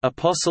said,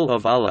 "Apostle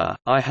of Allah,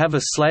 I have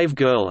a slave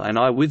girl and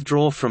I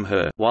withdraw from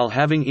her while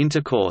having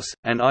intercourse,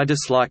 and I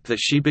dislike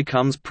that she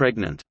becomes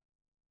pregnant.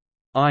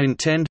 I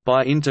intend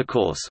by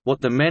intercourse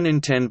what the men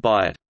intend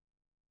by it.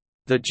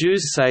 The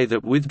Jews say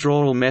that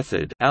withdrawal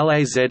method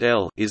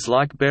is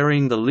like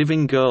burying the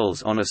living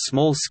girls on a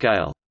small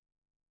scale."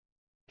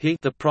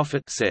 The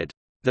Prophet said,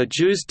 "The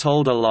Jews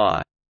told a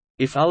lie.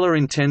 If Allah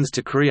intends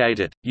to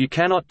create it, you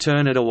cannot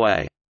turn it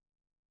away.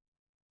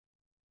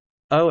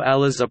 O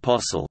Allah's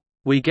Apostle,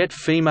 we get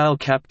female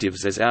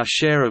captives as our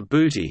share of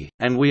booty,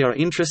 and we are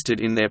interested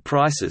in their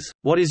prices.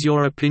 What is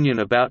your opinion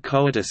about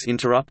coitus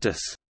interruptus?"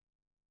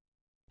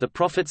 The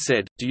Prophet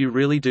said, "Do you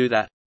really do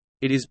that?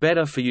 It is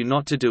better for you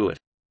not to do it.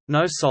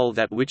 No soul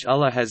that which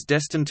Allah has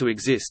destined to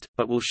exist,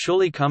 but will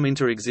surely come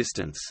into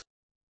existence."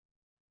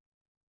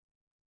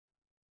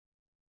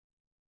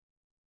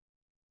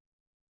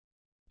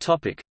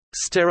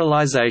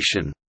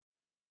 Sterilization.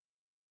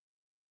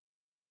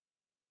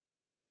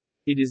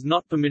 It is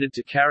not permitted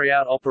to carry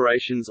out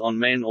operations on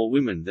men or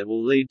women that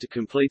will lead to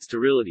complete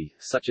sterility,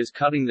 such as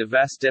cutting the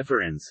vas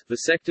deferens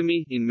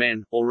vasectomy in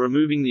men, or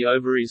removing the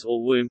ovaries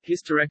or womb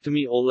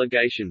hysterectomy or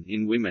ligation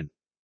in women.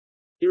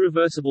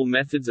 Irreversible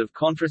methods of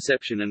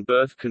contraception and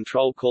birth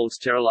control called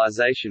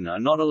sterilization are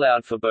not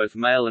allowed for both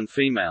male and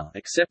female,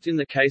 except in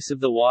the case of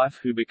the wife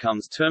who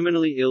becomes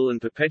terminally ill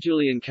and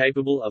perpetually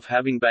incapable of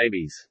having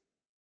babies.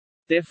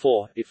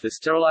 Therefore, if the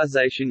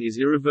sterilization is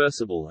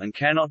irreversible and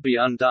cannot be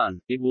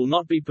undone, it will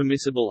not be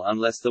permissible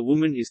unless the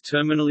woman is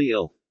terminally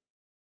ill.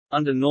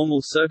 Under normal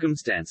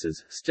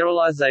circumstances,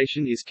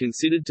 sterilization is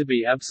considered to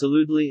be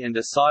absolutely and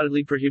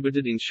decidedly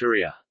prohibited in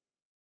Sharia.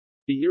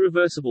 The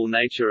irreversible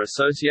nature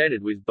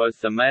associated with both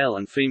the male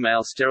and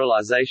female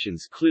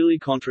sterilizations clearly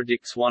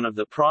contradicts one of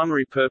the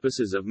primary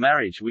purposes of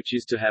marriage, which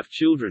is to have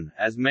children,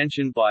 as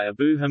mentioned by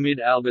Abu Hamid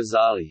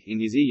al-Ghazali in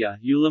his Ihya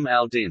Ulum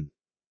al-Din.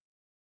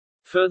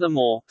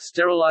 Furthermore,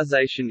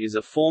 sterilization is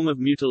a form of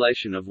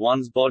mutilation of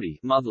one's body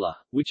mudla,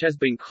 which has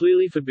been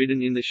clearly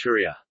forbidden in the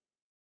Sharia.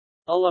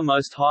 Allah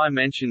Most High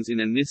mentions in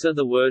An-Nisa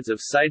the words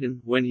of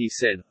Satan, when he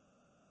said,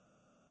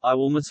 I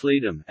will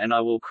mislead them, and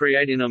I will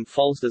create in them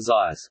false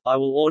desires, I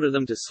will order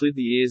them to slit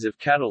the ears of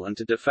cattle and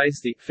to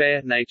deface the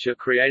fair nature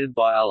created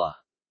by Allah.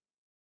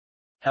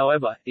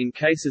 However, in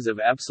cases of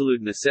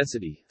absolute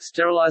necessity,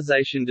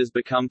 sterilization does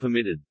become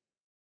permitted.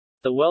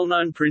 The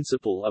well-known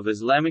principle of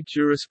Islamic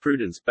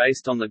jurisprudence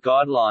based on the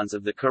guidelines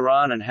of the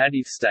Quran and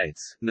Hadith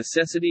states,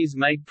 necessities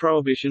make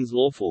prohibitions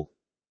lawful.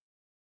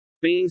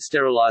 Being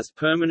sterilized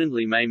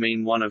permanently may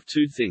mean one of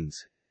two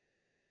things.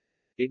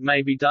 It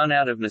may be done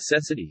out of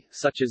necessity,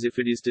 such as if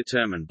it is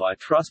determined by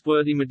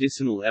trustworthy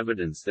medicinal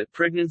evidence that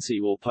pregnancy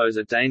will pose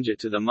a danger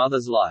to the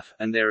mother's life,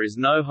 and there is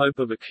no hope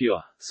of a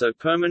cure, so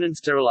permanent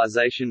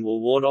sterilization will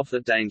ward off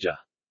the danger.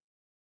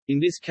 In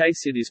this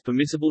case it is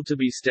permissible to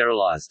be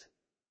sterilized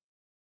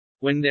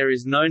when there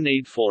is no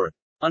need for it.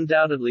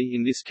 Undoubtedly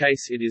in this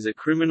case it is a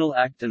criminal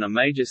act and a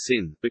major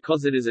sin,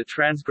 because it is a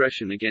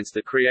transgression against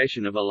the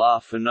creation of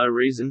Allah for no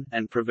reason,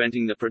 and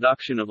preventing the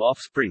production of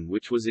offspring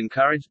which was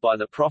encouraged by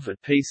the Prophet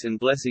peace and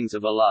blessings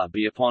of Allah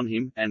be upon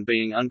him, and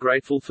being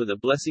ungrateful for the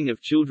blessing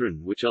of children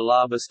which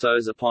Allah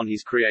bestows upon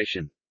his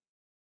creation.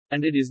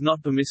 And it is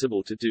not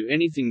permissible to do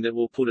anything that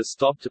will put a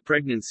stop to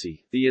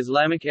pregnancy. The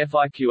Islamic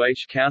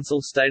Fiqh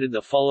Council stated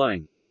the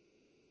following: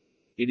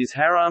 it is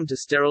haram to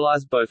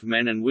sterilize both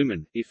men and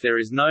women, if there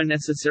is no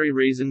necessary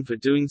reason for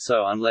doing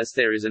so unless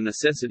there is a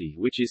necessity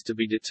which is to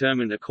be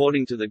determined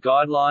according to the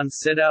guidelines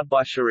set out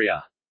by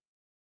Sharia.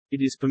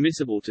 It is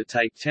permissible to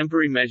take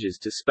temporary measures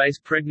to space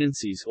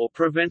pregnancies or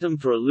prevent them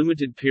for a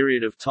limited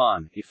period of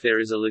time, if there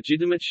is a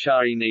legitimate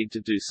Shari need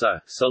to do so,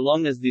 so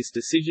long as this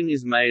decision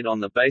is made on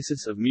the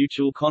basis of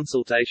mutual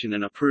consultation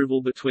and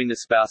approval between the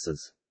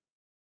spouses.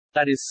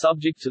 That is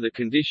subject to the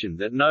condition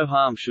that no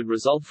harm should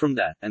result from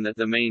that, and that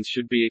the means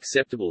should be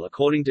acceptable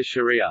according to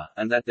Sharia,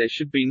 and that there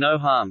should be no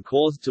harm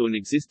caused to an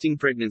existing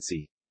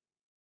pregnancy.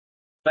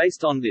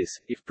 Based on this,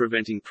 if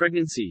preventing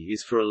pregnancy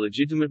is for a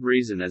legitimate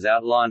reason as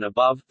outlined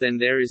above, then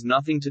there is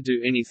nothing to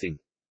do anything.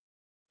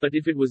 But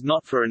if it was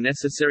not for a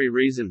necessary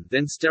reason,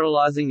 then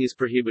sterilizing is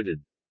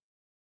prohibited.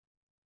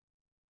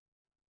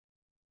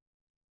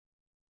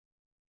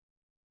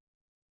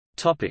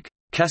 Topic: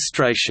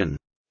 Castration.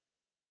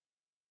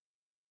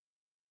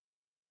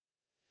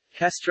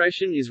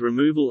 Castration is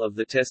removal of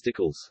the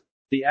testicles.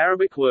 The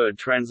Arabic word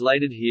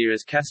translated here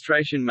as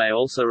castration may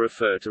also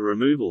refer to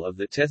removal of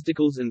the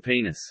testicles and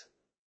penis.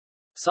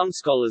 Some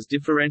scholars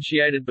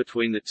differentiated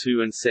between the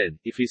two and said,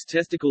 if his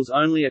testicles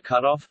only are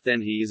cut off,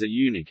 then he is a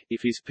eunuch,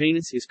 if his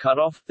penis is cut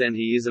off, then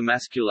he is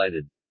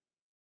emasculated.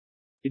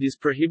 It is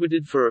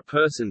prohibited for a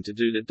person to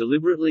do that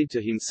deliberately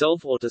to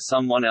himself or to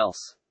someone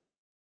else.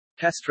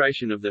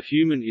 Castration of the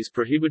human is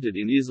prohibited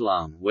in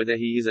Islam, whether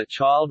he is a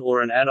child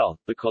or an adult,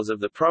 because of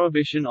the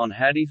prohibition on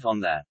hadith on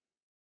that.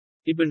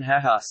 Ibn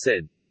Hajar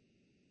said,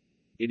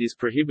 it is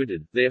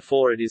prohibited,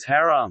 therefore it is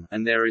haram,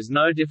 and there is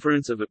no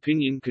difference of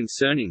opinion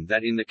concerning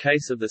that in the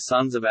case of the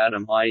sons of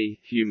Adam, i.e.,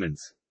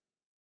 humans.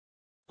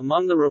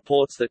 Among the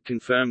reports that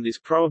confirm this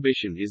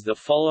prohibition is the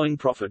following: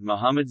 Prophet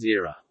Muhammad's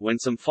era, when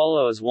some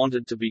followers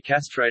wanted to be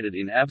castrated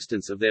in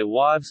absence of their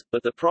wives,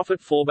 but the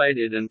Prophet forbade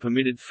it and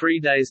permitted 3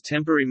 days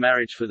temporary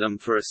marriage for them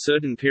for a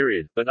certain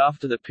period, but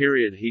after the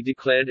period he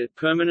declared it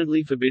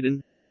permanently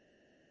forbidden.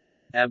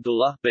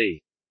 Abdullah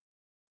b.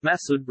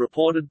 Mas'ud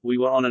reported, we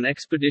were on an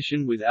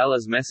expedition with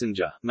Allah's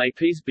Messenger, may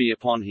peace be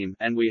upon him,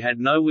 and we had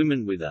no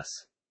women with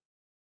us.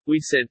 We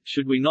said,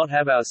 should we not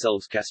have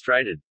ourselves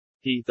castrated?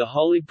 He, the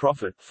Holy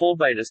Prophet,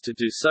 forbade us to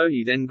do so.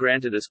 He then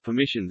granted us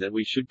permission that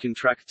we should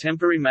contract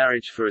temporary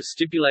marriage for a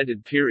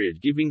stipulated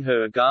period, giving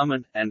her a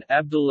garment, and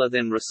Abdullah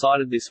then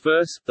recited this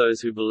verse: those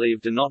who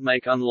believe do not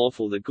make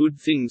unlawful the good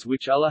things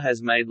which Allah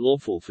has made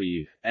lawful for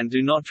you, and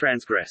do not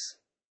transgress.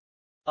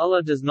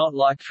 Allah does not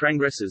like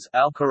transgressors.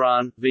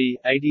 Al-Quran, v.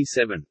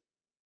 87.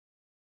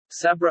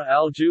 Sabra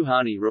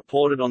al-Juhani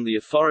reported on the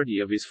authority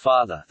of his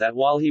father that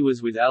while he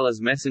was with Allah's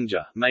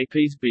Messenger, may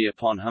peace be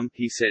upon him,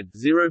 he said,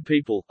 0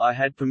 people, I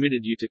had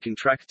permitted you to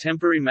contract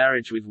temporary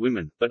marriage with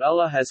women, but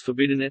Allah has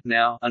forbidden it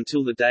now,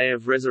 until the day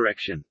of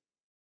resurrection.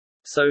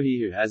 So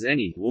he who has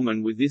any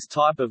woman with this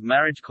type of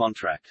marriage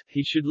contract,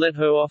 he should let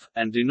her off,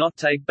 and do not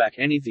take back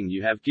anything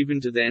you have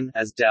given to them,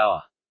 as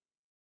dower.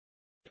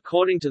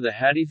 According to the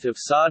hadith of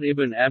Sa'd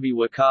ibn Abi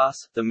Waqqas,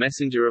 the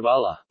Messenger of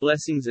Allah,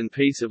 blessings and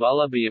peace of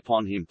Allah be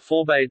upon him,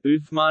 forbade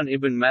Uthman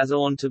ibn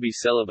Maz'un to be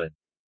celibate.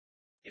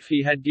 If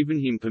he had given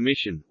him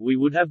permission, we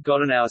would have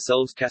gotten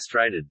ourselves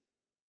castrated.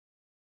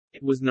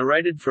 It was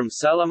narrated from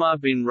Salama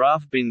bin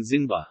Raf bin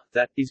Zinba,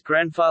 that, his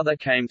grandfather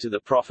came to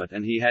the Prophet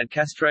and he had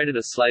castrated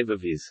a slave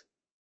of his.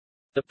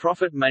 The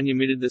Prophet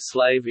manumitted the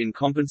slave in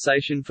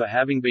compensation for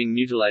having been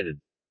mutilated.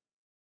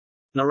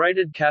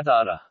 Narrated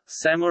Qatada,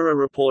 Samura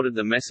reported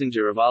the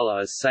Messenger of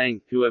Allah as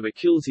saying, whoever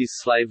kills his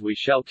slave we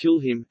shall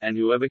kill him, and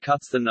whoever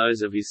cuts the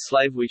nose of his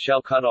slave we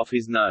shall cut off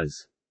his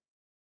nose.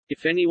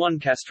 If anyone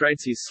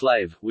castrates his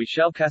slave, we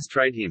shall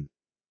castrate him.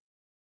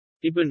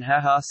 Ibn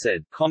Hajar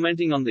said,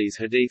 commenting on these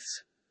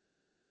hadiths,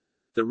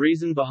 the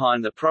reason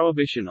behind the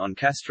prohibition on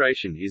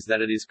castration is that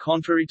it is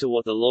contrary to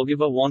what the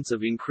lawgiver wants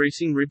of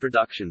increasing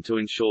reproduction to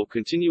ensure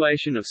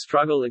continuation of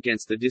struggle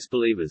against the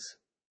disbelievers.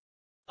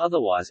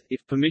 Otherwise,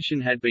 if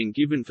permission had been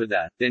given for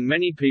that, then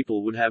many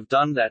people would have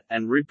done that,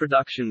 and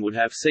reproduction would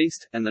have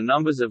ceased, and the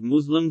numbers of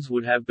Muslims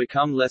would have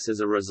become less as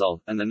a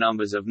result, and the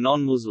numbers of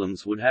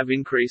non-Muslims would have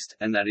increased,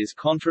 and that is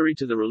contrary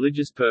to the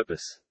religious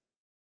purpose.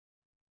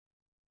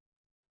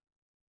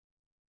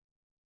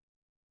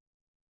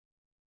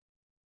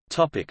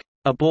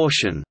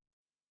 Abortion.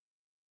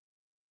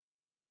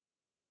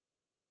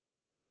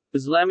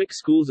 Islamic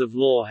schools of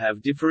law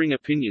have differing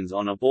opinions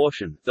on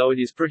abortion, though it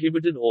is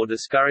prohibited or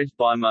discouraged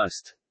by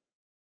most.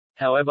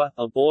 However,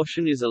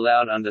 abortion is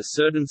allowed under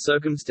certain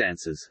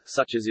circumstances,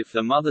 such as if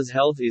the mother's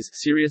health is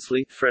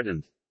seriously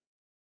threatened.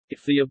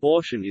 If the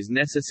abortion is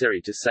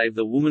necessary to save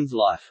the woman's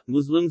life,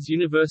 Muslims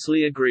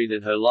universally agree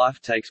that her life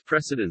takes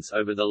precedence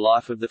over the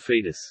life of the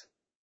fetus.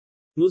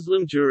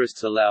 Muslim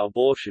jurists allow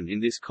abortion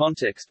in this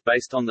context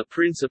based on the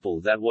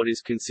principle that what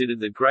is considered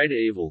the greater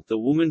evil, the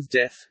woman's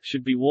death,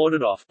 should be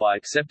warded off by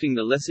accepting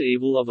the lesser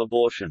evil of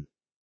abortion.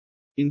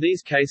 In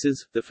these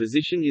cases, the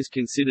physician is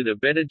considered a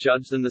better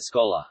judge than the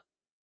scholar.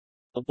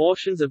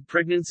 Abortions of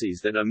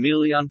pregnancies that are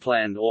merely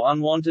unplanned or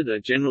unwanted are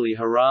generally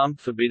haram,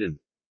 forbidden.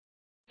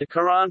 The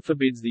Quran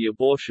forbids the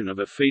abortion of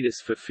a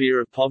fetus for fear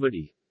of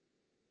poverty.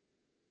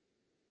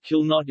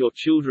 Kill not your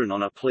children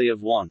on a plea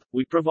of want,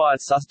 we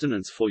provide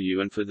sustenance for you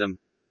and for them.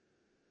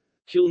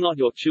 Kill not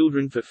your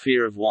children for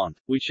fear of want,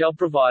 we shall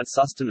provide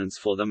sustenance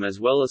for them as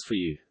well as for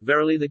you.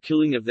 Verily the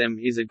killing of them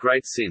is a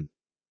great sin.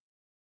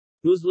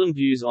 Muslim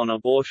views on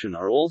abortion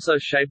are also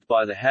shaped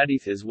by the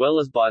hadith as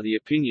well as by the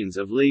opinions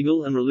of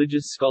legal and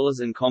religious scholars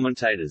and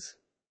commentators.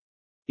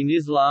 In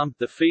Islam,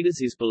 the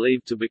fetus is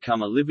believed to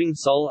become a living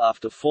soul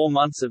after 4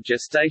 months of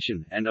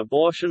gestation, and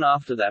abortion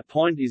after that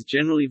point is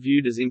generally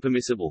viewed as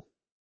impermissible.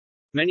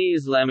 Many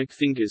Islamic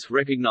thinkers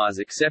recognize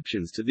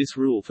exceptions to this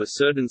rule for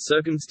certain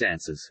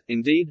circumstances.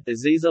 Indeed,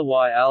 Aziza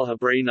Y.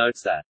 al-Habri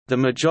notes that, "The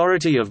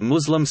majority of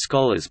Muslim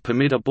scholars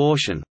permit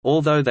abortion,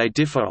 although they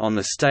differ on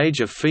the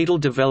stage of fetal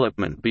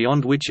development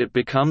beyond which it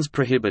becomes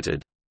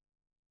prohibited."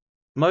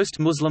 Most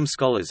Muslim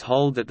scholars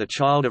hold that the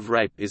child of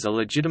rape is a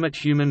legitimate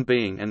human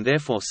being and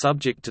therefore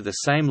subject to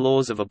the same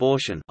laws of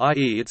abortion,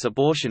 i.e. its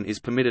abortion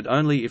is permitted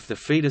only if the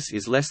fetus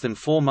is less than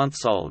 4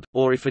 months old,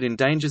 or if it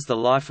endangers the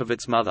life of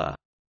its mother.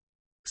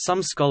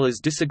 Some scholars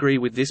disagree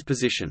with this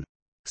position.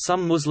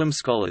 Some Muslim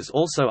scholars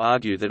also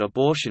argue that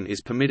abortion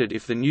is permitted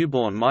if the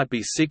newborn might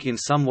be sick in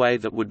some way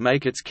that would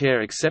make its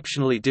care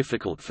exceptionally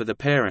difficult for the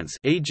parents,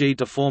 e.g.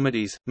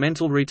 deformities,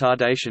 mental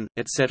retardation,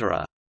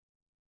 etc.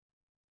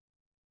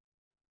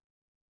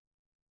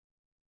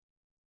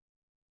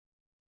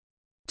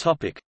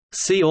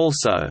 See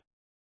also: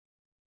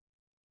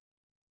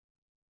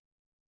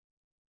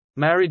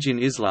 Marriage in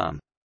Islam,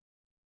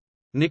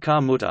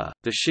 Nikah Mutta,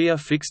 the Shia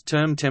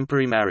fixed-term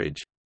temporary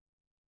marriage,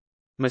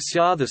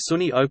 Masyar, the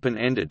Sunni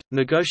open-ended,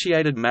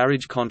 negotiated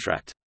marriage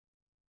contract,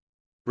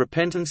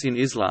 Repentance in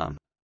Islam,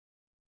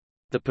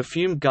 The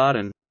Perfumed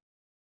Garden,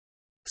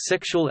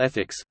 Sexual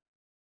ethics,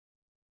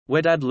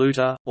 Wedad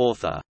Luta,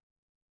 author.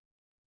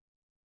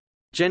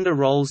 Gender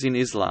roles in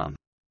Islam.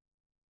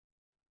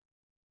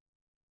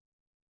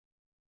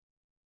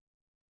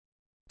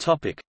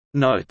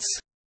 Notes.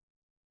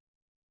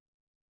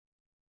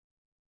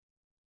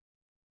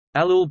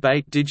 Ahlul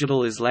Bayt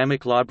Digital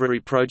Islamic Library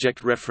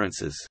Project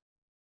references.